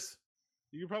cheesesteaks.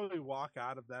 You could probably walk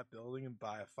out of that building and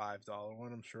buy a $5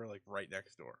 one, I'm sure, like right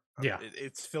next door. Yeah.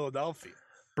 It's Philadelphia.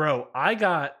 Bro, I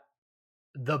got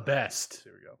the best.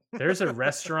 Here we go. There's a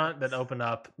restaurant that opened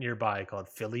up nearby called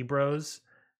Philly Bros.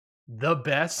 The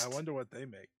best. I wonder what they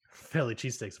make. Philly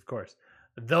cheesesteaks, of course.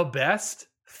 The best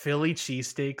Philly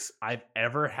cheesesteaks I've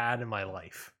ever had in my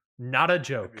life. Not a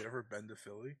joke. Have you ever been to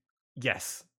Philly?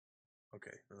 Yes.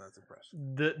 Okay, then that's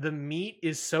impressive. The meat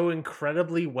is so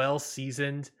incredibly well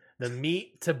seasoned. The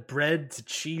meat to bread to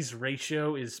cheese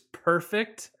ratio is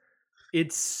perfect.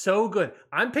 It's so good.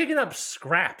 I'm picking up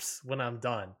scraps when I'm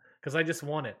done because I just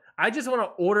want it. I just want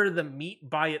to order the meat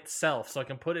by itself so I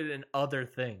can put it in other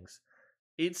things.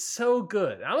 It's so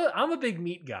good. I'm a big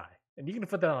meat guy, and you can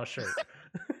put that on a shirt.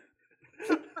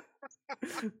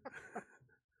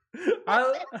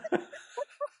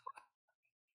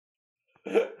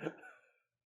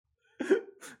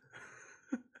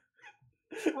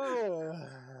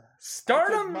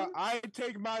 Stardom. I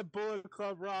take my Bullet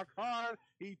Club rock hard.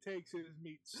 He takes his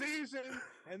meat season,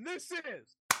 and this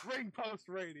is Ring Post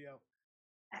Radio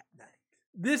at night.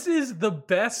 This is the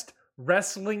best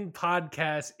wrestling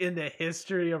podcast in the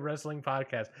history of wrestling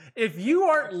podcasts. If you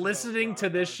aren't listening to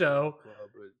this show,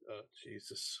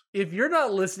 Jesus. If you're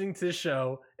not listening to this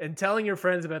show and telling your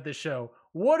friends about this show,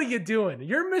 what are you doing?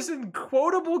 You're missing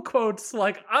quotable quotes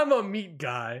like "I'm a meat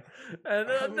guy," and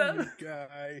I'm a meat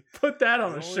guy. Put that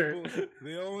on a shirt.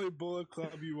 The only Bullet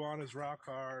Club you want is rock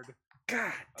hard.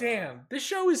 God damn, this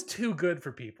show is too good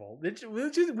for people.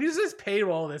 We just pay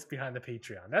all this behind the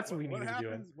Patreon. That's what we need to be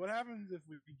doing. What happens if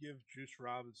we give Juice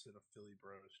Robinson a Philly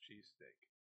Bros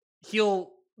cheesesteak?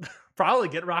 He'll probably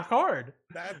get rock hard.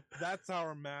 That's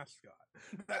our mascot.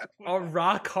 A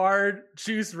rock hard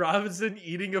Juice Robinson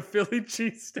eating a Philly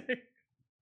cheesesteak.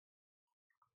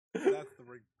 That's the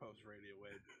Ring Post Radio way,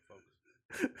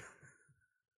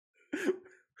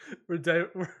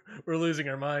 folks. We're losing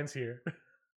our minds here.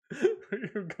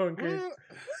 You're going crazy.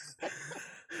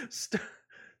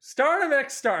 Stardom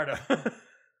X Stardom.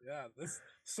 Yeah,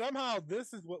 Somehow,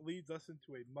 this is what leads us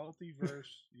into a multiverse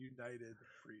united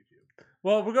preview.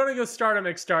 Well, we're going to go Stardom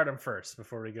X Stardom first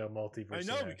before we go multiverse. I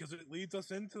know, because it leads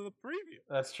us into the preview.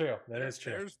 That's true. That is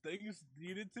true. There's things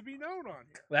needed to be known on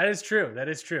here. That is true. That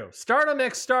is true. Stardom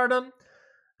X Stardom.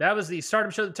 That was the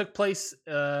Stardom show that took place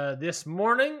this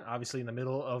morning, obviously in the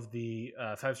middle of the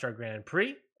 5-star Grand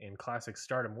Prix in classic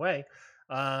Stardom way.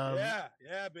 Yeah,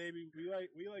 baby.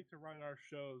 We like to run our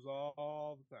shows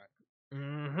all the time.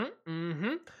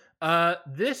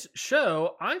 This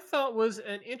show I thought was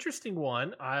an interesting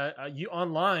one. You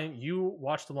online, you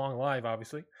watched along live,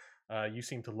 obviously. You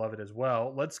seem to love it as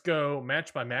well. Let's go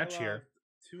match by match here.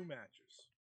 2 matches.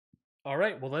 All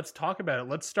right, well, let's talk about it.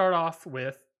 Let's start off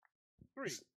with 3,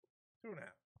 2.5.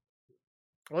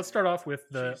 Let's start off with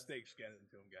the cheesesteaks. Get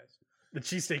into them, guys. The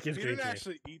cheesesteak is we great. Didn't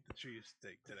actually eat the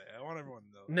cheesesteak today. I want everyone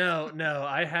to know. No.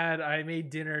 I made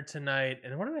dinner tonight,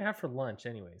 and what did I have for lunch,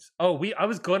 anyways? Oh, I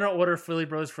was going to order Philly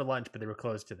Bros for lunch, but they were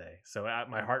closed today, so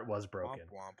my heart was broken.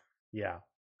 Womp womp. Yeah,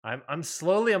 I'm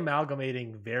slowly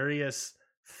amalgamating various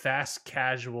fast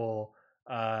casual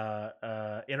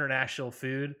international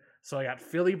food. So I got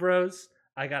Philly Bros.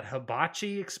 I got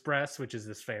Hibachi Express, which is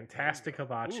this fantastic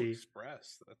hibachi. Ooh,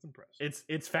 Express. That's impressive.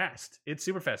 It's fast. It's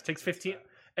super fast. It takes 15.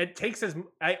 It takes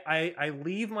I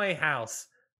leave my house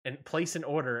and place an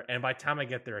order, and by the time I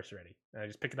get there, it's ready. And I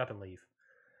just pick it up and leave.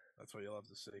 That's what you love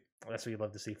to see. That's what you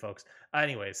love to see, folks.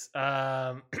 Anyways,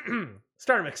 Stardom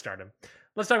X Stardom.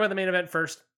 Let's talk about the main event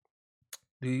first.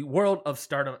 The World of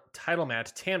Stardom title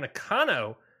match. Tam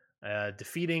Nakano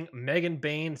defeating Megan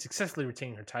Bayne, successfully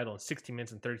retaining her title in 16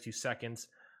 minutes and 32 seconds.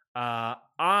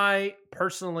 I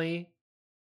personally,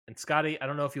 and Scotty, I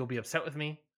don't know if you'll be upset with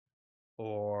me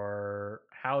or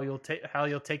how you'll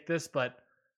take this, but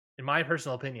in my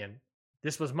personal opinion,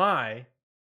 this was my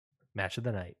match of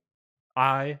the night.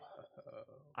 I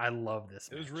love this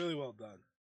match. It was really well done.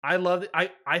 I loved it.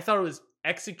 I thought it was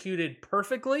executed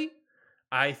perfectly.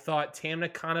 I thought Tam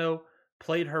Nakano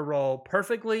played her role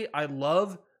perfectly. I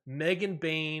love Megan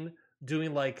Bayne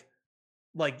doing I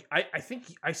think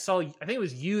it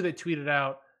was you that tweeted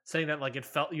out saying that it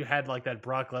felt you had that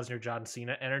Brock Lesnar John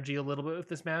Cena energy a little bit with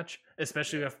this match,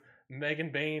 especially with Megan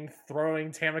Bayne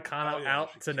throwing Tam Nakano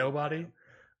out to nobody.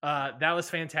 That was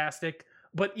fantastic.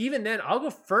 But even then, I'll go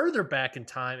further back in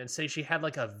time and say she had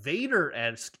a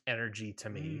Vader-esque energy to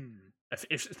me.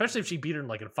 Especially if she beat her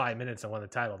in 5 minutes and won the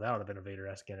title, that would have been a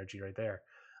Vader-esque energy right there.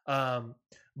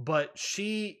 But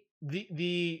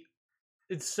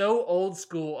it's so old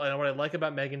school, and what I like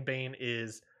about Megan Bayne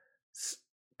is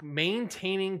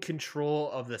maintaining control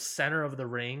of the center of the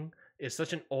ring is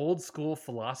such an old school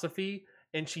philosophy,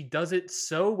 and she does it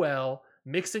so well,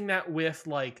 mixing that with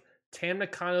Tam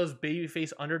Nakano's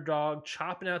babyface underdog,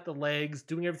 chopping out the legs,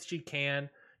 doing everything she can,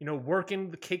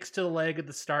 working the kicks to the leg at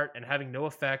the start and having no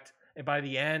effect. And by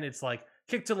the end, it's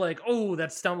kick to the leg, oh,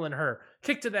 that's stumbling her.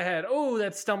 Kick to the head, oh,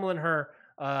 that's stumbling her.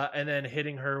 And then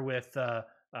hitting her with, I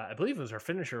believe it was her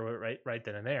finisher right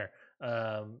then and there.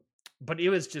 But it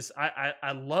was just,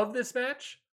 I love this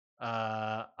match.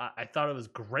 I thought it was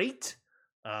great.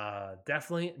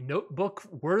 Definitely notebook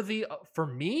worthy for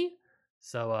me.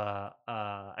 So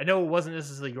I know it wasn't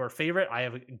necessarily your favorite. I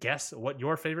have a guess what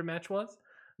your favorite match was,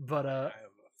 but I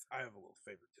have a little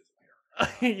favoritism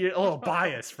here. You're a little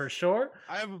biased for sure.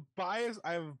 I have a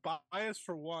bias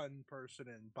for one person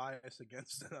and bias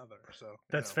against another. So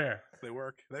that's fair. They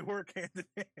work hand in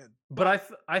hand. But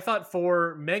I thought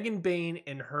for Megan Bayne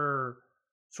in her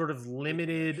sort of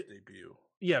limited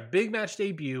big match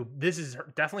debut, this is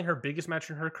definitely her biggest match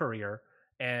in her career.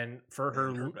 And for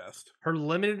her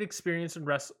limited experience in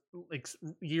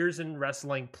years in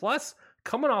wrestling, plus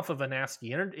coming off of a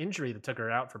nasty injury that took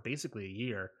her out for basically a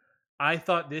year, I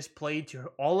thought this played to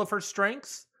all of her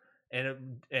strengths,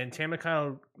 and Tam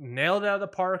Nakano nailed it out of the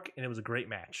park, and it was a great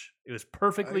match. It was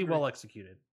perfectly well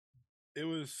executed. It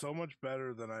was so much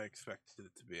better than I expected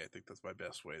it to be. I think that's my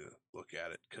best way to look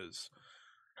at it, because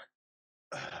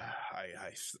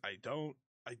I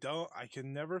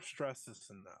can never stress this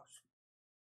enough.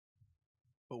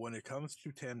 But when it comes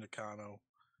to Tam Nakano,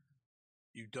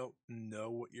 you don't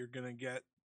know what you're going to get.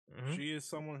 Mm-hmm. She is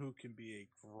someone who can be a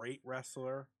great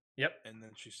wrestler. Yep. And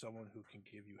then she's someone who can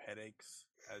give you headaches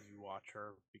as you watch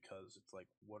her, because it's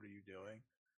what are you doing?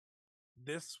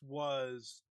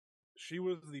 She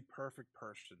was the perfect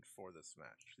person for this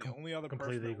match. The only other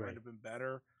person that might have been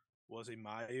better was a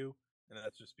Mayu. And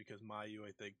that's just because Mayu,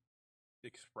 I think,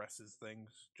 expresses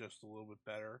things just a little bit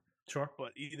better. Sure.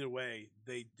 But either way,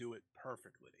 they do it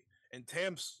perfectly. And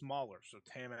Tam's smaller, so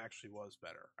Tam actually was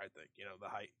better, I think. The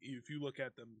height, if you look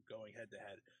at them going head to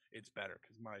head, it's better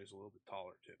because Mayu's a little bit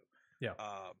taller too. Yeah.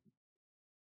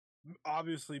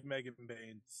 obviously Megan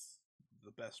Bain's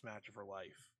the best match of her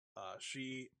life.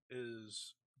 She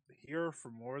is here for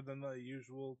more than the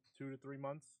usual 2 to 3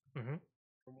 months, Mm-hmm.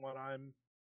 from what I'm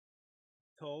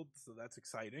told. So that's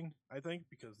exciting, I think,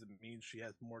 because it means she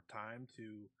has more time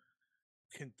to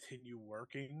continue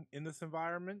working in this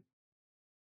environment.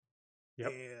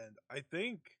 Yep. And I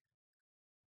think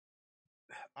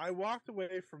I walked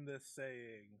away from this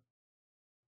saying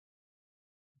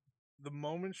the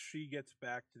moment she gets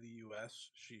back to the US,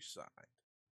 she's signed.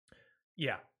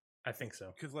 Yeah, I think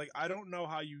so. Because, like, I don't know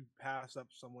how you pass up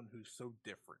someone who's so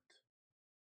different.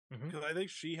 Mm-hmm. Because I think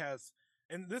she has,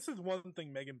 and this is one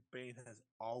thing Megan Bain has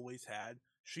always had.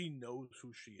 She knows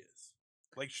who she is.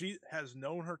 Like, she has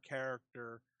known her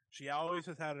character. She always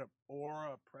has had an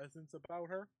aura, a presence about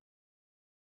her.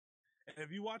 And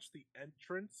if you watch the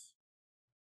entrance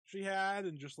she had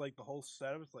and just like the whole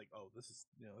setup, it's like, oh, this is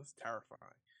terrifying.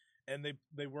 And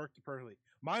they worked it perfectly.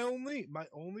 My only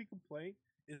complaint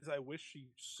is I wish she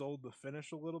sold the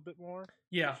finish a little bit more.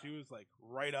 Yeah. She was like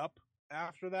right up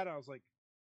after that. I was like,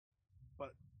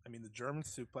 but I mean, the German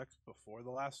suplex before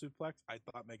the last suplex, I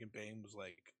thought Megan Bain was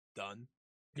like done.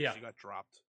 Yeah. She got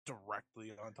dropped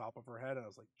directly on top of her head, and I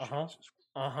was like, Jesus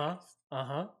Christ.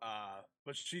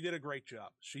 But she did a great job.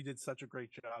 She did such a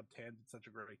great job. Tan did such a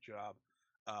great job.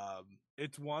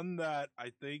 It's one that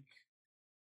I think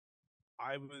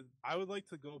I would like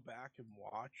to go back and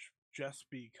watch, just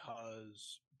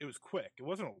because it was quick. It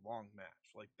wasn't a long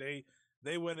match. Like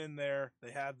they went in there,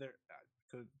 they had their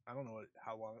I don't know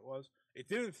how long it was. It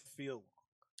didn't feel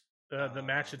long. The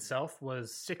match itself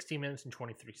was 60 minutes and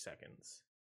 23 seconds.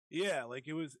 Yeah, like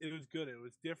it was good. It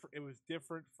was different. It was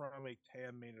different from a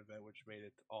TAM main event, which made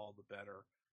it all the better.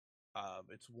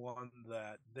 It's one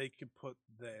that they could put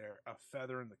a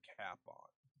feather in the cap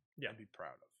on, and be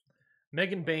proud of.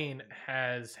 Megan Bain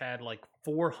has had like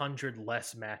 400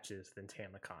 less matches than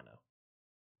Tam Nakano.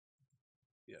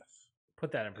 Yes.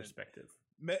 Put that in perspective.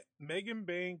 Megan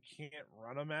Bain can't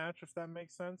run a match, if that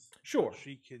makes sense. Sure.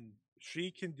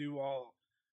 She can do all.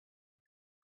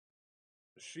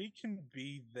 She can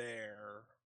be their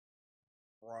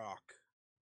rock.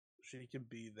 She can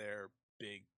be their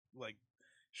big, like,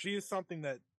 she is something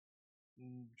that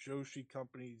Joshi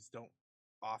companies don't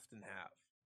often have.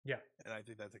 Yeah. And I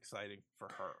think that's exciting for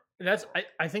her. And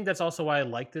I think that's also why I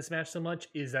like this match so much,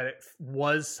 is that it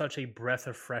was such a breath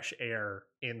of fresh air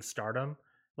in Stardom.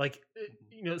 Like,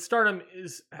 Stardom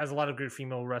has a lot of good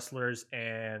female wrestlers,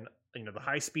 and the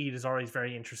high speed is always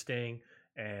very interesting,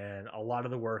 and a lot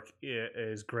of the work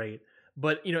is great.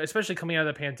 But especially coming out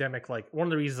of the pandemic, like, one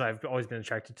of the reasons I've always been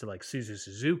attracted to like Suzu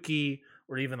Suzuki,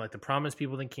 or even like the Promise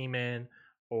people that came in,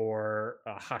 or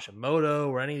Hashimoto,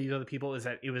 or any of these other people, is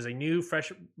that it was a new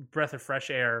fresh breath of fresh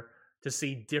air to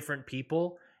see different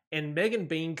people. And Megan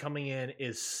Bain coming in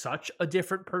is such a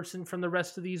different person from the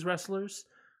rest of these wrestlers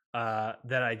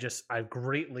that I've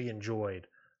greatly enjoyed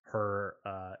her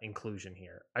inclusion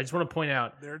here. I just want to point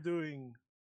out they're doing.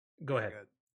 Go ahead.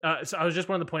 So I was just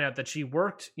wanted to point out that she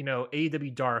worked,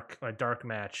 AEW Dark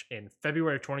match in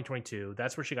February of 2022.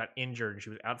 That's where she got injured, and she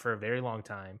was out for a very long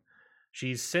time.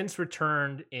 She's since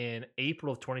returned in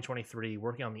April of 2023,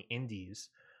 working on the indies.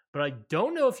 But I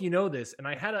don't know if you know this, and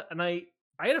I had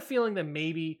a feeling that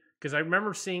maybe, because I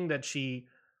remember seeing that she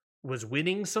was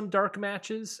winning some dark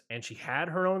matches, and she had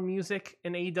her own music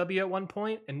in AEW at one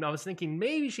point, and I was thinking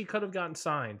maybe she could have gotten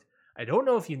signed. I don't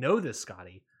know if you know this,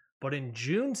 Scotty, but in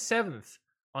June 7th,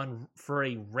 for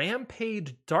a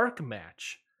Rampage dark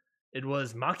match, it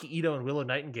was Maki Ito and Willow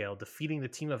Nightingale defeating the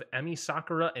team of Emi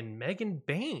Sakura and Megan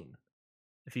Bain,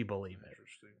 if you believe it.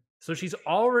 Interesting. So she's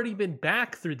already been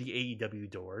back through the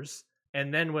AEW doors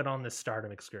and then went on this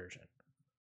Stardom excursion.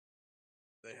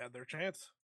 They had their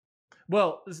chance.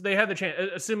 Well, they had the chance,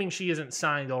 assuming she isn't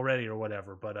signed already or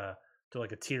whatever, but to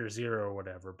like a tier 0 or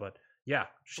whatever. But yeah,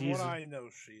 she's. From what I know,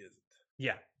 she isn't.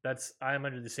 Yeah, I'm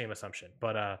under the same assumption,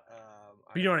 but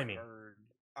you know what I mean.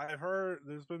 I've heard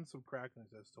there's been some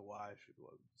cracklings as to why she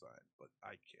wasn't signed, but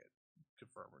I can't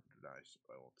confirm or deny,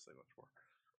 so I won't say much more.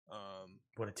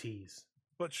 What a tease!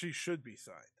 But she should be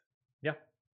signed. Yeah,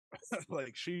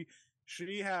 like she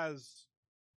has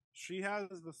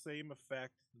the same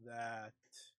effect that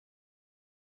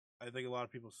I think a lot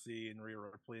of people see in Rhea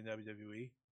Ripley in WWE.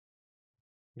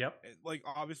 Yep. And, like,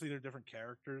 obviously they're different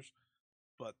characters,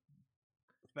 but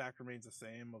the fact remains the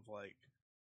same of like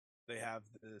they have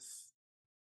this.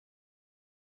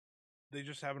 They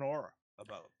just have an aura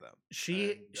about them.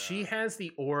 She has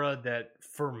the aura that,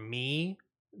 for me,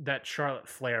 that Charlotte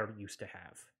Flair used to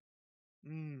have.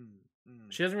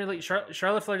 She doesn't really.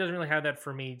 Charlotte Flair doesn't really have that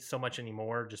for me so much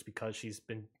anymore, just because she's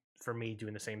been, for me,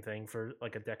 doing the same thing for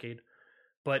like a decade.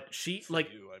 But she For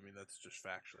like you, I mean, that's just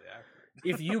factually accurate.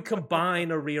 if you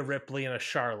combine a Rhea Ripley and a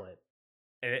Charlotte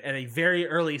at a very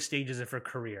early stages of her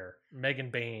career, Megan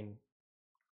Bayne,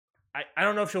 I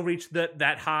don't know if she'll reach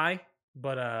that high,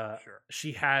 but Sure.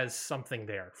 she has something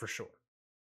there for sure.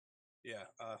 Yeah,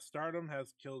 Stardom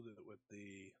has killed it with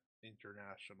the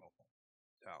international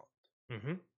talent.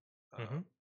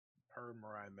 Her and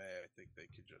Mariah May, I think they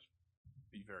could just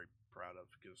be very proud of,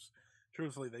 because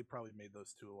truthfully, they probably made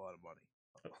those two a lot of money.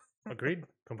 Agreed.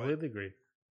 Completely agreed.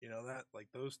 You know that, like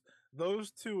those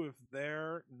two, if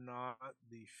they're not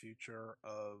the future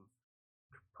of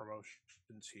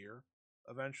promotions here,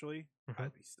 eventually,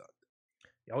 I'd be stunned.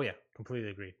 Oh yeah, completely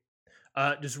agreed.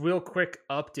 Just real quick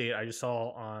update I just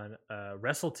saw on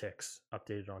WrestleTix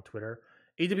updated on Twitter.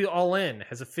 AW All In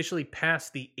has officially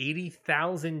passed the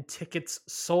 80,000 tickets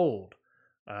sold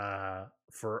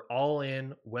for All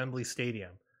In Wembley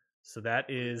Stadium. So that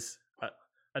is what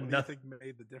enough. do you think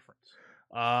made the difference?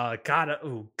 Gotta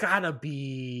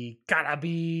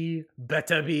be,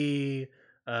 better be.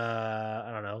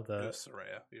 I don't know. It was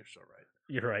Saraya. You're so right.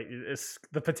 You're right. It's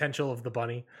the potential of the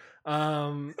bunny.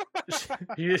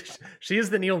 She is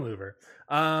the needle mover.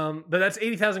 But that's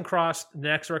 80,000 crossed.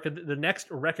 The next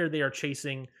record they are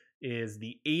chasing is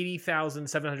the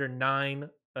 80,709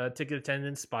 ticket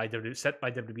attendance set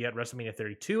by WWE at WrestleMania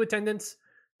 32 attendance.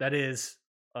 That is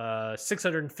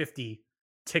 650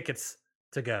 tickets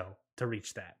to go to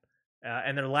reach that.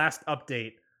 And their last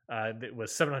update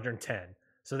was 710.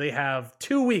 So they have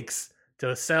 2 weeks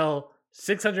to sell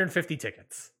 650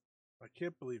 tickets. I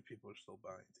can't believe people are still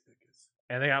buying tickets.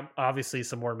 And they got obviously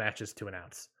some more matches to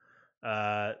announce.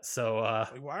 Like,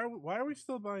 why are we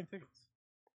still buying tickets?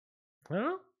 I don't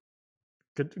know.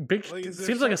 Good big Like,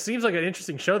 seems like an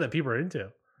interesting show that people are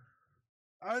into.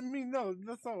 I mean, no,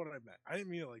 that's not what I meant. I didn't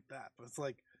mean it like that. But it's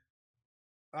like,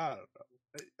 I don't know.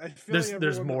 I feel like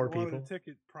there's more that wanted people. A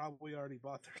ticket probably already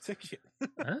bought their ticket.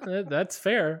 That's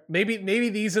fair. Maybe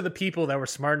these are the people that were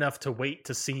smart enough to wait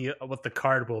to see what the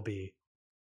card will be,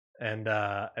 and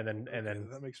then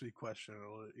that makes me question it a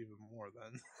little even more.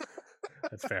 Then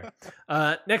that's fair.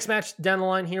 Next match down the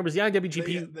line here was the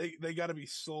IWGP. They got to be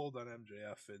sold on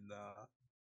MJF and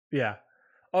yeah.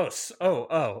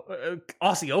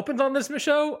 Aussie opens on this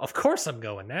show. Of course, I'm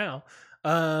going now.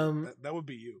 That would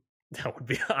be you. That would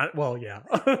be well, yeah.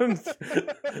 you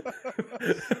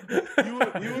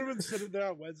would have been sitting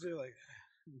there on Wednesday like,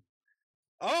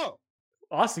 oh,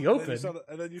 Aussie Open,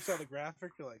 and then you saw the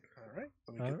graphic. You're like, all right,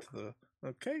 let me get to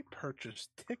the purchase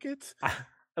tickets.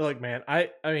 Look, man, I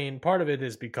mean, part of it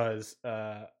is because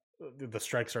the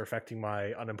strikes are affecting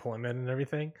my unemployment and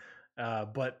everything.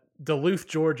 But Duluth,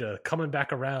 Georgia, coming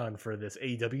back around for this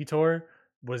AEW tour.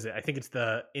 Was it? I think it's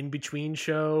the in between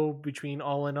show between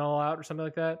All In All Out or something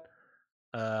like that.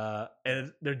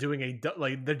 And they're doing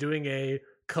a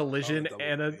collision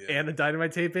and a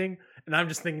dynamite taping, and I'm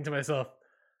just thinking to myself,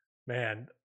 man,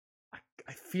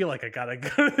 I feel like I gotta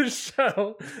go to the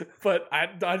show, but I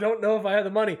don't know if I have the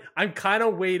money. I'm kind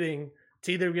of waiting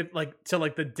to either get to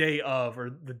the day of or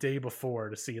the day before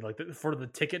to see for the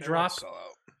ticket drop.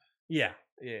 Yeah.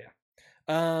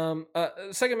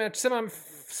 Second match,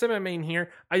 semi main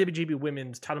here. IWGP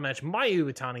Women's Title match. Mayu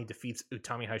Iwatani defeats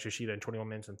Utami Hayashishita in 21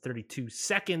 minutes and 32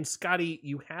 seconds. Scotty,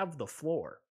 you have the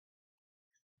floor.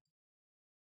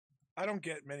 I don't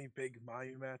get many big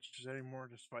Mayu matches anymore,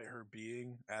 despite her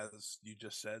being, as you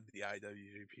just said, the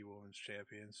IWGP Women's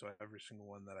Champion. So every single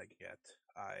one that I get,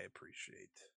 I appreciate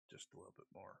just a little bit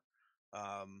more.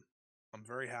 I'm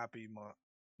very happy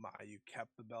Mayu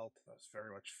kept the belt. I was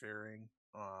very much fearing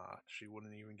she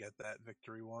wouldn't even get that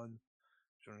victory one.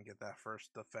 She wouldn't get that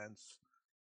first defense.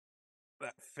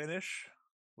 That finish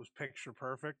was picture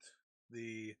perfect.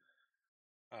 The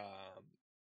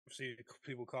see,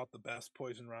 people call it the best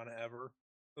poison rana ever,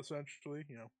 essentially,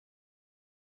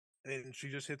 and she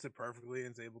just hits it perfectly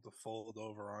and is able to fold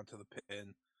over onto the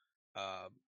pin.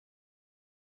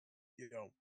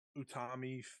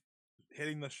 Utami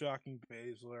hitting the shocking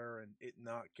Baszler and it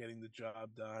not getting the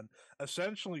job done,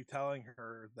 essentially telling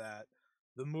her that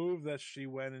the move that she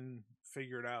went and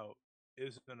figured out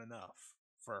isn't enough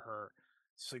for her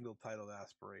single title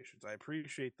aspirations. I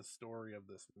appreciate the story of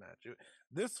this match.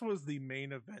 This was the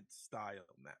main event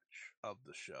style match of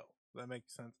the show. That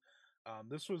makes sense.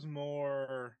 This was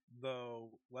more,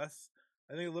 though, less,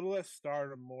 I think a little less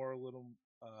Stardom, more a little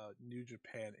New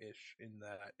Japan-ish, in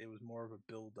that it was more of a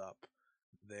build-up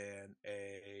than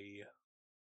a,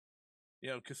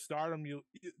 because Stardom,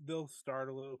 they'll start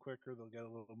a little quicker, they'll get a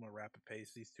little more rapid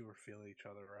pace. These two are feeling each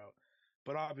other out.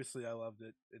 But obviously I loved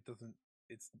it.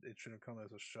 it shouldn't come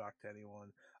as a shock to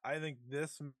anyone. I think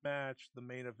this match, the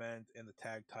main event, and the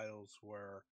tag titles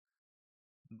were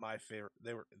my favorite.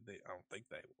 I don't think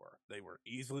they were. They were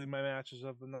easily my matches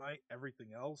of the night. Everything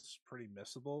else pretty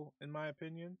missable in my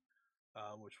opinion,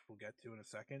 which we'll get to in a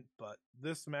second. But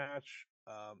this match,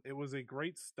 it was a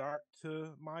great start to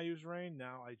Mayu's reign.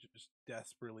 Now I just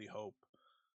desperately hope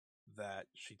that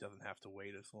she doesn't have to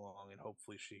wait as long, and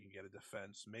hopefully she can get a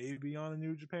defense, maybe on a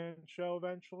New Japan show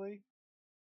eventually,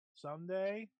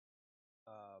 someday.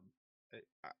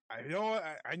 I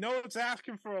know it's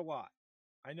asking for a lot.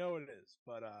 I know it is,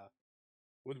 but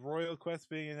with Royal Quest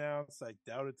being announced, I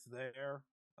doubt it's there.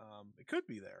 It could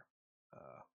be there,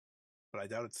 but I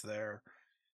doubt it's there.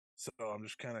 So I'm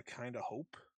just kind of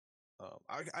hope.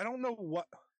 I don't know what.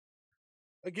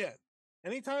 Again,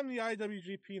 anytime the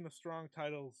IWGP and the Strong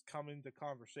titles come into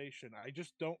conversation, I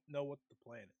just don't know what the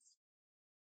plan is.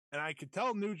 And I could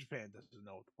tell New Japan doesn't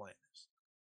know what the plan is.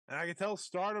 And I can tell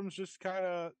Stardom's just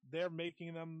they're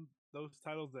making those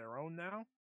titles their own now,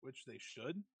 which they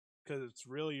should, because it's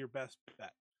really your best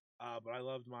bet. But I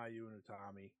loved Mayu and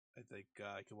Utami. I think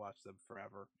I could watch them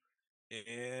forever.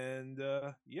 And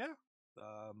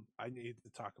I need to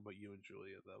talk about you and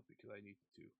Julia though, because I need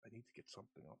to get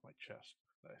something off my chest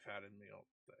that I've had in me all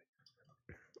day.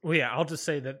 Well, yeah, I'll just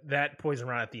say that poison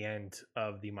run at the end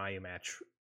of the Mayu match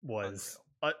was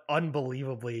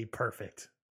unbelievably perfect.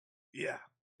 Yeah.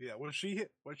 When she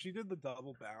did the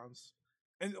double bounce,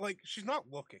 and like she's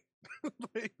not looking,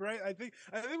 right? I think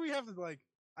we have to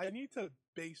I need to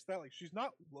base that she's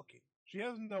not looking. She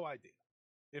has no idea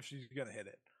if she's gonna hit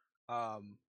it.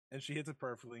 And she hits it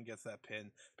perfectly and gets that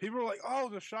pin. People were like, "Oh,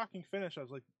 the shocking finish." I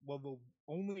was like, "Well, the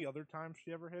only other time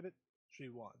she ever hit it, she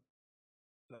won."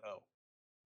 So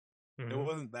it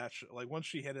wasn't that once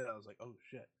she hit it, I was like, "Oh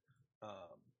shit."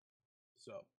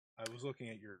 So I was looking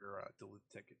at your deleted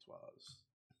tickets while I was.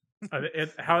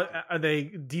 How are they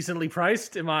decently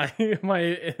priced? Am I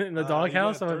in the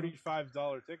doghouse?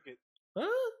 $35 ticket.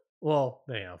 Well,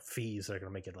 fees are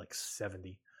gonna make it like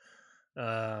 70.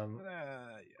 Yeah.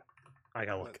 I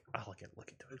gotta look. I'll look into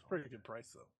it. It's a pretty good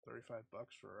price though.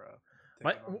 $35 for a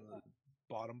ticket on the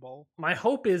bottom bowl. My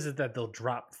hope is that they'll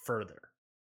drop further,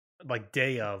 like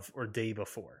day of or day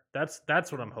before. That's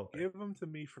what I'm hoping. Give them to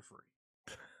me for free.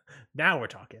 Now we're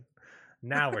talking.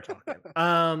 Next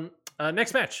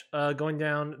match, going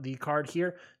down the card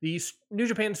here, the New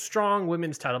Japan Strong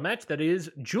Women's Title match. That is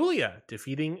Julia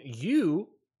defeating you,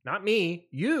 not me,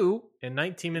 you in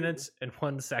 19 minutes and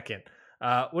 1 second.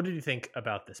 What did you think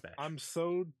about this match? I'm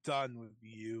so done with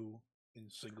you in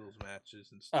singles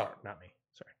matches and stuff. Oh, not me.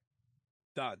 Sorry.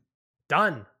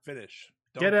 Done. Finish.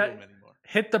 Don't do them anymore.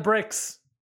 Hit the bricks.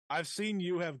 I've seen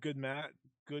you have great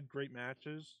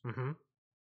matches. Mm-hmm.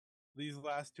 These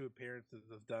last 2 appearances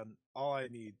have done all I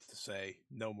need to say.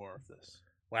 No more of this.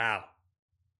 Wow.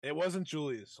 It wasn't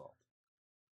Julia's fault.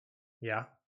 Yeah.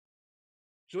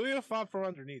 Julia fought from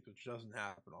underneath, which doesn't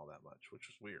happen all that much, which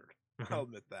is weird. Mm-hmm. I'll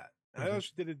admit that. I know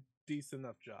she did a decent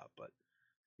enough job, but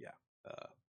yeah,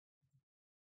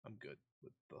 I'm good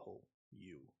with the whole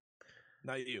you.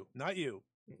 Not you.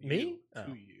 Me?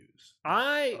 Two U's.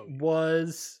 I don't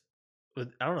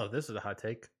know if this is a hot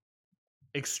take.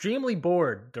 Extremely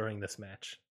bored during this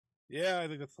match. Yeah, I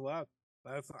think that's allowed.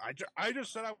 I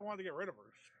just said I wanted to get rid of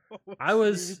her. You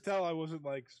can tell I wasn't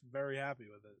very happy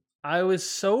with it. I was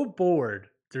so bored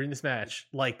during this match,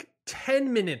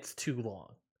 10 minutes too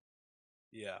long.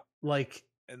 Yeah.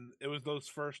 And it was those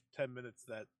first 10 minutes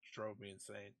that drove me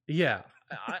insane. Yeah.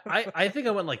 I think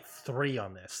I went 3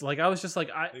 on this. I was just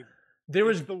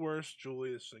was the worst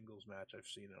Julia singles match I've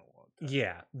seen in a long time.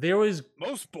 Yeah. There was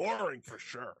most boring for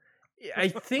sure. I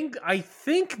think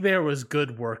there was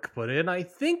good work put in. I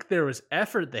think there was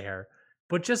effort there,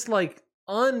 but just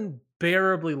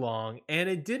unbearably long. And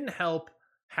it didn't help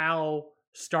how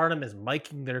Stardom is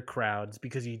miking their crowds,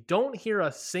 because you don't hear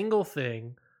a single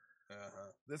thing.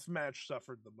 This match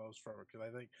suffered the most from it, because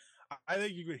I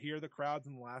think you could hear the crowds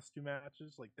in the last 2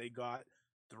 matches, they got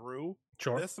through.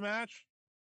 Sure. This match,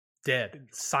 dead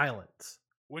silence,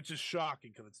 which is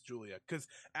shocking because it's Julia. Because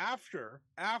after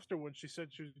when she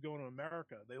said she was going to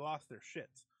America, they lost their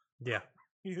shits. Yeah.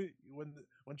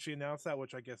 when she announced that,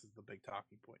 which I guess is the big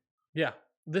talking point. Yeah.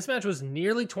 This match was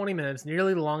nearly 20 minutes,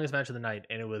 nearly the longest match of the night,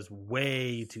 and it was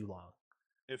way too long.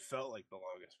 It felt like the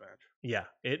longest match. Yeah,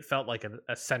 it felt like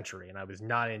a century, and I was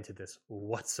not into this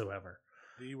whatsoever.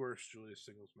 The worst Julia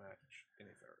singles match in a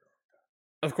very long time.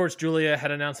 Of course, Julia had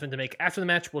an announcement to make after the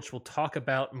match, which we'll talk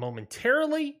about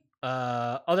momentarily.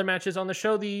 Other matches on the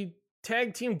show, the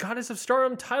Tag Team Goddess of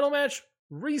Stardom title match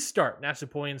restart.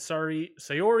 Natsupoi and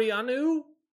Sayori Anu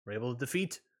were able to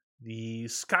defeat the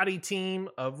Scotty team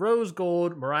of Rose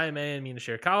Gold, Mariah May, and Mina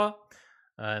Shirakawa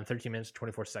in 13 minutes,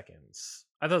 24 seconds.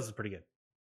 I thought this was pretty good.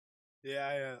 Yeah,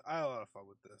 I had a lot of fun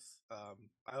with this.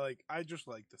 I just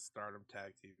like the Stardom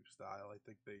tag team style. I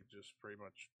think they just pretty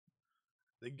much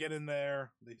they get in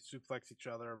there, they suplex each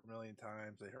other a million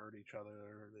times, they hurt each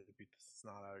other, they beat the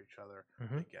snot out of each other,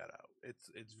 they get out.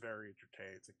 It's very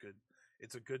entertaining. It's a good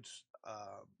It's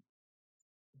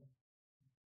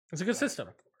a good system.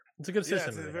 It's a good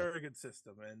system. It's a very good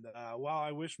system. And while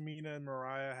I wish Mina and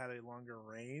Mariah had a longer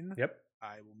reign,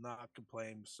 I will not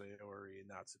complain Sayori and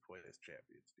Natsupoi as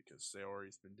champions because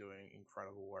Sayori's been doing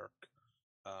incredible work,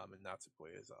 and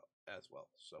Natsupoi as well.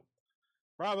 So,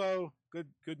 bravo,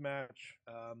 good match.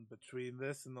 Between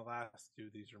this and the last two,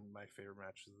 these are my favorite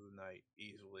matches of the night.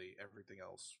 Easily, everything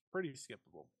else pretty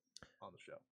skippable on the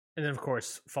show. And then, of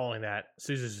course, following that,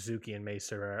 Suzu Suzuki and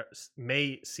Sarah.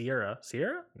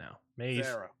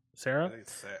 Sarah?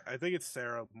 I think it's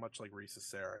Sarah, much like Risa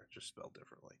Sarah, just spelled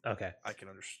differently. Okay. I can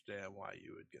understand why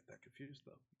you would get that confused,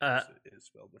 though. It is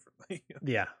spelled differently.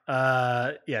 Yeah.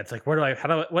 It's like,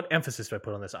 what emphasis do I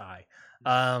put on this I?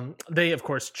 They, of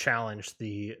course, challenged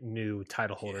the new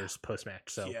title holders post-match.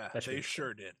 So yeah, they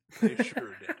sure did. They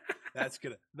sure did. That's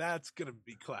gonna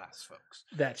be class, folks.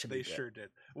 That should be They good. sure did.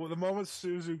 Well, the moment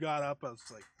Suzu got up, I was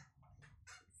like,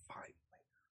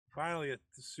 finally a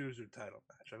Suzu title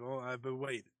match. I've been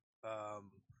waiting.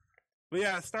 But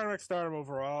yeah, Stardom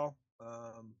overall.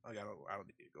 I don't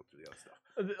need to go through the other stuff.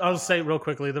 I'll just say real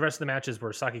quickly, the rest of the matches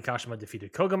were Saki Kashima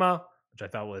defeated Koguma, which I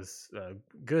thought was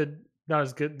good. Not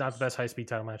as good, not the best high-speed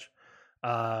title match.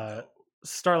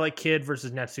 Starlight Kid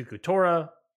versus Natsuko Tora.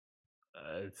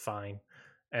 Fine.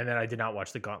 And then I did not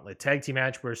watch the Gauntlet tag team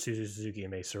match where Suzu Suzuki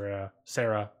and Mei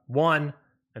Sarah won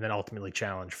and then ultimately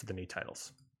challenged for the new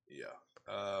titles. Yeah.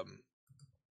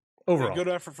 Overall. Good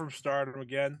effort from Stardom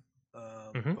again.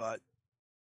 But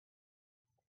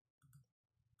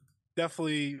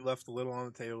definitely left a little on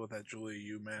the table with that Julia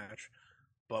Yu match.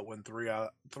 But when three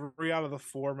out of the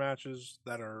 4 matches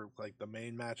that are like the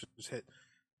main matches hit,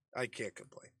 I can't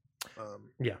complain.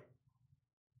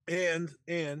 And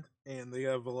they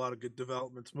have a lot of good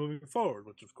developments moving forward,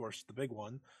 which of course the big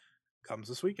one comes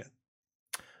this weekend.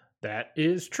 That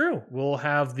is true. We'll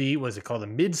have the the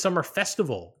Midsummer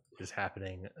Festival is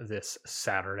happening this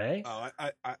Saturday. Oh,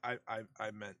 I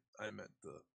meant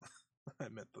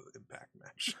the Impact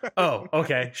match. Oh,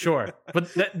 okay, sure.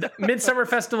 But the Midsummer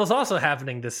Festival is also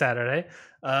happening this Saturday.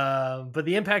 But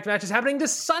the Impact match is happening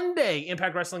this Sunday.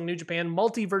 Impact Wrestling New Japan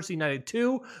Multiverse United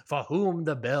 2, For Whom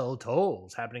the Bell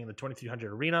Tolls, happening in the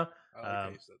 2300 Arena. I like how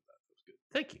you said that. That was good.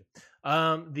 Thank you.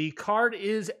 The card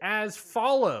is as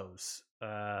follows.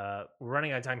 We're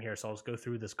running out of time here, so I'll just go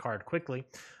through this card quickly.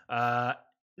 The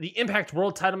Impact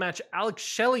World Title match: Alex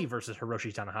Shelley versus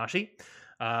Hiroshi Tanahashi.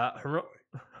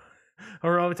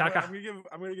 Hiromu Taka.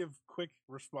 I'm gonna give quick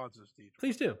responses to each.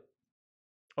 Please do.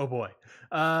 Oh boy.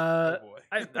 Oh boy.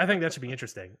 I think that should be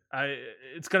interesting.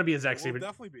 It's gonna be a Zack Sabre.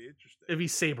 Definitely be interesting. It'd be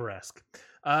Sabre-esque.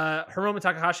 Hiromu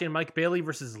Takahashi and Mike Bailey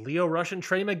versus Leo Rush and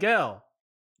Trey Miguel.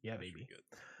 Yeah, baby. That should be good.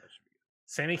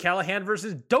 Sami Callihan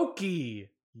versus Doki.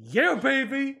 Yeah,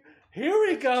 baby. Here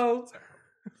we go.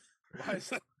 Why is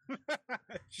that?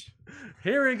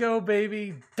 Here we go,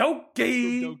 baby.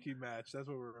 Doki. Doki match. That's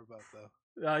what we're about, though.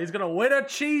 He's gonna win a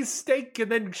cheesesteak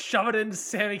and then shove it into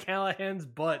Sami Callihan's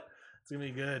butt. It's gonna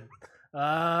be good.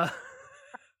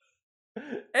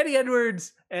 Eddie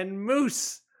Edwards and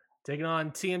Moose taking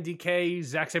on TMDK,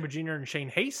 Zack Sabre Jr. and Shane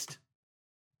Haste.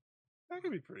 That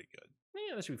could be pretty good.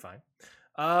 Yeah, that should be fine.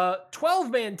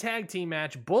 12-man tag team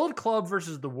match: Bullet Club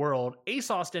versus The World, Ace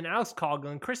Austin, Alex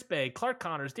Coughlin, Chris Bay, Clark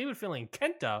Connors, David Finlay, and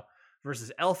Kenta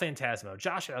versus El Phantasmo,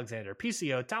 Josh Alexander,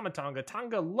 PCO, Tama Tonga,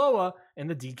 Tonga Loa, and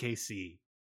the DKC.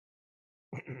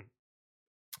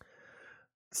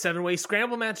 7-way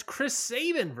scramble match: Chris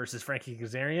Sabin versus Frankie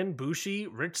Kazarian, Bushi,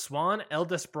 Rich Swann, El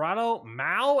Desperado,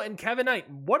 Mao, and Kevin Knight.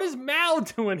 What is Mao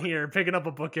doing here picking up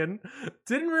a booking?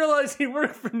 Didn't realize he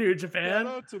worked for New Japan.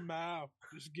 Shout out to Mao.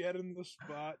 Just get in the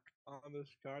spot on this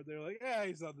card. They're like, yeah,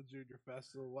 he's on the Junior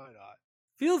Festival. Why not?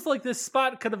 Feels like this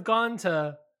spot could have gone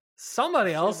to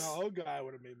somebody else. The old guy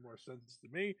would have made more sense to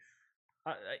me.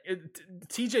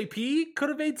 TJP could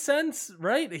have made sense,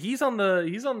 right? He's on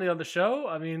the other show.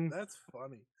 I mean, that's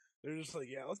funny. They're just like,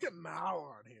 yeah, let's get Mao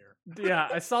on here. Yeah,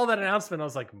 I saw that announcement. I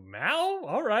was like, Mao?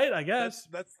 All right, I guess.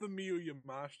 That's the Miyu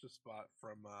Yamashita spot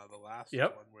from the last one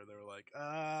where they're like,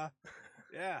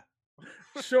 yeah.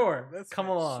 Sure. Come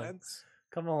along.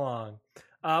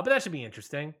 But that should be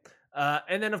interesting.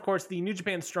 And then, of course, the New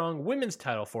Japan Strong Women's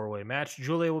Title 4-way match.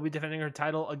 Julia will be defending her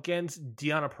title against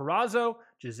Deonna Purrazzo,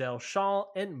 Giselle Shaw,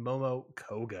 and Momo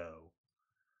Kogo.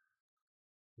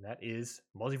 And that is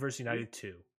Multiverse United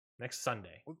 2 next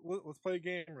Sunday. Let's play a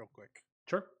game real quick.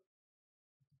 Sure.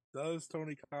 Does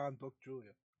Tony Khan book Julia?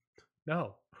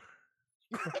 No.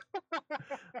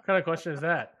 What kind of question is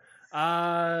that?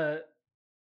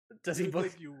 Does he book?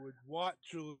 Think you would want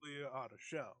Julia on a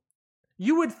show?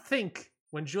 You would think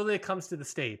when Julia comes to the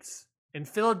States in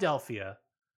Philadelphia,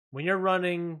 when you're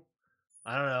running,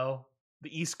 I don't know,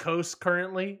 the East Coast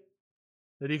currently,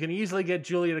 that you can easily get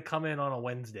Julia to come in on a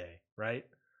Wednesday, right?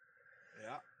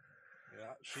 Yeah.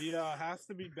 She has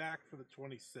to be back for the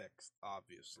 26th,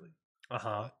 obviously.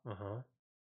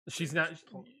 She's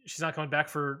not coming back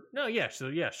for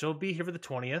she'll be here for the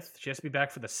 20th. She has to be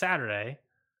back for the Saturday.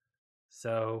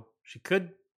 So she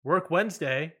could work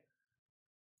Wednesday.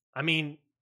 I mean,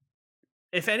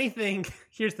 if anything,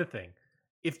 here's the thing.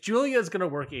 If Julia is going to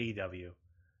work AEW,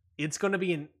 it's going to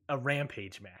be a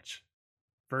Rampage match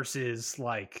versus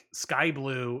like Sky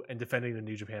Blue and defending the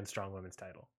New Japan Strong Women's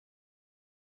title.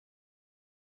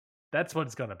 That's what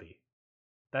it's going to be.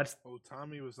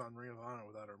 Tommy was on Ring of Honor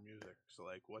without her music, so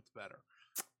like, what's better?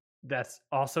 That's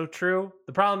also true.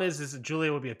 The problem is that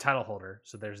Julia would be a title holder,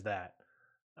 so there's that.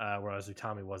 Whereas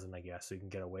Utami wasn't, I guess, so you can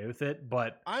get away with it.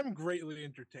 But I'm greatly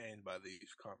entertained by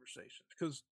these conversations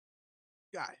because,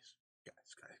 guys,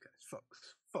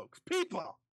 folks,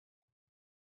 people,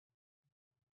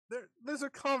 there's a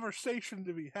conversation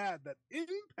to be had that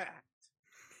Impact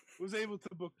was able to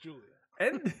book Julia,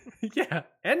 and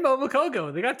and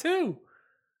Momokogo, they got two.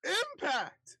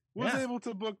 Impact was able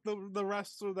to book the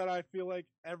wrestler that I feel like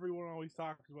everyone always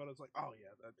talks about. It's like, oh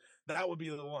yeah, that would be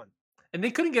the one. And they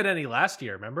couldn't get any last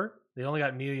year, remember? They only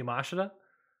got Miyu Yamashita.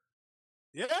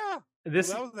 Yeah. That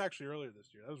was actually earlier this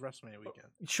year. That was WrestleMania weekend.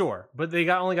 Sure, but they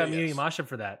only got Miyu Yamashita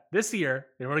for that. This year,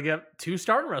 they want to get two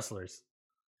Stardom wrestlers.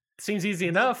 Seems easy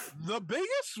enough. The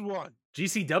biggest one.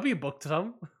 GCW booked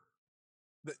them.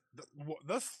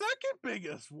 The second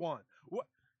biggest one. What?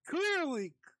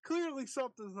 Clearly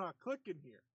something's not clicking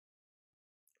here.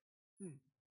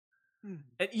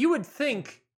 And you would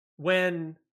think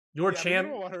when your champ,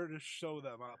 you don't want her to show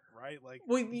them up, right? Like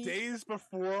days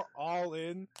before All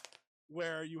In,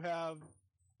 where you have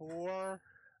four,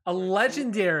 a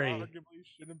legendary, arguably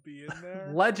shouldn't be in there.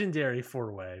 Legendary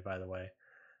 4-way, by the way.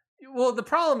 Well, the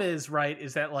problem is, right,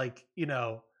 is that like, you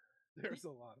know, there's a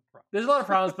lot of problems. There's a lot of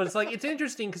problems, but it's like it's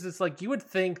interesting because it's like you would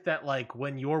think that like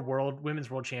when your women's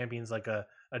world champion's like a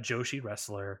Joshi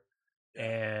wrestler,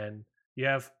 and you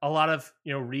have a lot of,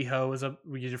 you know, Riho was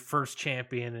your first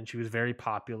champion and she was very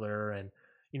popular, and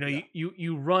you know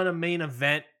you run a main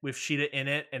event with Shida in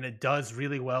it and it does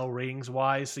really well ratings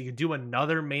wise, so you do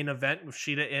another main event with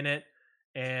Shida in it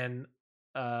and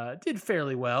did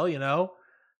fairly well, you know,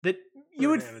 that you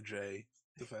would J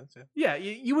defense,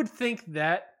 you would think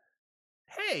that,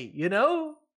 hey, you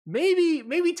know,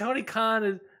 maybe Tony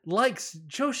Khan likes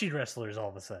Joshi wrestlers all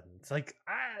of a sudden. It's like,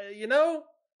 you know,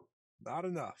 not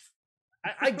enough.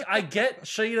 I get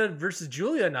Shida versus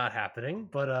Julia not happening,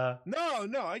 but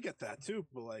no, I get that too.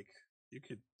 But like, you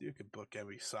could book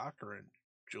Emi Sakura and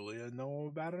Julia, no one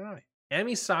would bat an eye.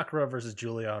 Emi Sakura versus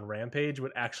Julia on Rampage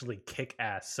would actually kick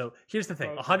ass. So here's the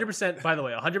thing: 100%. By the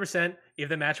way, 100%. If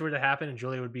the match were to happen and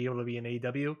Julia would be able to be in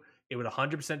AEW, it would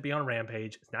 100% be on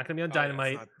Rampage. It's not going to be on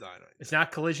Dynamite. It's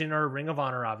not Collision or Ring of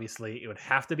Honor. Obviously, it would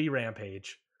have to be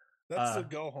Rampage. That's the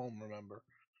go home. Remember?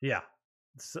 Yeah.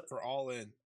 For All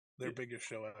In. Their biggest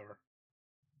show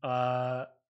ever.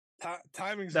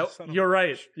 Timing's a son of you're a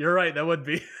right. bitch. You're right. That would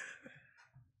be.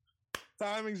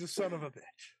 Timing's a son of a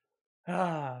bitch.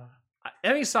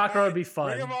 Emi Sakura would be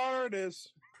fun. Ring of Honor it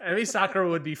is. Emi Sakura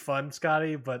would be fun,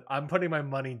 Scotty, but I'm putting my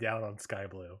money down on Sky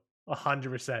Blue.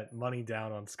 100% money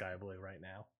down on Sky Blue right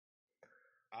now.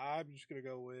 I'm just gonna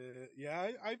go with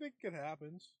I think it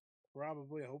happens.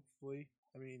 Probably, hopefully.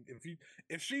 I mean,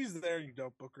 if she's there and you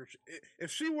don't book her,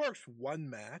 if she works one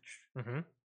match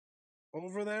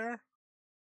over there,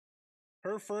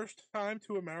 her first time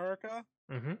to America,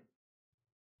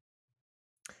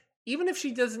 even if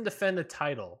she doesn't defend the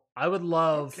title, I would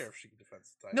love. I don't care if she defends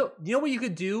the title. No, you know what you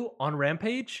could do on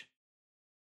Rampage?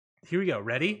 Here we go.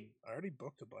 Ready? I already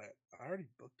booked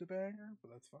a banger,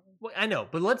 but that's fine. Well, I know,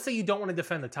 but let's say you don't want to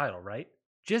defend the title, right?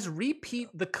 Just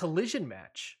repeat the Collision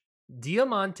match.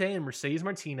 Diamante and Mercedes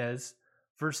Martinez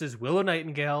versus Willow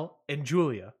Nightingale and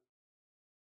Julia.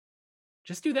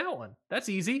 Just do that one. That's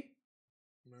easy.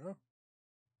 No.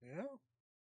 Yeah.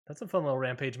 That's a fun little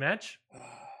Rampage match.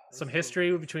 Some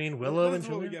history between Willow and Julia. That's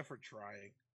what we get for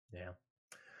trying. Yeah.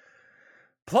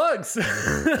 Plugs.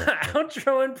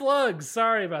 Outro and plugs.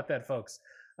 Sorry about that, folks.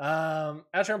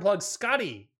 Outro and plugs.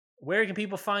 Scotty, where can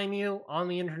people find you on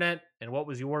the internet? And what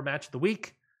was your match of the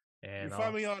week? And you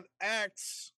find me on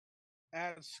X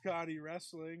at Scotty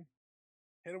Wrestling.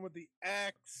 Hit him with the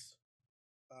X.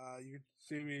 You can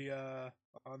see me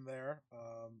on there.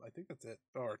 I think that's it.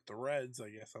 Or Threads, I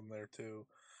guess I'm there too.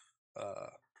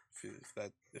 If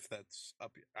that's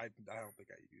up, I don't think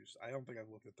I don't think I've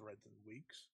looked at Threads in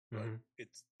weeks, but it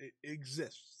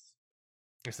exists.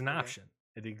 It's an option.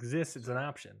 It exists. It's an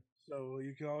option. So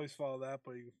you can always follow that,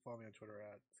 but you can follow me on Twitter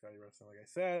at Scotty Wrestling, like I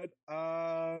said.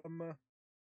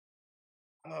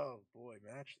 Oh boy,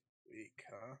 match of the week,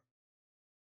 huh?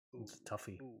 Ooh, it's a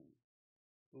toughie.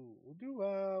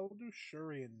 We'll do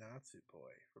Shuri and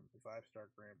Natsupoi from the 5-Star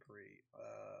Grand Prix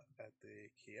at the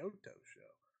Kyoto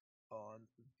show on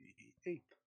the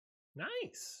 8th.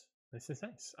 Nice. This is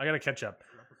nice. I gotta catch up.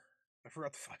 I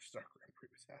forgot the 5-Star Grand Prix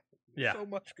was happening. There's so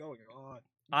much going on.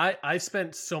 I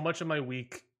spent so much of my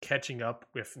week catching up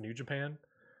with New Japan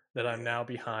that I'm now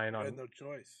behind on. I had no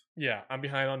choice. Yeah, I'm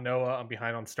behind on Noah. I'm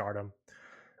behind on Stardom.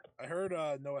 I heard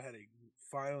Noah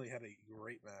finally had a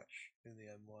great match in the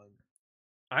N1.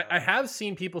 I have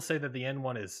seen people say that the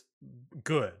N1 is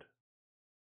good.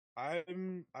 I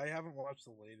haven't watched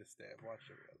the latest day. I've watched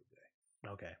it the other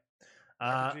day. Okay.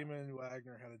 Nakajima and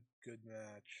Wagner had a good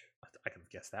match. I could have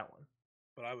guessed that one.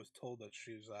 But I was told that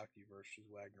Shiozaki versus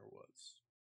Wagner was.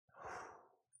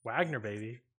 Wagner,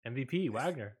 baby. MVP,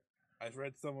 Wagner. I've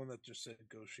read someone that just said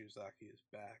Go Shiozaki is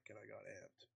back, and I got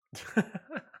amped. I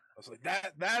was like,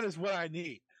 that is what I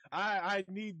need. I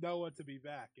need Noah to be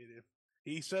back. And if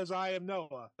he says I am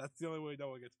Noah, that's the only way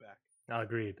Noah gets back.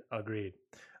 Agreed.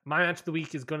 My match of the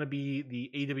week is going to be the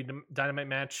AEW Dynamite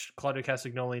match, Claudio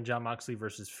Castagnoli and Jon Moxley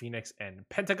versus Phoenix and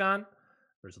Pentagon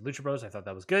versus Lucha Bros. I thought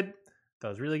that was good. That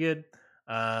was really good.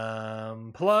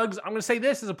 Plugs. I'm going to say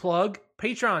this as a plug.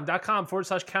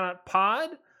 Patreon.com/countoutpod.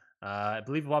 I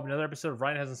believe we'll have another episode of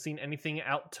Ryan Hasn't Seen Anything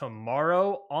out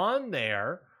tomorrow on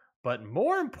there. But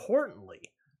more importantly,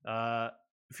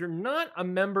 if you're not a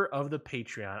member of the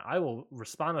Patreon, I will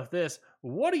respond with this.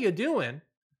 What are you doing?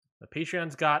 The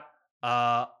Patreon's got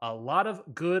a lot of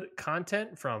good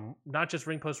content from not just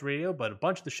Ring Post Radio, but a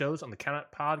bunch of the shows on the Count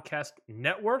Out Podcast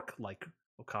Network, like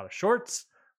Okada Shorts,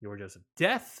 Your Dose of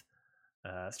Death.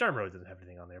 Stardom Road doesn't have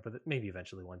anything on there, but maybe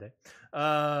eventually one day.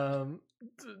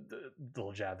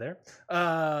 Little jab there.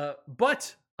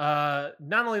 But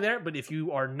not only there, but if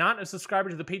you are not a subscriber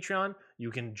to the Patreon, you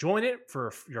can join it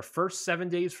for your first 7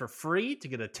 days for free to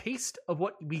get a taste of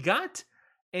what we got.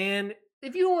 And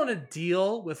if you don't want to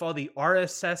deal with all the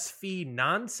RSS feed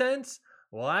nonsense,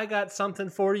 well, I got something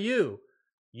for you.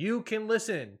 You can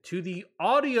listen to the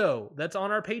audio that's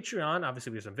on our Patreon.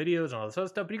 Obviously, we have some videos and all this other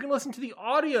stuff, but you can listen to the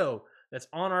audio that's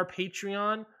on our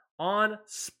Patreon on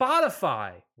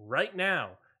Spotify right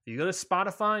now. If you go to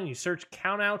Spotify and you search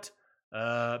Count Out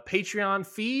Patreon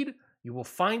feed, you will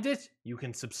find it. You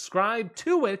can subscribe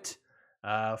to it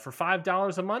for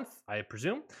 $5 a month, I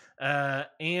presume.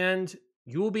 And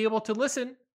you will be able to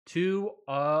listen to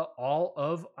all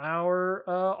of our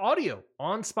audio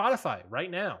on Spotify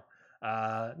right now.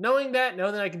 Knowing that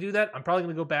I can do that, I'm probably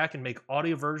going to go back and make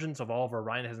audio versions of all of our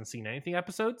Ryan Hasn't Seen Anything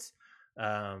episodes,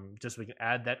 just so we can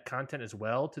add that content as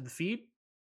well to the feed.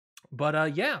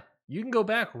 But yeah, you can go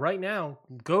back right now,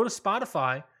 go to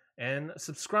Spotify, and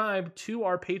subscribe to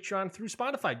our Patreon through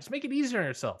Spotify. Just make it easier on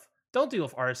yourself. Don't deal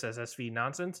with RSS feed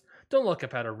nonsense. Don't look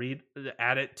up how to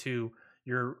add it to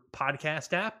your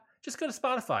podcast app. Just go to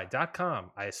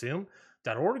Spotify.com, I assume,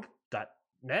 .org,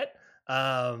 .net.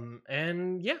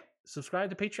 And yeah, subscribe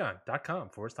to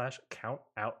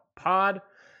Patreon.com/countoutpod.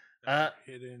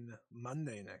 Hidden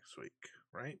Monday next week,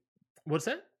 right? What's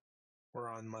that? We're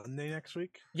on Monday next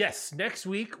week? Yes, next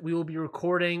week we will be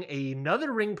recording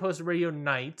another Ring Post Radio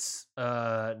Nights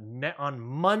on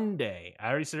Monday. I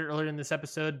already said it earlier in this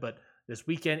episode, but this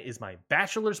weekend is my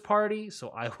bachelor's party, so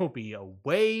I will be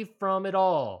away from it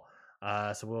all.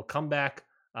 So we'll come back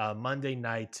Monday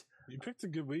night. You picked a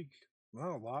good week. Not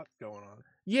a lot going on.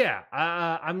 Yeah,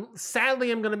 I'm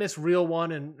gonna miss Real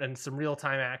One and some real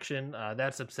time action.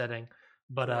 That's upsetting.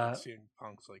 But seeing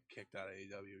Punk's like kicked out of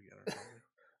AEW again or something.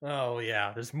 Oh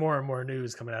yeah, there's more and more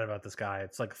news coming out about this guy.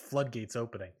 It's like floodgates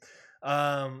opening.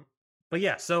 But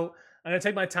yeah, so I'm gonna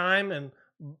take my time and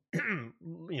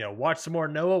watch some more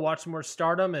Noah, watch some more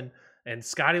Stardom, and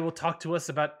Scotty will talk to us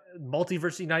about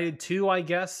Multiverse United 2, I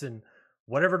guess, and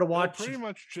whatever to watch. Pretty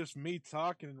much just me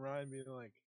talking and Ryan being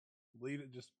like, lead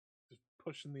it, just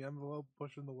pushing the envelope,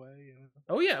 pushing the way.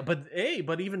 Oh yeah, but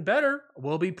even better,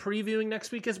 we'll be previewing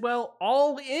next week as well.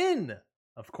 All In,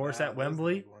 of course, at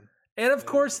Wembley. And of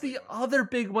course, the other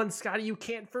big one, Scotty, you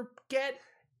can't forget,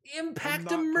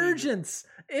 Impact Emergence.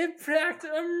 Impact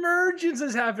Emergence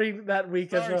is happening that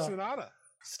week as well.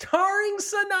 Starring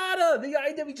Sonata, the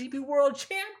IWGP World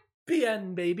Champ.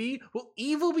 Bien, baby. Will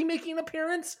Evil be making an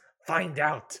appearance? Find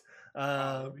out.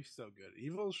 That'd be so good.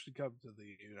 Evil should come to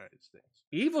the United States.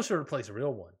 Evil should replace a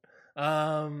real one.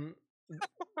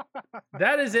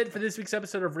 That is it for this week's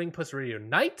episode of Ring Post Radio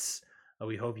Nights.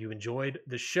 We hope you enjoyed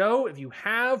the show. If you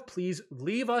have, please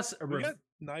leave us a We got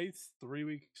nights 3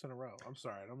 weeks in a row. I'm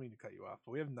sorry, I don't mean to cut you off,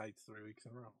 but we have nights 3 weeks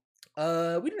in a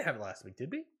row. We didn't have it last week,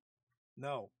 did we?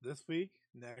 No, this week,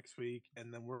 next week,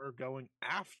 and then we're going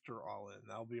after All In.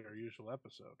 That'll be our usual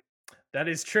episode. That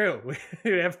is true.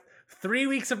 We have 3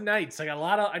 weeks of nights. I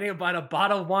need to buy a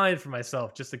bottle of wine for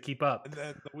myself just to keep up. And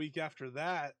then the week after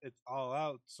that, it's all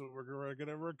out. So we're going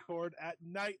to record at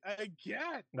night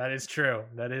again. That is true.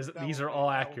 These are all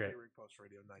accurate. Ring Post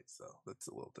Radio Nights, though. That's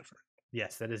a little different.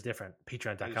 Yes, that is different.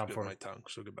 Patreon.com for my tongue.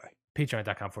 So goodbye.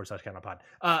 Patreon.com/CounterPod.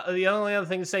 The only other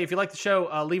thing to say, if you like the show,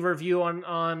 leave a review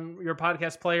on your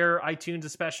podcast player, iTunes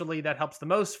especially. That helps the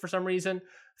most for some reason.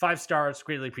 5 stars,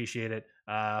 greatly appreciate it.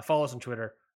 Follow us on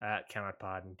Twitter at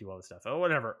CounterPod and do all this stuff. Oh,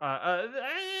 whatever.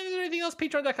 Is there anything else?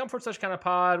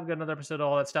 Patreon.com/CounterPod. We've got another episode of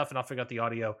all that stuff, and I'll figure out the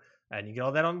audio, and you get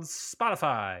all that on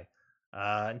Spotify.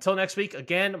 Until next week,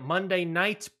 again, Monday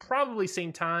night, probably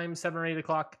same time, 7 or 8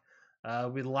 o'clock.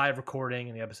 We'll be live recording,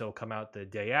 and the episode will come out the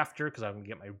day after because I'm going to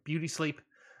get my beauty sleep.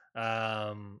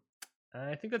 I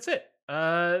think that's it.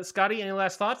 Scotty, any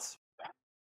last thoughts?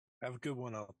 Have a good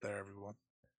one out there, everyone.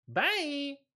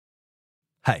 Bye.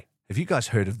 Hey, have you guys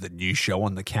heard of the new show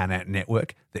on the Count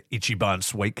Network, the Ichiban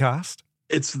Sweetcast?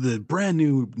 It's the brand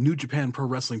new New Japan Pro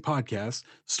Wrestling podcast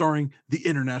starring the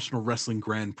International Wrestling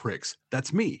Grand Prix.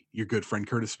 That's me, your good friend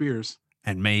Curtis Spears.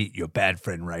 And me, your bad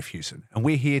friend Rafe Hewson. And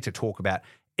we're here to talk about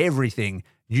everything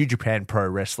New Japan Pro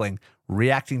Wrestling,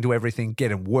 reacting to everything,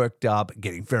 getting worked up,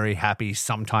 getting very happy,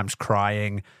 sometimes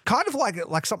crying. Kind of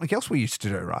like something else we used to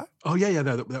do, right? Oh, yeah.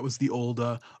 That was the old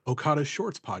Okada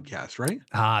Shorts podcast, right?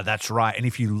 Ah, that's right. And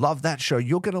if you love that show,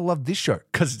 you're going to love this show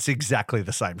because it's exactly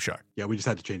the same show. Yeah, we just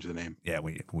had to change the name. Yeah,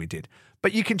 we did.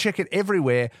 But you can check it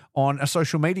everywhere on a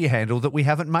social media handle that we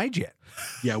haven't made yet.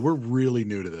 Yeah, we're really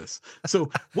new to this. So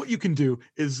what you can do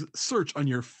is search on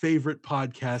your favorite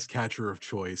podcast catcher of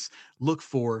choice. Look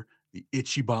for the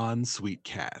Ichiban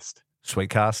Sweetcast.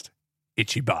 Sweetcast,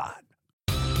 Ichiban.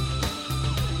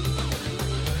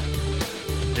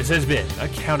 This has been a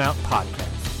Count Out Podcast.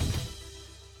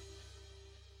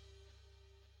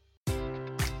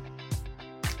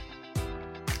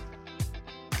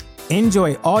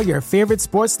 Enjoy all your favorite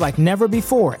sports like never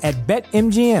before at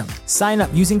BetMGM. Sign up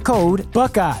using code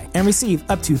Buckeye and receive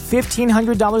up to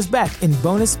 $1,500 back in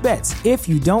bonus bets if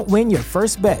you don't win your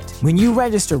first bet. When you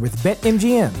register with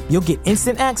BetMGM, you'll get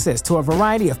instant access to a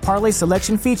variety of parlay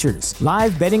selection features,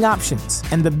 live betting options,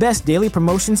 and the best daily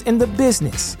promotions in the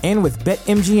business. And with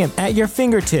BetMGM at your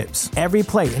fingertips, every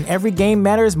play and every game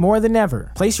matters more than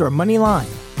ever. Place your money line,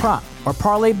 prop, or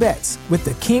parlay bets with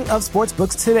the king of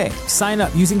sportsbooks today. Sign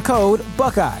up using code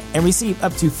Buckeye and receive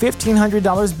up to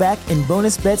 $1,500 back in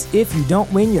bonus bets if you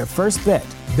don't win your first bet.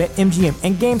 BetMGM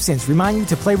and GameSense remind you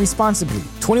to play responsibly.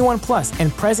 21 plus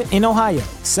and present in Ohio,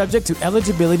 subject to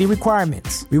eligibility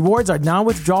requirements. Rewards are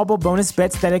non-withdrawable bonus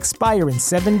bets that expire in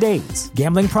 7 days.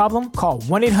 Gambling problem? Call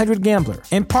 1-800-GAMBLER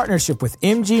in partnership with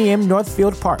MGM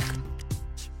Northfield Park.